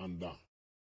answer under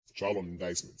trial on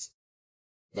indictment.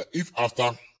 That if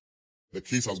after the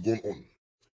case has gone on,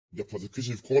 the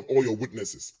prosecution have called all your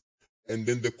witnesses, and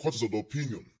then the court is of the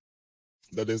opinion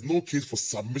that there's no case for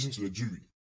submission to the jury,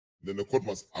 then the court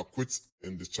must acquit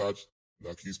and discharge the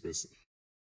accused person.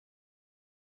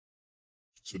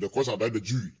 So the court shall direct the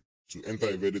jury to enter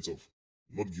a verdict of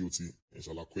not guilty and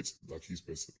shall acquit the accused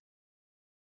person.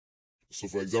 So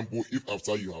for example, if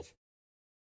after you have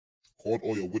called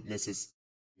all your witnesses,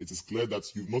 it is clear that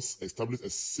you've not established a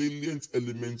salient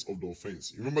element of the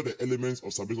offense. You remember the elements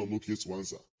of submission of no case to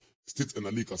answer, state and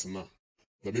ali kasana,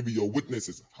 that maybe your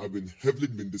witnesses have been heavily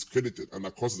discredited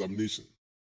under cross-examination,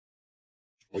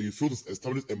 or you fail to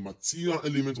establish a material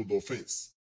element of the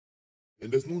offense,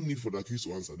 and there's no need for the accused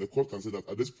to answer. The court can say that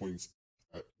at this point,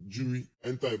 jury,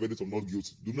 enter a verdict of not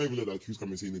guilty. Do not even let the accused come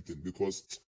and say anything, because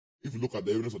if you look at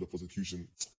the evidence of the prosecution,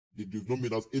 they've not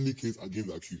made out any case against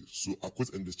the accused. So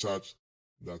acquit and discharge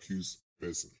the accused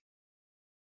person.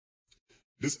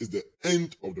 This is the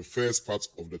end of the first part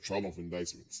of the trial of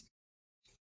indictment.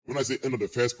 When I say end of the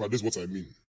first part, this is what I mean.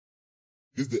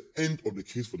 This is the end of the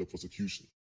case for the prosecution.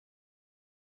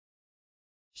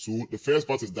 So the first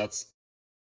part is that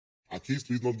accused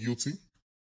pleads not guilty,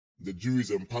 the jury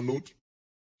is empaneled,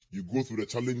 you go through the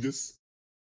challenges,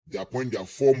 they appoint their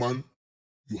foreman,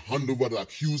 you hand over the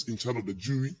accused in charge of the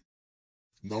jury.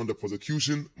 Now the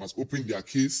prosecution must open their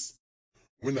case.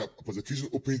 When the prosecution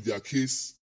opens their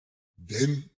case,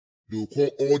 then they will call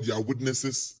all their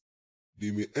witnesses.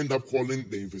 They may end up calling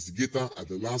the investigator as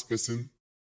the last person.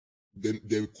 Then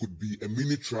there could be a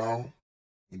mini trial.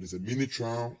 When there's a mini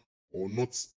trial or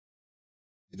not,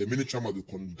 the mini trial must be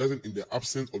conducted in the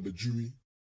absence of the jury.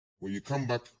 When you come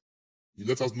back, you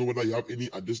let us know whether you have any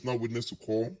additional witness to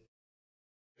call.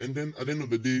 And then at the end of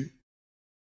the day,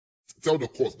 tell the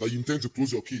court that you intend to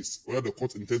close your case, whether the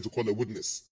court intends to call a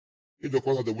witness. If the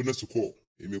court has a witness to call,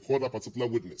 it may call that particular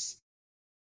witness.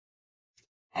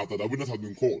 After the witness has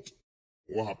been called,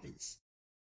 what happens?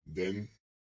 Then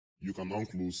you can now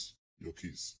close your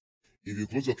case. If you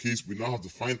close your case, we now have to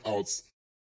find out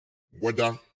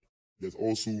whether there's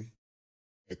also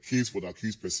a case for the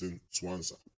accused person to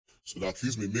answer. So the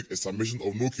accused may make a submission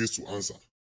of no case to answer,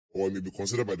 or it may be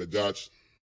considered by the judge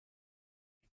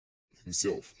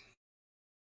himself.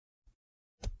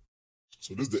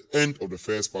 So this is the end of the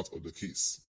first part of the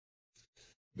case.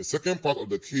 The second part of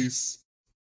the case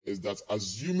is that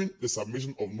assuming the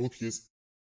submission of no case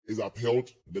is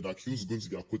upheld, then the accused is going to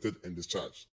be acquitted and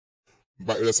discharged.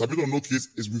 But if the submission of no case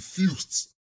is refused,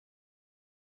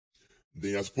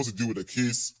 then you are supposed to deal with the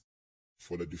case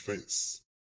for the defense.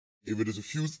 If it is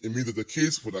refused, it means that the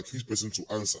case for the accused person to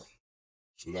answer.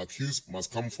 So the accused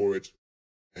must come forward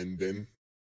and then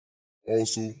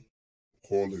also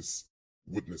call his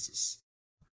witnesses.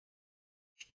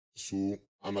 So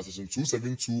under section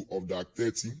 272 of the Act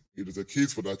 30, if it is a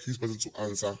case for the accused person to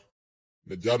answer,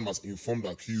 the judge must inform the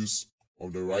accused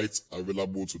of the rights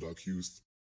available to the accused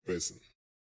person.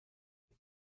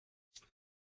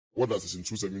 What does section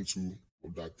 272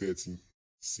 of the Act 30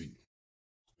 say?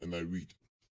 And I read.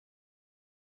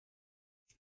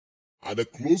 At the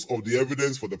close of the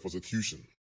evidence for the prosecution,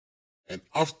 and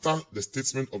after the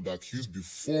statement of the accused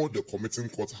before the committing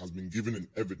court has been given in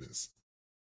evidence,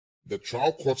 the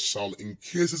trial court shall, in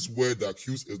cases where the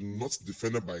accused is not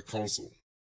defended by counsel,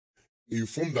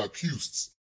 inform the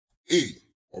accused, A,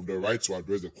 of the right to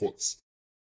address the courts,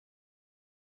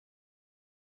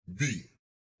 B,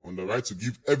 on the right to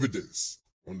give evidence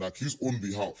on the accused's own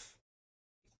behalf,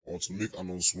 or to make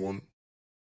an unsworn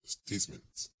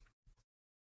statement.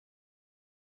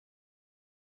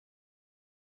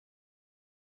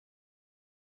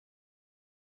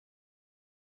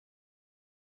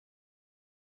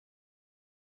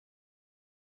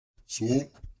 So,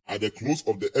 at the close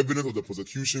of the evidence of the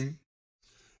prosecution,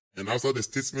 and after the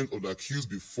statement of the accused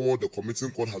before the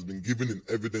committing court has been given in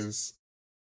evidence,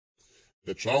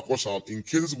 the trial court shall, in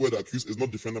cases where the accused is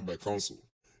not defended by counsel,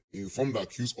 inform the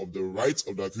accused of the rights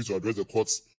of the accused to address the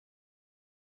courts,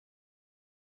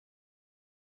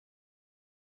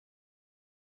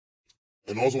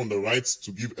 and also on the right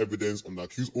to give evidence on the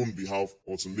accused's own behalf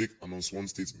or to make an unsworn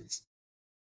statement.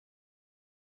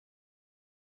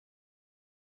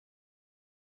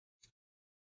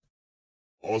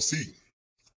 Or C,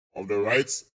 of the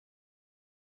rights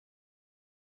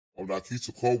of the accused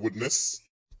to call witness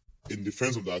in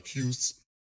defense of the accused,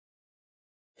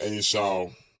 and it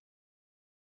shall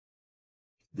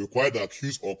require the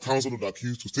accused or counsel of the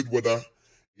accused to state whether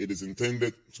it is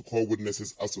intended to call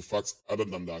witnesses as to facts other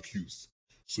than the accused.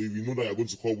 So if you know that you're going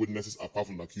to call witnesses apart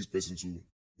from the accused person too,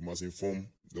 you must inform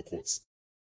the courts.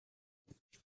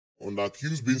 On the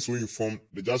accused being so informed,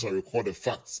 the judge shall record the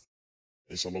facts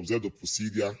and shall observe the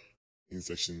procedure in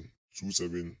section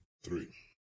 273.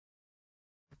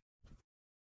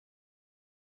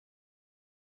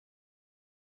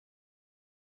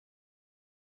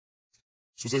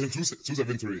 So section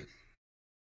 273,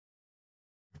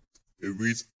 it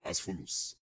reads as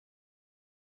follows.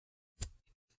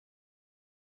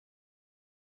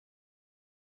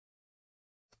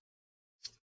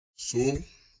 So,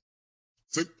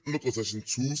 take note of section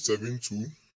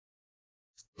 272.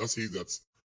 That says that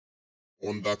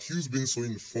on the accused being so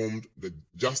informed, the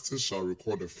justice shall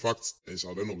record the facts and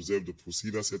shall then observe the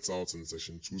procedure set out in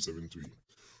section 273.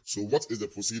 So what is the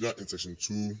procedure in section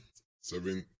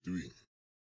 273?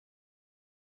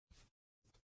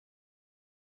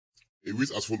 It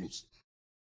reads as follows.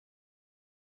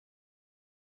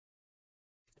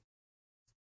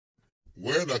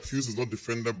 Where the accused is not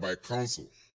defended by counsel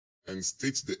and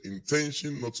states the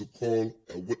intention not to call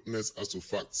a witness as to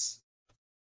facts,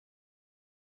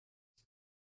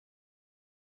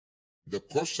 the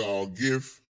court shall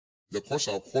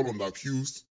call on the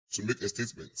accused to make a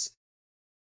statement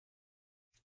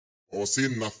or say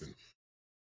nothing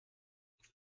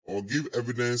or give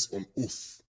evidence on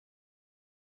oath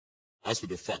as to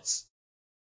the facts,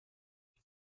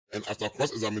 and after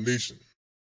cross-examination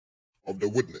of the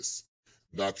witness,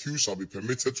 the accused shall be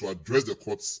permitted to address the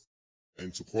courts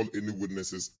and to call any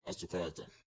witnesses as to character.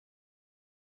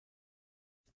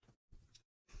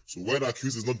 So where the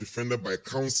accused is not defended by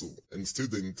counsel and states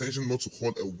the intention not to call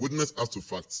a witness as to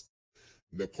facts,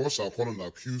 the court shall call on the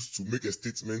accused to make a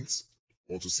statement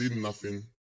or to say nothing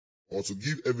or to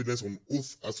give evidence on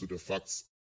oath as to the facts,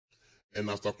 and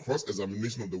after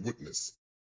cross-examination of the witness,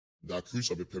 the accused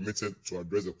shall be permitted to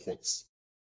address the courts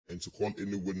and to call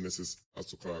any witnesses as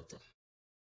to character.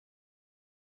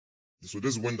 So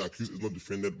this is when the accused is not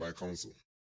defended by counsel.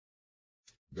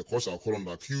 The court shall call on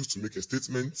the accused to make a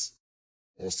statement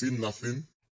or say nothing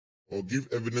or give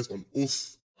evidence on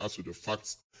oath as to the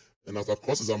facts, and after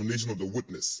cross-examination of the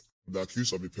witness, the accused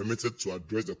shall be permitted to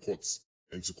address the courts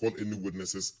and to call any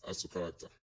witnesses as to character.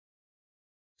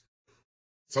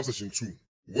 Subsection 2.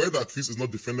 Where the accused is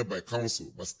not defended by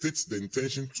counsel but states the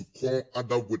intention to call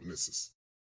other witnesses,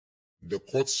 the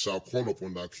court shall call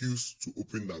upon the accused to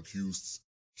open the accused's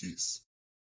case.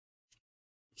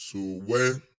 So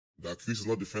where the accused is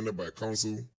not defended by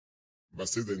counsel but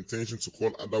states the intention to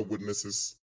call other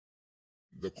witnesses,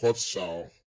 the court shall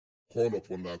call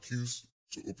upon the accused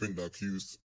to open the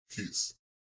accused's case.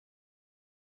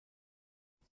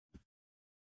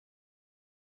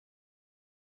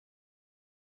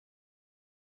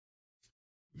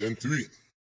 Then 3.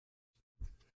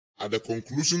 At the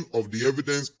conclusion of the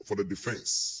evidence for the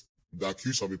defense, the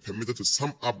accused shall be permitted to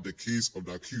sum up the case of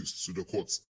the accused to the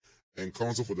court, and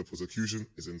counsel for the prosecution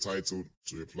is entitled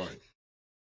to reply.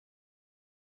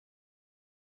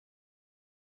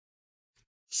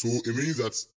 So it means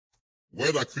that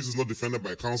where the accused is not defended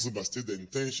by counsel but states the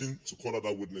intention to call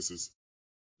other witnesses,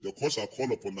 the court shall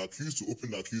call upon the accused to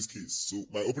open the accused case. So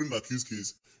by opening the accused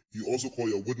case, you also call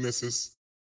your witnesses.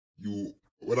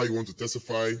 Whether you want to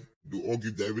testify, they all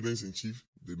give the evidence in chief.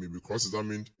 They may be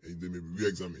cross-examined and they may be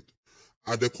re-examined.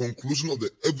 At the conclusion of the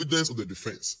evidence of the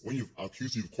defense, when you've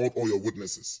called all your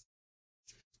witnesses,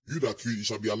 you, the accused, you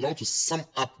shall be allowed to sum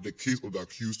up the case of the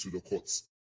accused to the courts,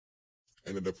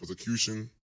 and then the prosecution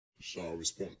shall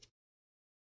respond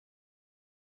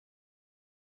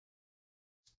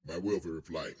by way of a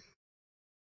reply.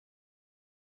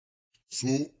 So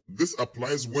this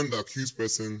applies when the accused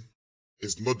person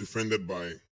is not defended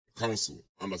by counsel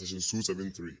under section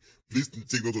 273. Please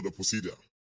take note of the procedure.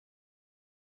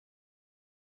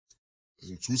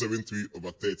 Section 273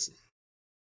 over 30.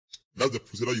 That's the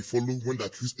procedure you follow when the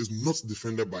accused is not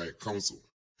defended by counsel.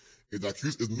 If the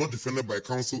accused is not defended by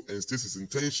counsel and states his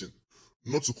intention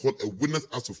not to call a witness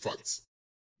as to facts,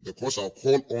 the court shall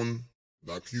call on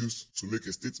the accused to make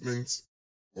a statement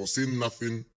or say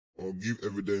nothing or give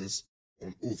evidence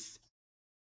on oath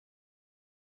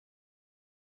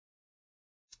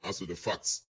as to the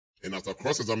facts, and after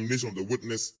cross-examination of the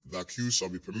witness, the accused shall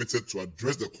be permitted to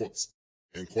address the court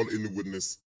and call any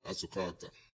witness as to character.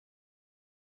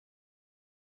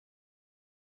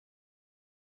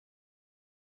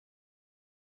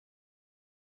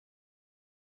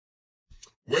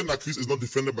 When the accused is not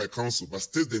defended by counsel but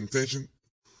states the intention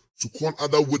to call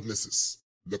other witnesses,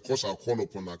 the court shall call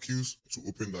upon the accused to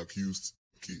open the accused's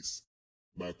case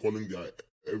by calling their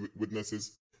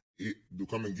witnesses. They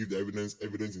come and give the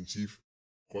evidence in chief.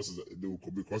 They will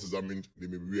be cross-examined. They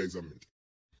may be re-examined.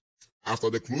 After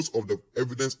the close of the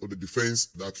evidence of the defense,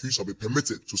 the accused shall be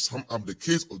permitted to sum up the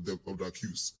case of the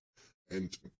accused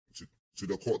and to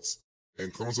the courts,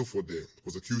 and counsel for the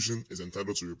prosecution is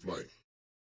entitled to reply.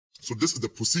 So this is the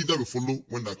procedure we follow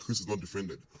when the accused is not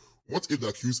defended. What if the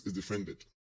accused is defended?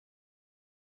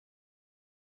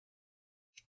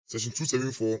 Section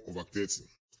 274 of Act 30.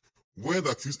 Where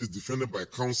the accused is defended by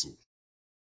counsel,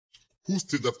 who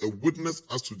state that a witness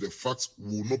as to the facts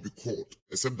will not be called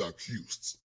except the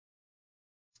accused.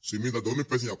 So it means that the only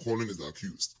person you are calling is the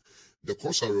accused. The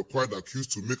court shall require the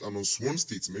accused to make an unsworn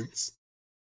statement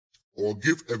or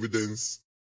give evidence,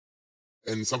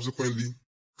 and subsequently,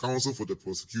 counsel for the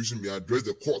prosecution may address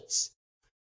the courts,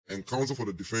 and counsel for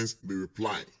the defense may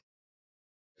reply,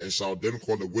 and shall then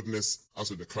call the witness as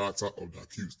to the character of the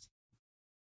accused.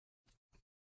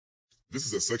 This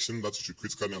is a section that you should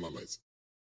critically analyze.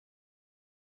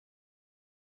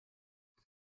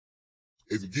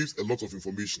 It gives a lot of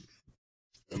information,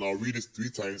 and I'll read it 3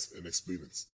 times and explain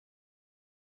it.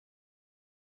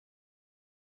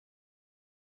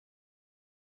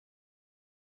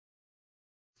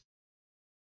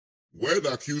 Where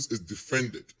the accused is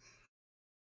defended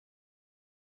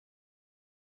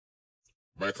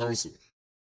by counsel,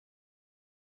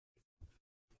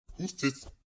 who states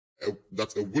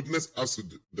that a witness as to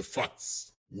the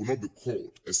facts will not be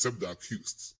called except the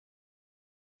accused,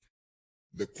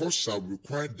 the court shall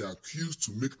require the accused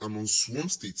to make an unsworn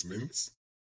statement.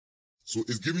 So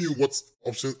it's giving you what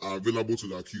options are available to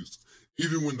the accused.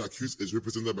 Even when the accused is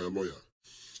represented by a lawyer,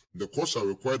 the court shall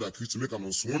require the accused to make an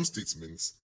unsworn statement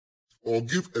or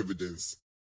give evidence,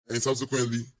 and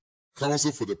subsequently,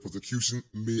 counsel for the prosecution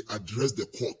may address the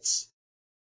court.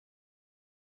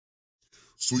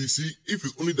 So you see, if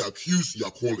it's only the accused you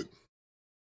are calling,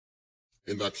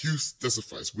 and the accused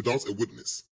testifies without a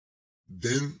witness,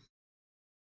 then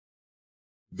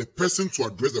the person to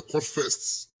address the court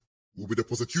first will be the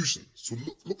prosecution. So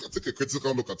take a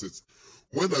critical look at it.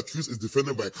 When the accused is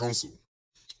defended by counsel,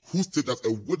 who state that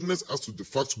a witness as to the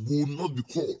facts will not be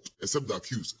called except the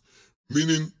accused,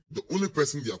 meaning the only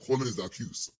person they are calling is the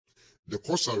accused, the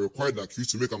court shall require the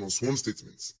accused to make an unsworn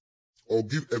statement or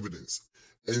give evidence,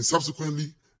 and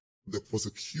subsequently the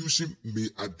prosecution may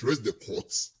address the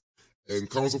court and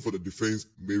counsel for the defense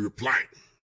may reply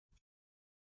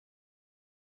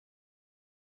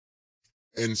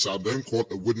and shall then call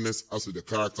a witness as to the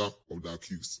character of the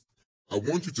accused. I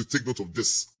want you to take note of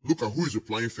this. Look at who is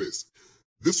replying first.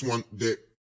 This one, the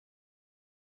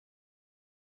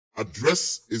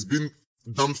address is being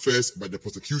done first by the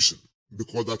prosecution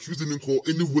because the accused didn't call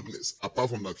any witness apart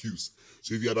from the accused.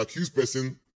 So if you are the accused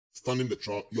person standing the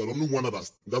trial, you are the only one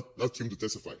that came to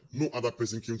testify. No other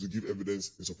person came to give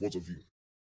evidence in support of you.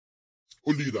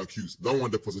 Only the accused. That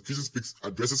one, the prosecution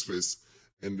addresses first,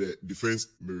 and the defense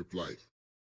may reply.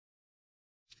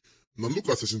 Now look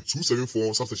at section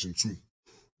 274, subsection 2,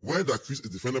 where the accused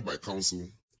is defended by counsel,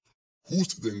 who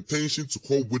states the intention to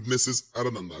call witnesses other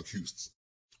than the accused.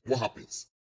 What happens?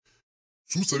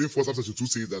 274 subsection 2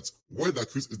 says that where the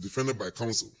accused is defended by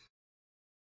counsel,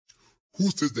 who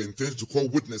states the intention to call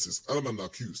witnesses other than the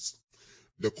accused,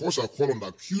 the court shall call on the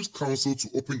accused counsel to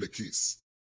open the case.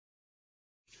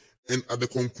 And at the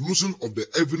conclusion of the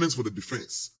evidence for the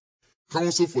defense,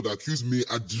 counsel for the accused may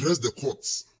address the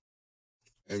courts,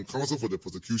 and counsel for the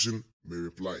prosecution may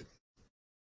reply.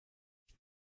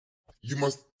 You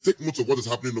must take note of what is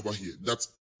happening over here, that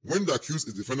when the accused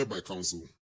is defended by counsel,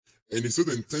 and he says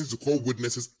the intent to call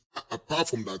witnesses apart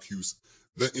from the accused,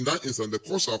 then in that instance, the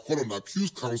court shall call on the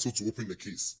accused counsel to open the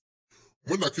case.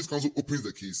 When the accused counsel opens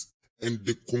the case, and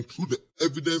they conclude the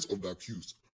evidence of the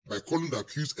accused by calling the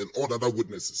accused and all the other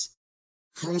witnesses,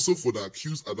 counsel for the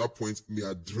accused at that point may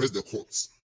address the courts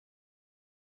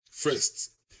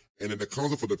first, and then the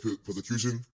counsel for the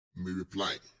prosecution may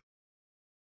reply.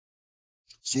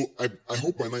 So I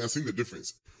hope by now you're seeing the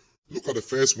difference. Look at the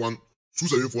first one,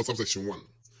 274 subsection 1.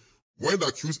 When the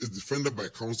accused is defended by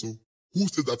counsel, who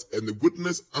states that and the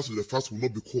witness as to the facts will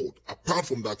not be called apart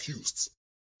from the accused,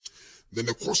 then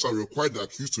the court shall require the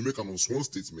accused to make an unsworn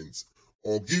statement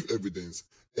or give evidence,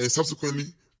 and subsequently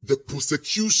the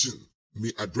prosecution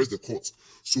may address the court.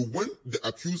 So when the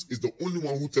accused is the only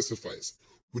one who testifies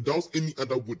without any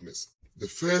other witness, the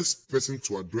first person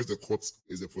to address the court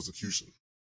is the prosecution.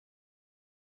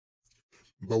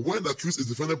 But when the accused is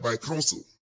defended by counsel,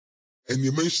 and he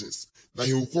mentions that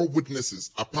he will call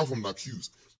witnesses apart from the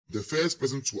accused, the first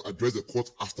person to address the court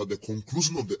after the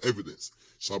conclusion of the evidence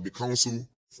shall be counsel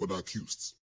for the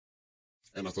accused.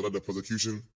 And after that, the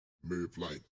prosecution may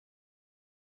reply.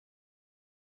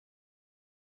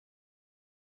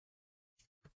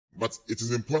 But it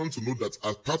is important to note that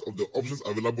as part of the options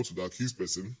available to the accused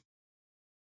person,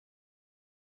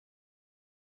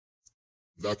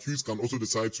 the accused can also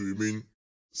decide to remain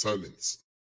silent.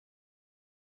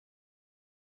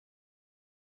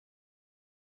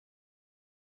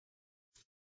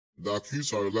 The accused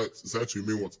shall decide to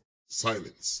remain what?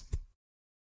 Silent.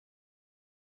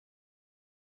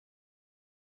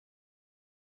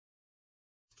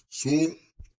 So,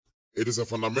 it is a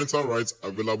fundamental right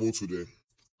available to the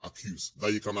accused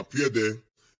that you can appear there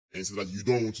and say that you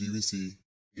don't want to even say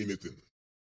anything.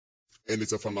 And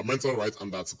it's a fundamental right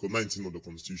under Article 19 of the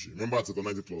Constitution. Remember Article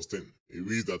 19 clause 10. It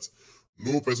reads that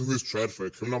no person who is tried for a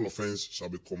criminal offense shall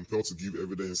be compelled to give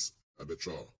evidence at the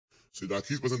trial. So if the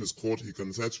accused person is caught, he can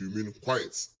decide to remain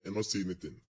quiet and not say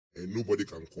anything. And nobody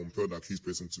can compel the accused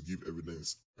person to give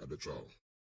evidence at the trial.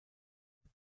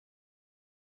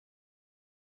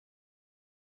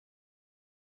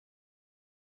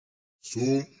 So,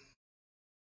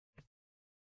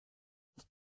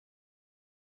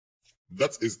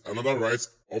 that is another right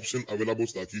option available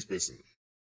to the accused person.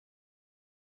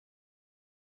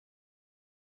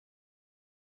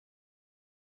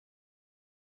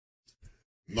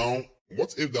 Now,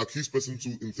 what if the accused person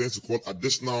too intends to call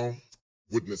additional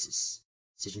witnesses?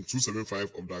 Section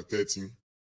 275 of the Act 13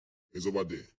 is over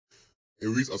there. It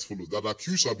reads as follows: that the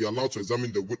accused shall be allowed to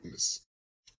examine the witness,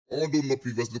 although not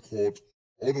previously called,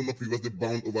 although not previously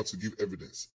bound over to give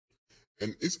evidence,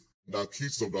 and if the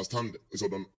accused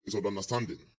is of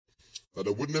understanding that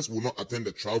the witness will not attend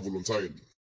the trial voluntarily,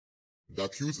 the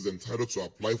accused is entitled to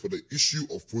apply for the issue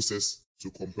of process to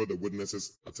compel the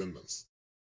witness's attendance.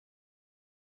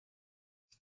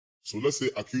 So let's say,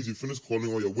 accused, you finish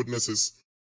calling all your witnesses,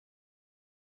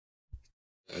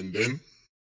 and then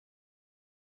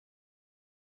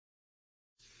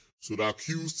so the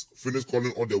accused finished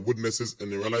calling all the witnesses,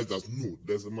 and they realize that no,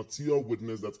 there's a material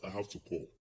witness that I have to call,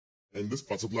 and this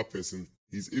particular person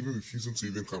is even refusing to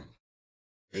even come,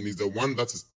 and he's the one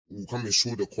that will come and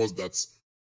show the court that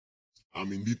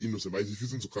I'm indeed innocent, but he's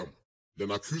refusing to come.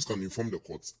 Then accused can inform the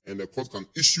court, and the court can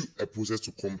issue a process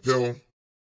to compel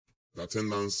the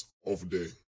attendance of the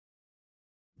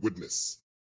witness.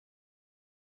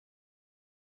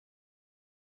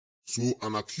 So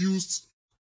an accused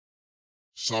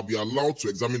shall be allowed to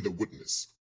examine the witness,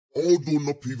 although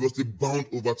not previously bound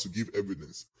over to give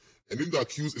evidence. And if the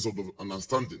accused is of the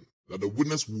understanding that the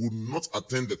witness will not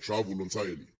attend the trial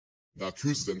voluntarily, the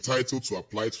accused is entitled to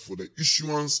apply for the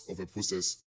issuance of a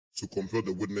process to compel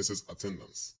the witness's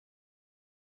attendance.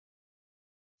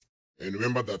 And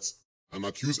remember that an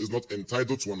accused is not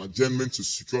entitled to an adjournment to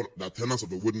secure the attendance of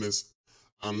the witness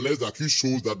unless the accused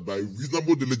shows that by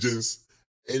reasonable diligence,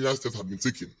 any steps had been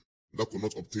taken that could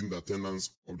not obtain the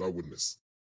attendance of that witness.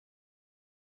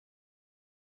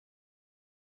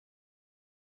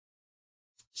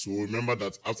 So remember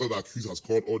that after the accused has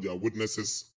called all their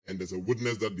witnesses, and there's a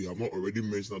witness that they have not already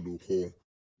mentioned that they will call,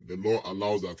 the law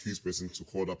allows the accused person to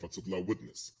call that particular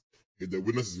witness. If the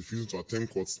witness is refusing to attend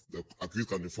court, the accused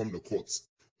can inform the court,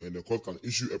 and the court can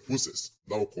issue a process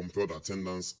that will compel the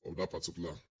attendance of that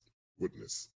particular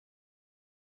witness.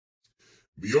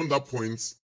 Beyond that point,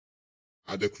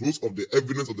 at the close of the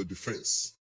evidence of the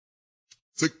defense,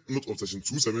 take note of section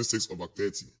 276 of Act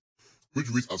 30, which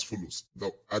reads as follows: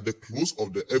 that at the close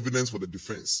of the evidence for the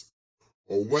defense,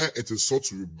 or where it is sought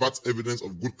to rebut evidence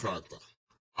of good character,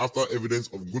 after evidence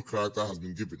of good character has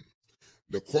been given,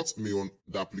 the court may, on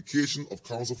the application of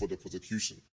counsel for the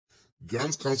prosecution,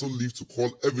 grant counsel leave to call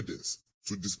evidence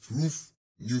to disprove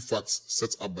new facts set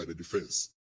up by the defense.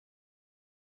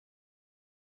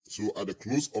 So at the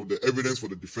close of the evidence for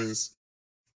the defense,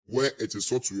 where it is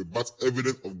sought to rebut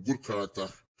evidence of good character,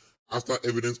 after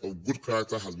evidence of good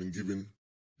character has been given,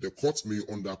 the court may,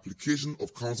 on the application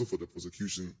of counsel for the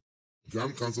prosecution,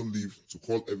 grant counsel leave to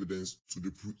call evidence to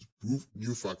prove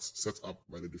new facts set up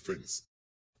by the defense.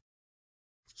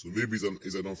 So maybe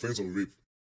it's an offense of rape.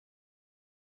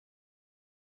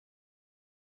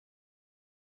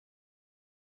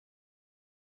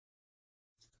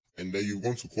 And then you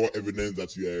want to call evidence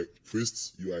that you are a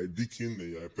priest, you are a deacon,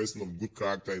 and you are a person of good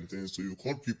character and things. So you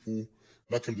call people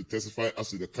that came to testify as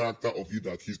to the character of you,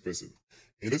 the accused person.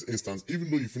 In this instance, even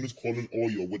though you finish calling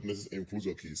all your witnesses and close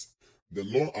your case, the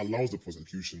law allows the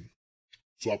prosecution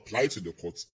to apply to the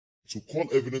court to call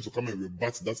evidence to come and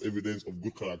rebut that evidence of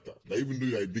good character. That even though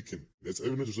you are a deacon, there's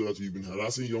evidence to show that you've been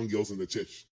harassing young girls in the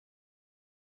church.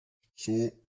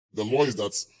 So the law is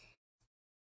that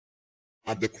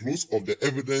at the close of the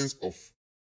evidence of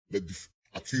the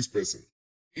accused person,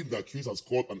 if the accused has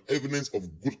called an evidence of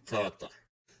good character,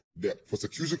 the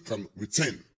prosecution can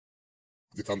return.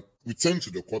 They can return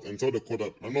to the court and tell the court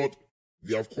that, my lord,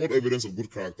 they have called evidence of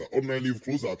good character. Ordinarily, we've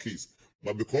closed our case.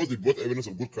 But because they brought evidence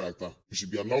of good character, we should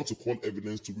be allowed to call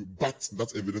evidence to rebut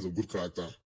that evidence of good character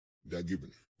they are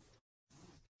given.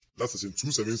 That's section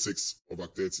 276 of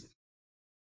Act 30.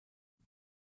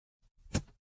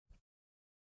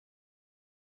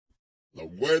 Now,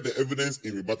 where the evidence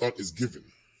in rebuttal is given,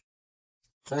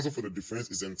 counsel for the defense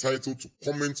is entitled to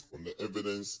comment on the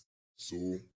evidence so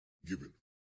given.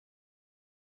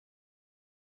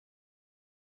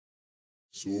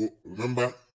 So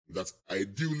remember that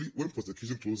ideally, when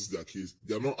prosecution closes their case,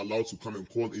 they are not allowed to come and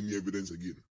call any evidence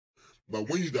again. But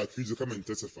when you, the accused, you come and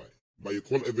testify, but you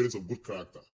call evidence of good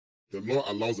character, the law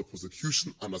allows the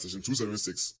prosecution under section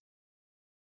 276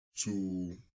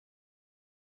 to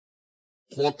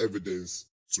call evidence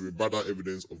to rebut that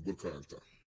evidence of good character.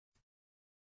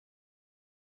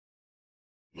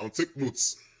 Now take note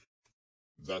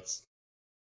that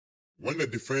when the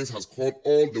defense has called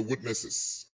all the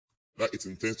witnesses that it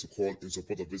intends to call in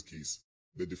support of this case,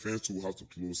 the defense too will have to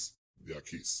close their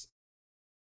case.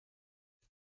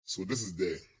 So this is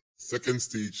the second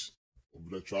stage of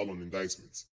the trial on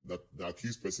indictment, that the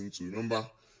accused person to remember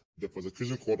the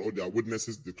prosecution called all their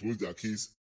witnesses, they closed their case.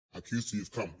 Accused, you've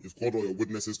come, you've called all your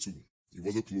witnesses too, you've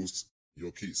also closed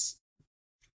your case.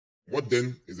 What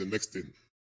then is the next thing?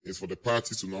 Is for the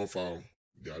parties to now file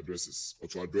their addresses or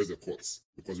to address the courts.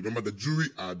 Because remember, the jury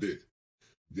are there.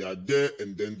 They are there,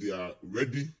 and then they are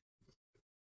ready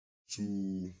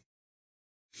to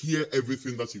hear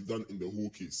everything that you've done in the whole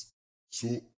case. So,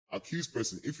 accused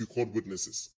person, if you called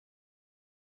witnesses,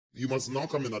 you must now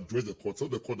come and address the court. Tell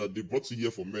the court that they brought you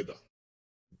here for murder.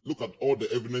 Look at all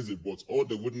the evidence they brought. All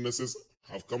the witnesses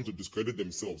have come to discredit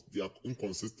themselves. They are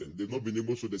inconsistent. They've not been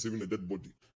able to show they're saving a dead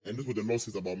body. And this is what the law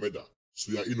says about murder.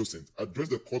 So you are innocent. Address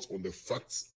the court on the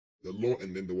facts, the law,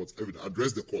 and then the what's evidence.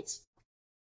 Address the court.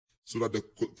 So that the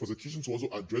prosecution to also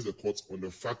address the court on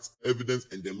the facts, evidence,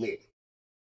 and the law.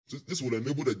 So this will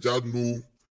enable the judge know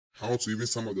how to even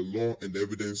sum up the law and the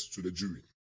evidence to the jury.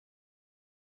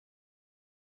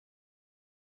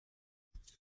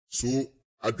 So,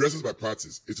 addresses by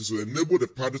parties. It is to enable the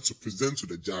parties to present to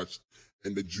the judge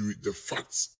and the jury the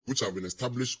facts which have been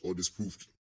established or disproved.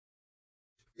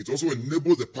 It also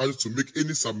enables the parties to make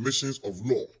any submissions of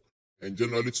law and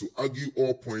generally to argue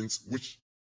all points which,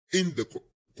 in the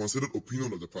considered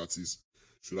opinion of the parties,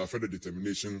 should affect the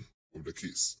determination of the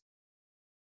case.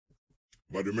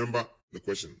 But remember the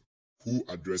question, who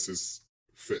addresses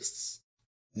first?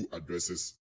 Who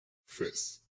addresses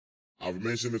first? I've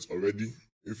mentioned it already.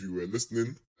 If you were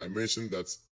listening, I mentioned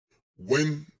that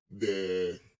when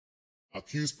the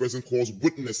accused person calls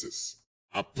witnesses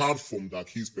apart from the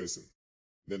accused person,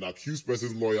 then the accused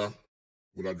person's lawyer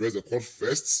will address the court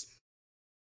first,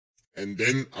 and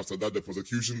then after that, the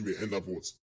prosecution may end up what?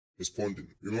 Responding.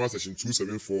 Remember section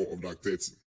 274 of the Act 30,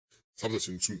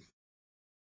 subsection 2.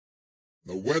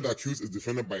 Now, where the accused is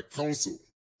defended by counsel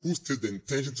who states the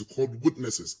intention to call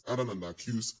witnesses other than the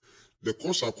accused, the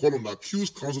court shall call on the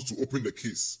accused counsel to open the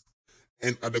case.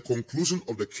 And at the conclusion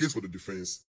of the case for the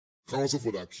defense, counsel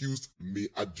for the accused may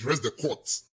address the court,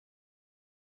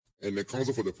 and the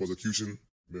counsel for the prosecution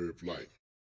may reply.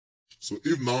 So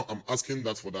if now I'm asking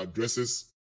that for the addresses,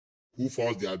 who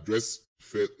files the address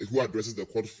first, who addresses the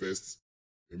court first,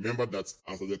 remember that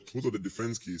after the close of the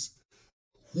defense case,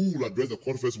 who will address the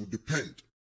court first will depend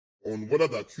on whether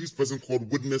the accused person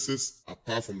called witnesses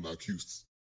apart from the accused.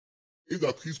 If the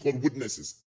accused called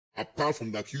witnesses apart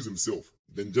from the accused himself,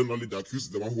 then generally the accused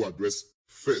is the one who addressed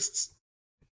first,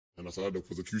 and after that the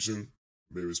prosecution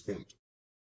may respond.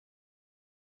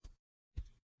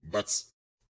 But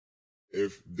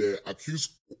if the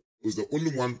accused was the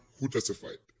only one who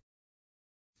testified,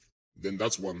 then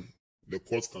that's one the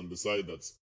court can decide that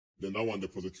then that one the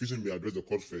prosecution may address the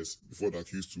court first before the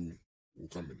accused will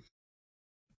come in.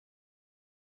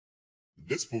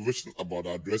 This provision about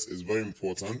the address is very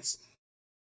important.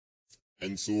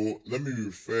 And so let me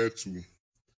refer to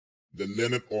the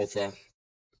learned author,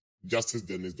 Justice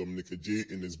Dennis Dominic J.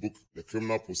 in his book, The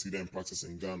Criminal Procedure and Practice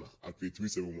in Ghana, at page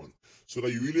 371, so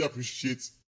that you really appreciate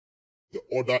the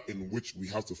order in which we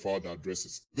have to file the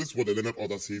addresses. This is what the learned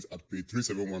author says at page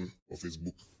 371 of his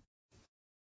book.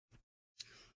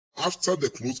 After the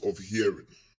close of hearing,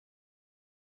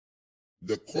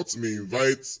 the court may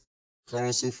invite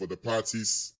counsel for the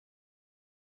parties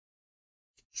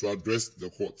to address the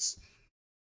court.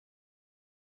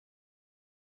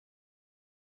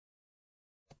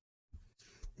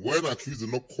 When accused do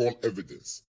not call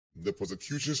evidence, the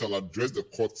prosecution shall address the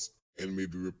court and may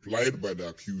be replied by the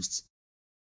accused,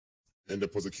 and the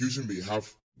prosecution may have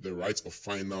the right of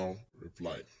final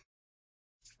reply.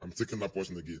 I'm taking that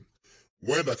portion again.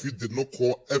 Where the accused did not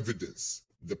call evidence,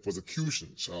 the prosecution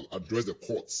shall address the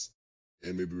courts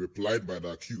and may be replied by the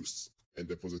accused, and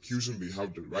the prosecution may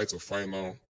have the right of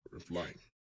final reply.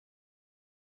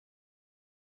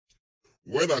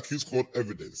 Where the accused called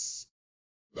evidence,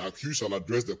 the accused shall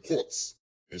address the courts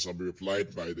and shall be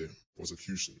replied by the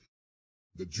prosecution.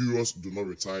 The jurors do not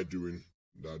retire during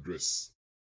the address.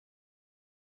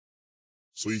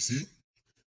 So you see,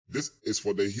 this is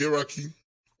for the hierarchy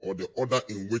or the order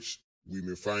in which we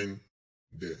may find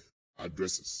the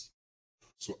addresses.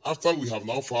 So after we have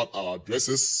now filed our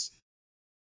addresses,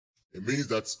 it means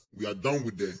that we are done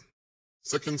with the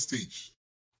second stage.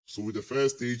 So with the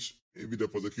first stage, maybe the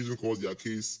prosecution calls their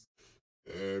case,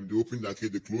 they open their case,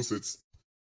 they close it.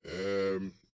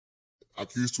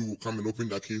 Accused who will come and open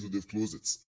their case, they've closed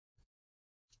it.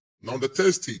 Now the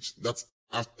third stage, that's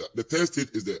after the third stage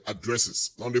is the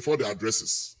addresses. Now they file the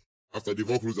addresses after they've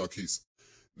all closed their case.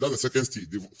 That's the second stage,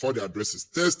 they file the addresses.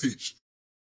 Third stage,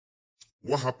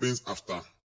 what happens after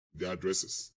the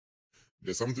addresses?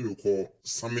 There's something we call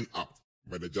summing up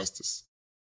by the justice.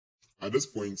 At this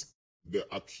point, the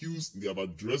accused, they have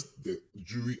addressed the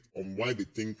jury on why they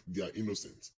think they are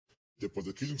innocent. The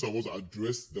prosecution shall also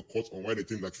address the court on why they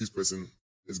think the accused person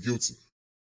is guilty.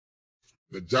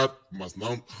 The judge must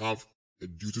now have a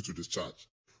duty to discharge,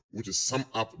 which is sum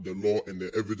up the law and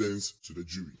the evidence to the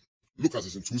jury. Look at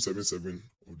section 277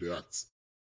 of the Act.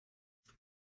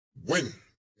 When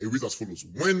It reads as follows.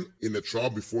 When in a trial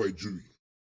before a jury,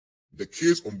 the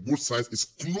case on both sides is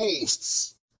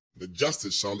closed, the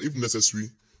justice shall, if necessary,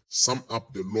 sum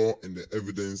up the law and the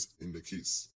evidence in the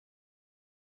case.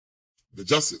 The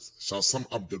justice shall sum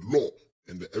up the law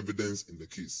and the evidence in the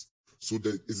case. So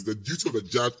it's the duty of the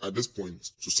judge at this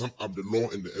point to sum up the law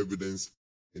and the evidence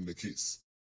in the case.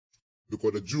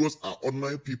 Because the jurors are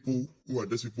ordinary people who are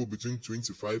just people between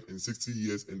 25 and 60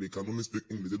 years and they can only speak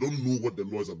English. They don't know what the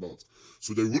law is about.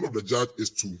 So the role of the judge is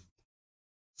to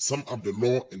sum up the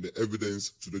law and the evidence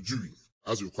to the jury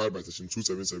as required by section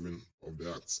 277 of the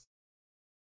Act.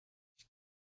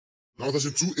 Now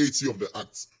section 280 of the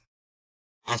Act.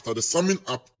 After the summing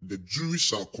up, the jury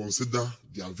shall consider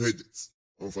their verdict,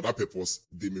 and for that purpose,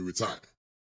 they may retire.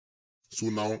 So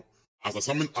now, after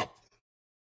summing up,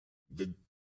 the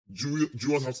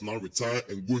jurors have to now retire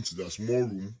and go into their small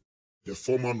room. The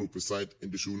foreman will preside,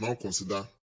 and they should now consider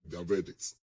their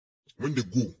verdicts. When they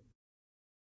go,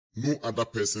 no other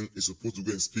person is supposed to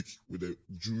go and speak with the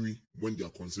jury when they are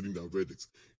considering their verdicts.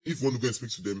 If you want to go and speak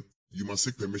to them, you must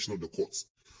seek permission of the court.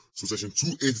 So section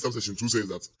 280, section 2 says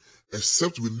that,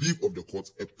 except with leave of the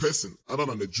court, a person other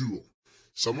than the juror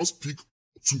shall not speak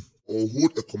to or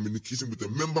hold a communication with a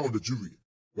member of the jury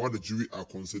while the jury are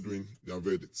considering their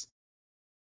verdicts.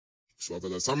 So after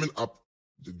the summing up,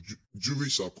 the jury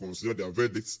shall consider their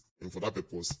verdicts, and for that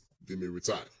purpose, they may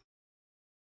retire.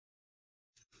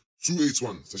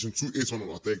 281, section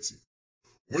 281 of 30.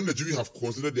 When the jury have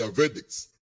considered their verdicts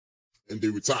and they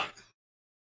retire,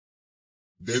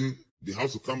 then they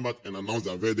have to come back and announce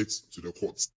their verdicts to the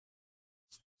court.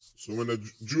 So when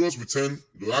the jurors return,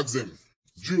 they'll ask them,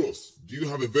 jurors, do you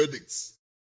have a verdict?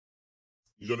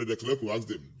 Usually the clerk will ask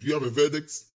them, do you have a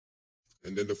verdict?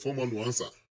 And then the foreman will answer,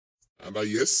 either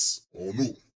yes or no.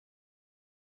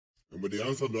 And when they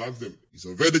answer, they'll ask them, is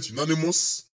your verdict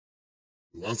unanimous?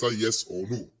 They'll answer yes or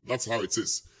no. That's how it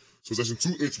is. So section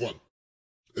 281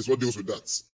 is what deals with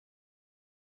that.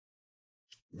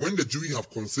 When the jury have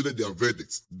considered their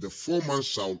verdicts, the foreman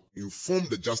shall inform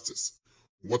the justice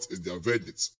what is their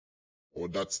verdict, or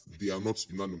that they are not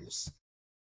unanimous.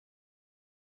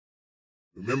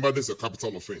 Remember, this is a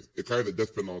capital offense. It carries the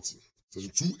death penalty.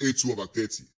 Section 282 of Act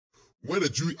 30. When the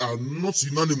jury are not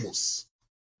unanimous,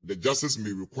 the justice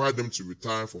may require them to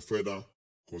retire for further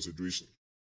consideration.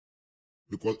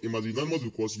 Because it must be unanimous,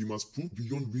 because you must prove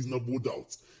beyond reasonable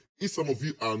doubt. If some of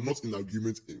you are not in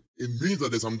agreement, it means that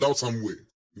there's some doubt somewhere.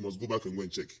 You must go back and go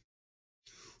and check.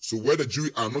 So where the jury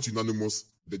are not unanimous,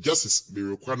 the justice may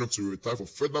require them to retire for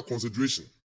further consideration.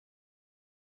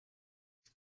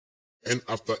 And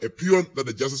after a period that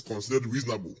the justice considered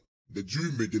reasonable, the jury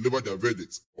may deliver their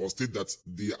verdict or state that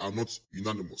they are not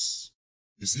unanimous.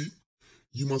 You see,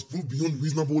 you must prove beyond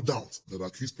reasonable doubt that the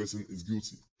accused person is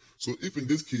guilty. So if in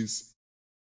this case,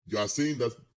 you are saying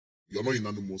that you are not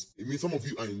unanimous, it means some of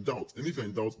you are in doubt. And if you're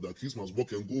in doubt, the accused must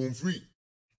walk and go home free.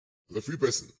 As a free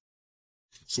person.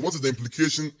 So what is the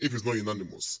implication if it's not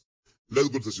unanimous? Let's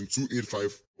go to section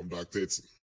 285 of the Act 30.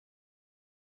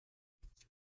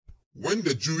 When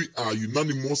the jury are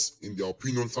unanimous in their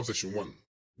opinion, subsection 1,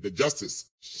 the justice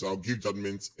shall give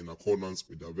judgment in accordance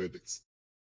with their verdicts.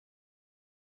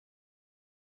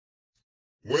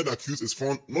 Where the accused is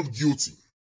found not guilty,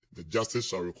 the justice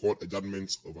shall record a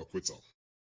judgment of acquittal.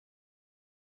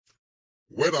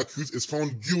 Where the accused is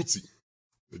found guilty,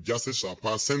 the justice shall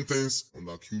pass sentence on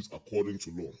the accused according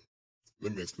to law.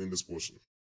 Let me explain this portion.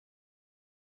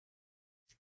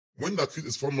 When the accused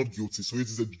is found not guilty, so it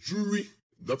is a jury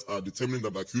that are determining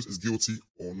that the accused is guilty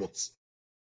or not.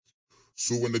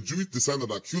 So when the jury decides that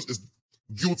the accused is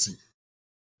guilty,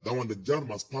 that one the judge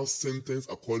must pass sentence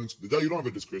according to the judge. You don't have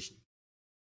a discretion.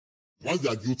 Once they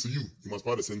are guilty, you must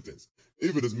pass the sentence.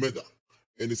 If it is murder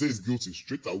and they say it's guilty,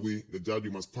 straight away the judge,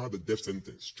 you must pass the death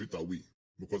sentence straight away.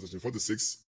 Because section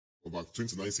 46 of Act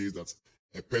 29 says that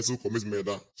a person who commits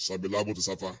murder shall be liable to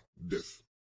suffer death.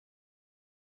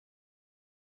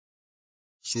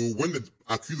 So when the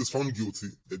accused is found guilty,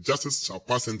 the justice shall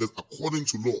pass sentence according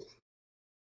to law.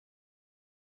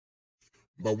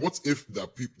 But what if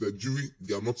the jury,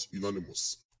 they are not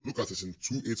unanimous? Look at section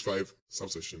 285,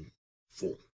 subsection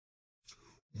 4.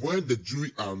 Where the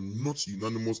jury are not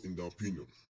unanimous in their opinion,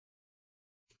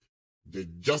 the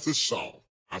justice shall,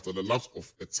 after the lapse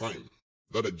of a time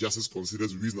that the justice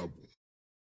considers reasonable,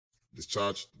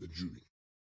 discharge the jury.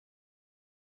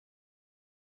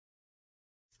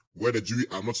 Where the jury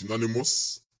are not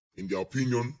unanimous in their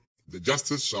opinion, the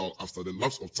justice shall, after the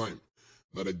lapse of time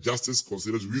that the justice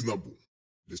considers reasonable,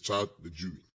 discharge the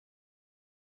jury.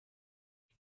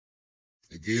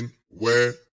 Again,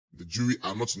 where the jury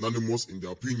are not unanimous in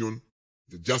their opinion,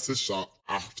 the justice shall,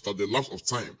 after the lapse of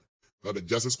time that the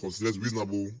justice considers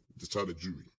reasonable to discharge the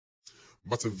jury.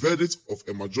 But a verdict of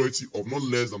a majority of not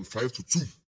less than 5-2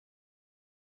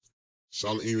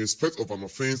 shall, in respect of an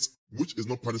offence which is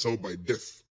not punishable by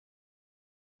death,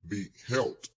 be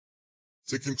held,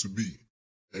 taken to be,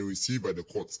 and received by the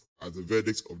court as the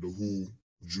verdict of the whole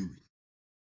jury.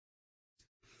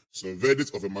 So a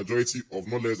verdict of a majority of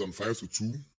not less than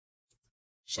 5-2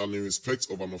 shall, in respect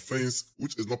of an offence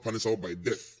which is not punishable by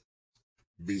death,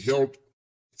 be held,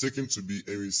 taken to be,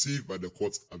 and received by the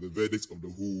court as the verdict of the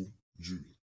whole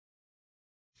jury.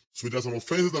 So there are some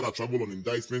offences that are triable on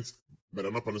indictment but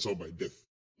are not punishable by death,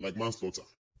 like manslaughter,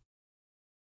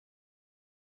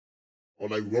 or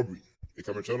like robbery. It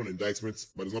can be tried on indictment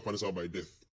but it's not punishable by death.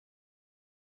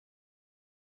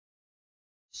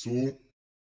 So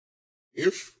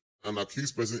if an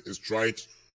accused person is tried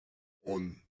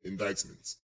on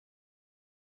indictment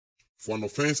for an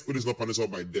offense which is not punishable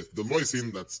by death, the law is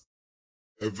saying that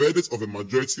a verdict of a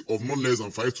majority of not less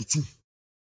than 5-2,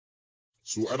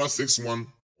 so either 6-1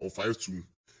 or 5-2,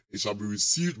 it shall be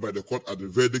received by the court as the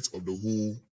verdict of the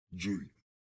whole jury.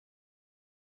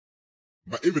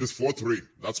 But if it is 4-3,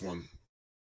 that's one,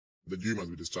 the jury must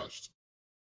be discharged.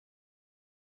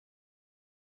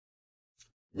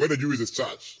 When the jury is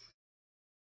discharged,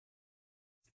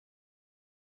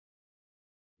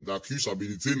 the accused shall be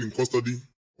detained in custody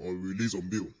or released on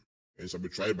bail and shall be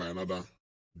tried by another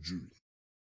jury.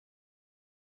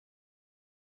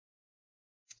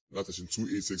 That's section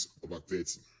 286 of Act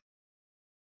 30.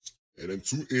 And then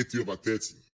 283 of Act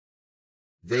 30,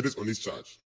 verdict on this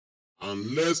charge.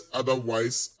 Unless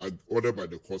otherwise ordered by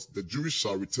the court, the jury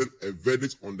shall return a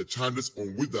verdict on the charges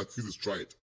on which the accused is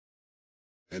tried.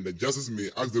 And the justice may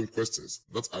ask them questions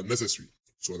that are necessary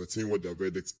to ascertain what their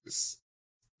verdict is.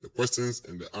 The questions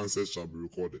and the answers shall be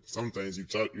recorded. Sometimes you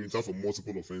charge for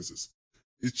multiple offences.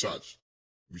 Each charge,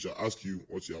 we shall ask you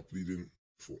what you are pleading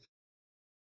for.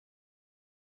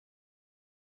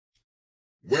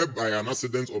 Whereby an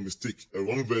accident or mistake, a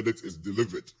wrong verdict is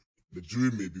delivered, the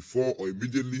jury may before or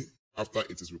immediately after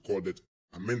it is recorded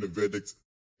amend the verdict,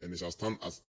 and it shall stand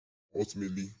as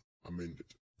ultimately amended.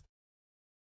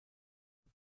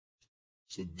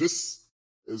 So this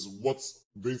is what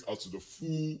brings us to the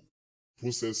full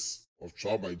process of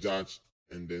trial by judge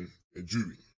and then a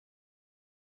jury.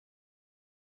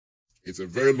 It's a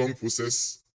very long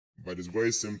process, but it's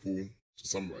very simple to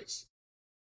summarize.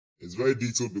 It's very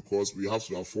detailed because we have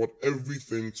to afford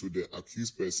everything to the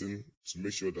accused person to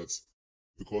make sure that,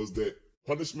 because the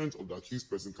punishment of the accused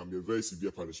person can be a very severe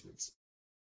punishment.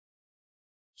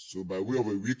 So by way of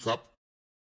a recap,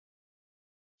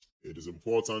 it is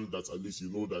important that at least you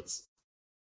know that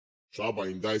trial by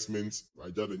indictment, by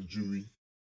judge and jury,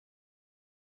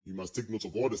 you must take note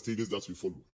of all the stages that we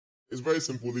follow. It's very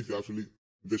simple if you actually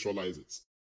visualize it.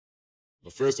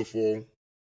 But first of all,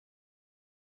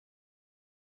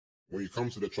 when you come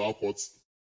to the trial court,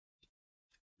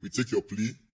 we take your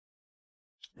plea.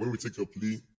 When we take your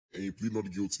plea and you plead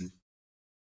not guilty,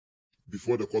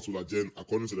 before the court will adjourn,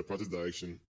 according to the practice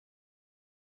direction,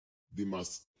 they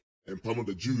must empanel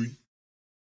the jury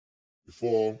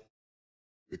before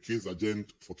the case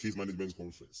adjourned for case management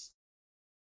conference.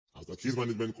 After case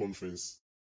management conference,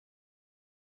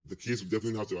 the case will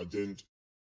definitely have to adjourn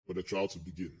for the trial to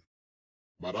begin.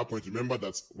 But at that point, remember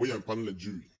that when you empanel the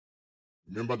jury,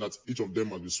 remember that each of them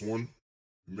must be sworn.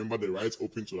 Remember the rights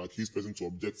open to the accused person to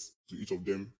object to each of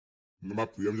them. Remember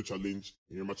preemptive challenge,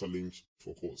 remember challenge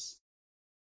for cause.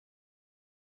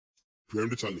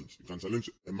 Preemptive challenge, you can challenge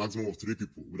a maximum of 3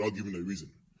 people without giving a reason.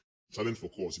 Challenge for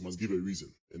cause, you must give a reason,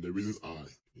 and the reasons are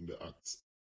in the act.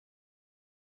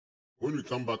 When we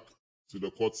come back to the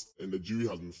court and the jury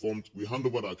has been formed, we hand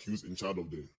over the accused in charge of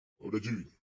the jury.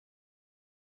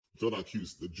 It's not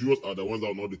accused. The jurors are the ones that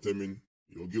will not determine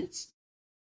your guilt.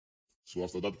 So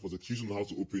after that, the prosecution will have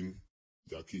to open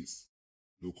their case.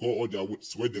 They'll call all their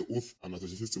swear their oath and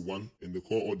Section 61, and they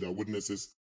call all their witnesses.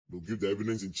 They'll give the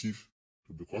evidence in chief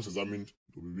to be cross-examined,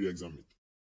 to be re-examined.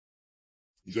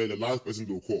 Usually the last person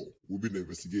they'll call will be the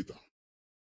investigator,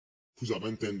 who shall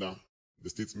then tender the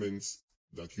statements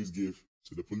the accused gave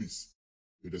to the police.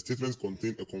 If the statements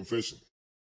contain a confession,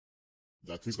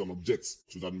 the accused can object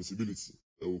to the admissibility.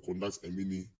 They will conduct a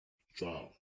mini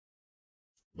trial.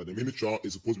 But the mini trial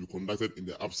is supposed to be conducted in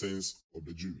the absence of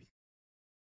the jury.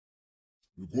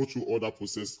 We go through all that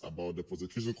process about the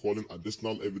prosecution calling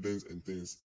additional evidence and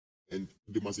things, and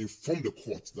they must inform the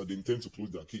court that they intend to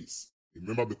close their case.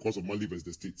 Remember, because of Mali versus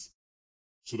the state.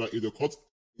 So that if the court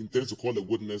intends to call the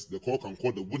witness, the court can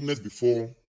call the witness before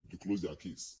they close their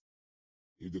case.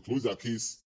 If they close their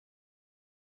case,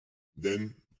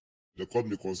 then the court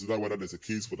may consider whether there's a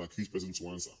case for the accused person to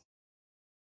answer.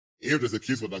 If there's a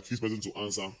case for the accused person to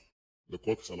answer, the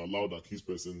court shall allow the accused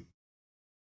person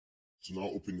to now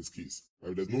open his case.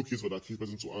 But if there's no case for the accused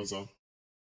person to answer,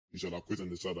 he shall acquit and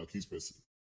discharge the accused person.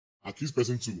 Accused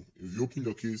person 2, if you open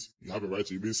your case, you have a right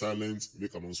to remain silent,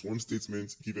 make an unsworn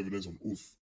statement, give evidence on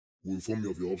oath. We'll inform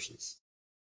you of your options.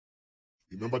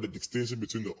 Remember the distinction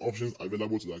between the options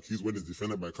available to the accused when it's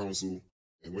defended by counsel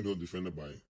and when it's not defended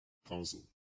by counsel.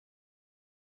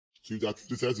 So if the accused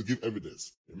decides to give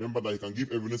evidence, remember that he can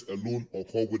give evidence alone or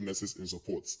call witnesses in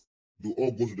support. They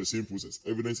all go through the same process: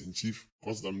 evidence in chief,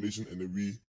 cross-examination, and a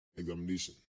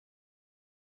re-examination.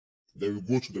 They will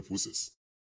go through the process.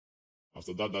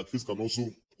 After that, the accused can also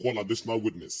call additional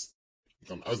witness. You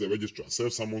can ask the registrar,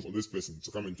 serve summons on this person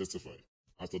to come and testify.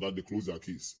 After that, they close their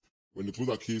case. When they close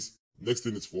their case, next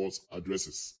thing is for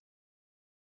addresses.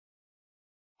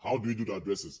 How do we do the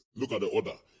addresses? Look at the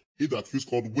order. If the accused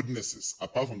called witnesses,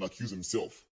 apart from the accused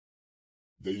himself,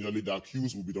 then usually the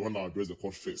accused will be the one that address the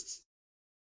court first.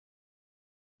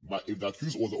 But if the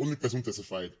accused was the only person who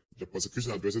testified, the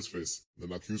prosecution addresses first, then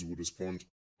the accused would respond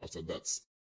after that.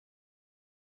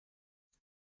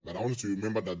 But I want you to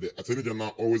remember that the Attorney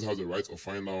General always has the right of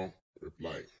final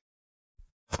reply.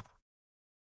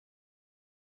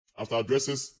 After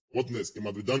addresses, what next? It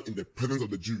must be done in the presence of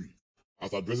the jury.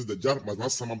 After addresses, the judge must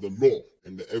not sum up the law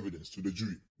and the evidence to the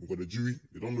jury, because the jury,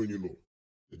 they don't know any law.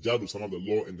 The judge will sum up the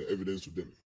law and the evidence to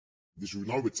them. They should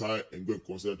now retire and go and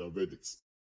consider their verdicts.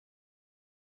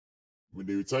 When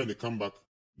they retire and they come back,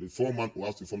 the foreman will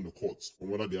have to inform the court on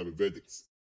whether they have a verdict.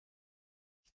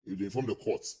 If they inform the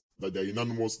court that they are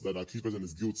unanimous that the accused person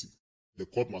is guilty, the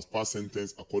court must pass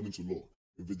sentence according to law.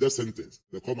 If it's death sentence,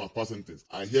 the court must pass sentence.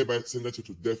 I hereby sentence you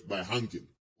to death by hanging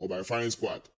or by firing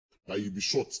squad, that you be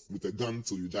shot with a gun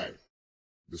till you die.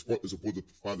 The court is supposed to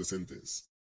pass the sentence.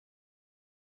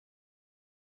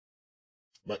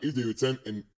 But if they return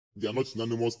and they are not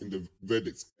unanimous in the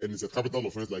verdict, and it's a capital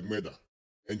offense like murder,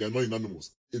 and they are not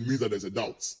unanimous, it means that there's a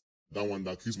doubt. That one,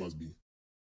 the accused must be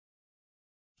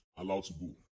allowed to go.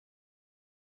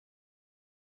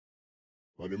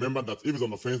 But remember that if it's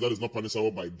an offense that is not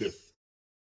punishable by death,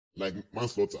 like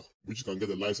manslaughter, which you can get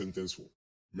a life sentence for,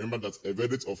 remember that a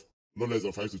verdict of no less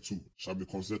than 5 to 2 shall be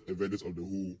considered a verdict of the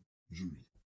whole jury.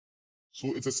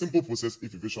 So it's a simple process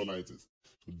if you visualize it.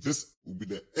 So this will be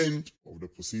the end of the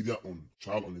procedure on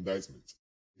trial on indictment.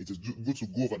 It is good to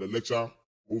go over the lecture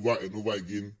over and over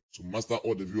again to master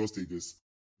all the various stages,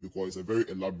 because it's a very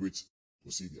elaborate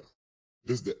procedure.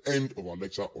 This is the end of our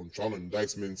lecture on trial and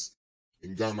indictments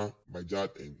in Ghana by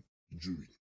judge and jury.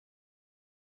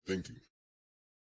 Thank you.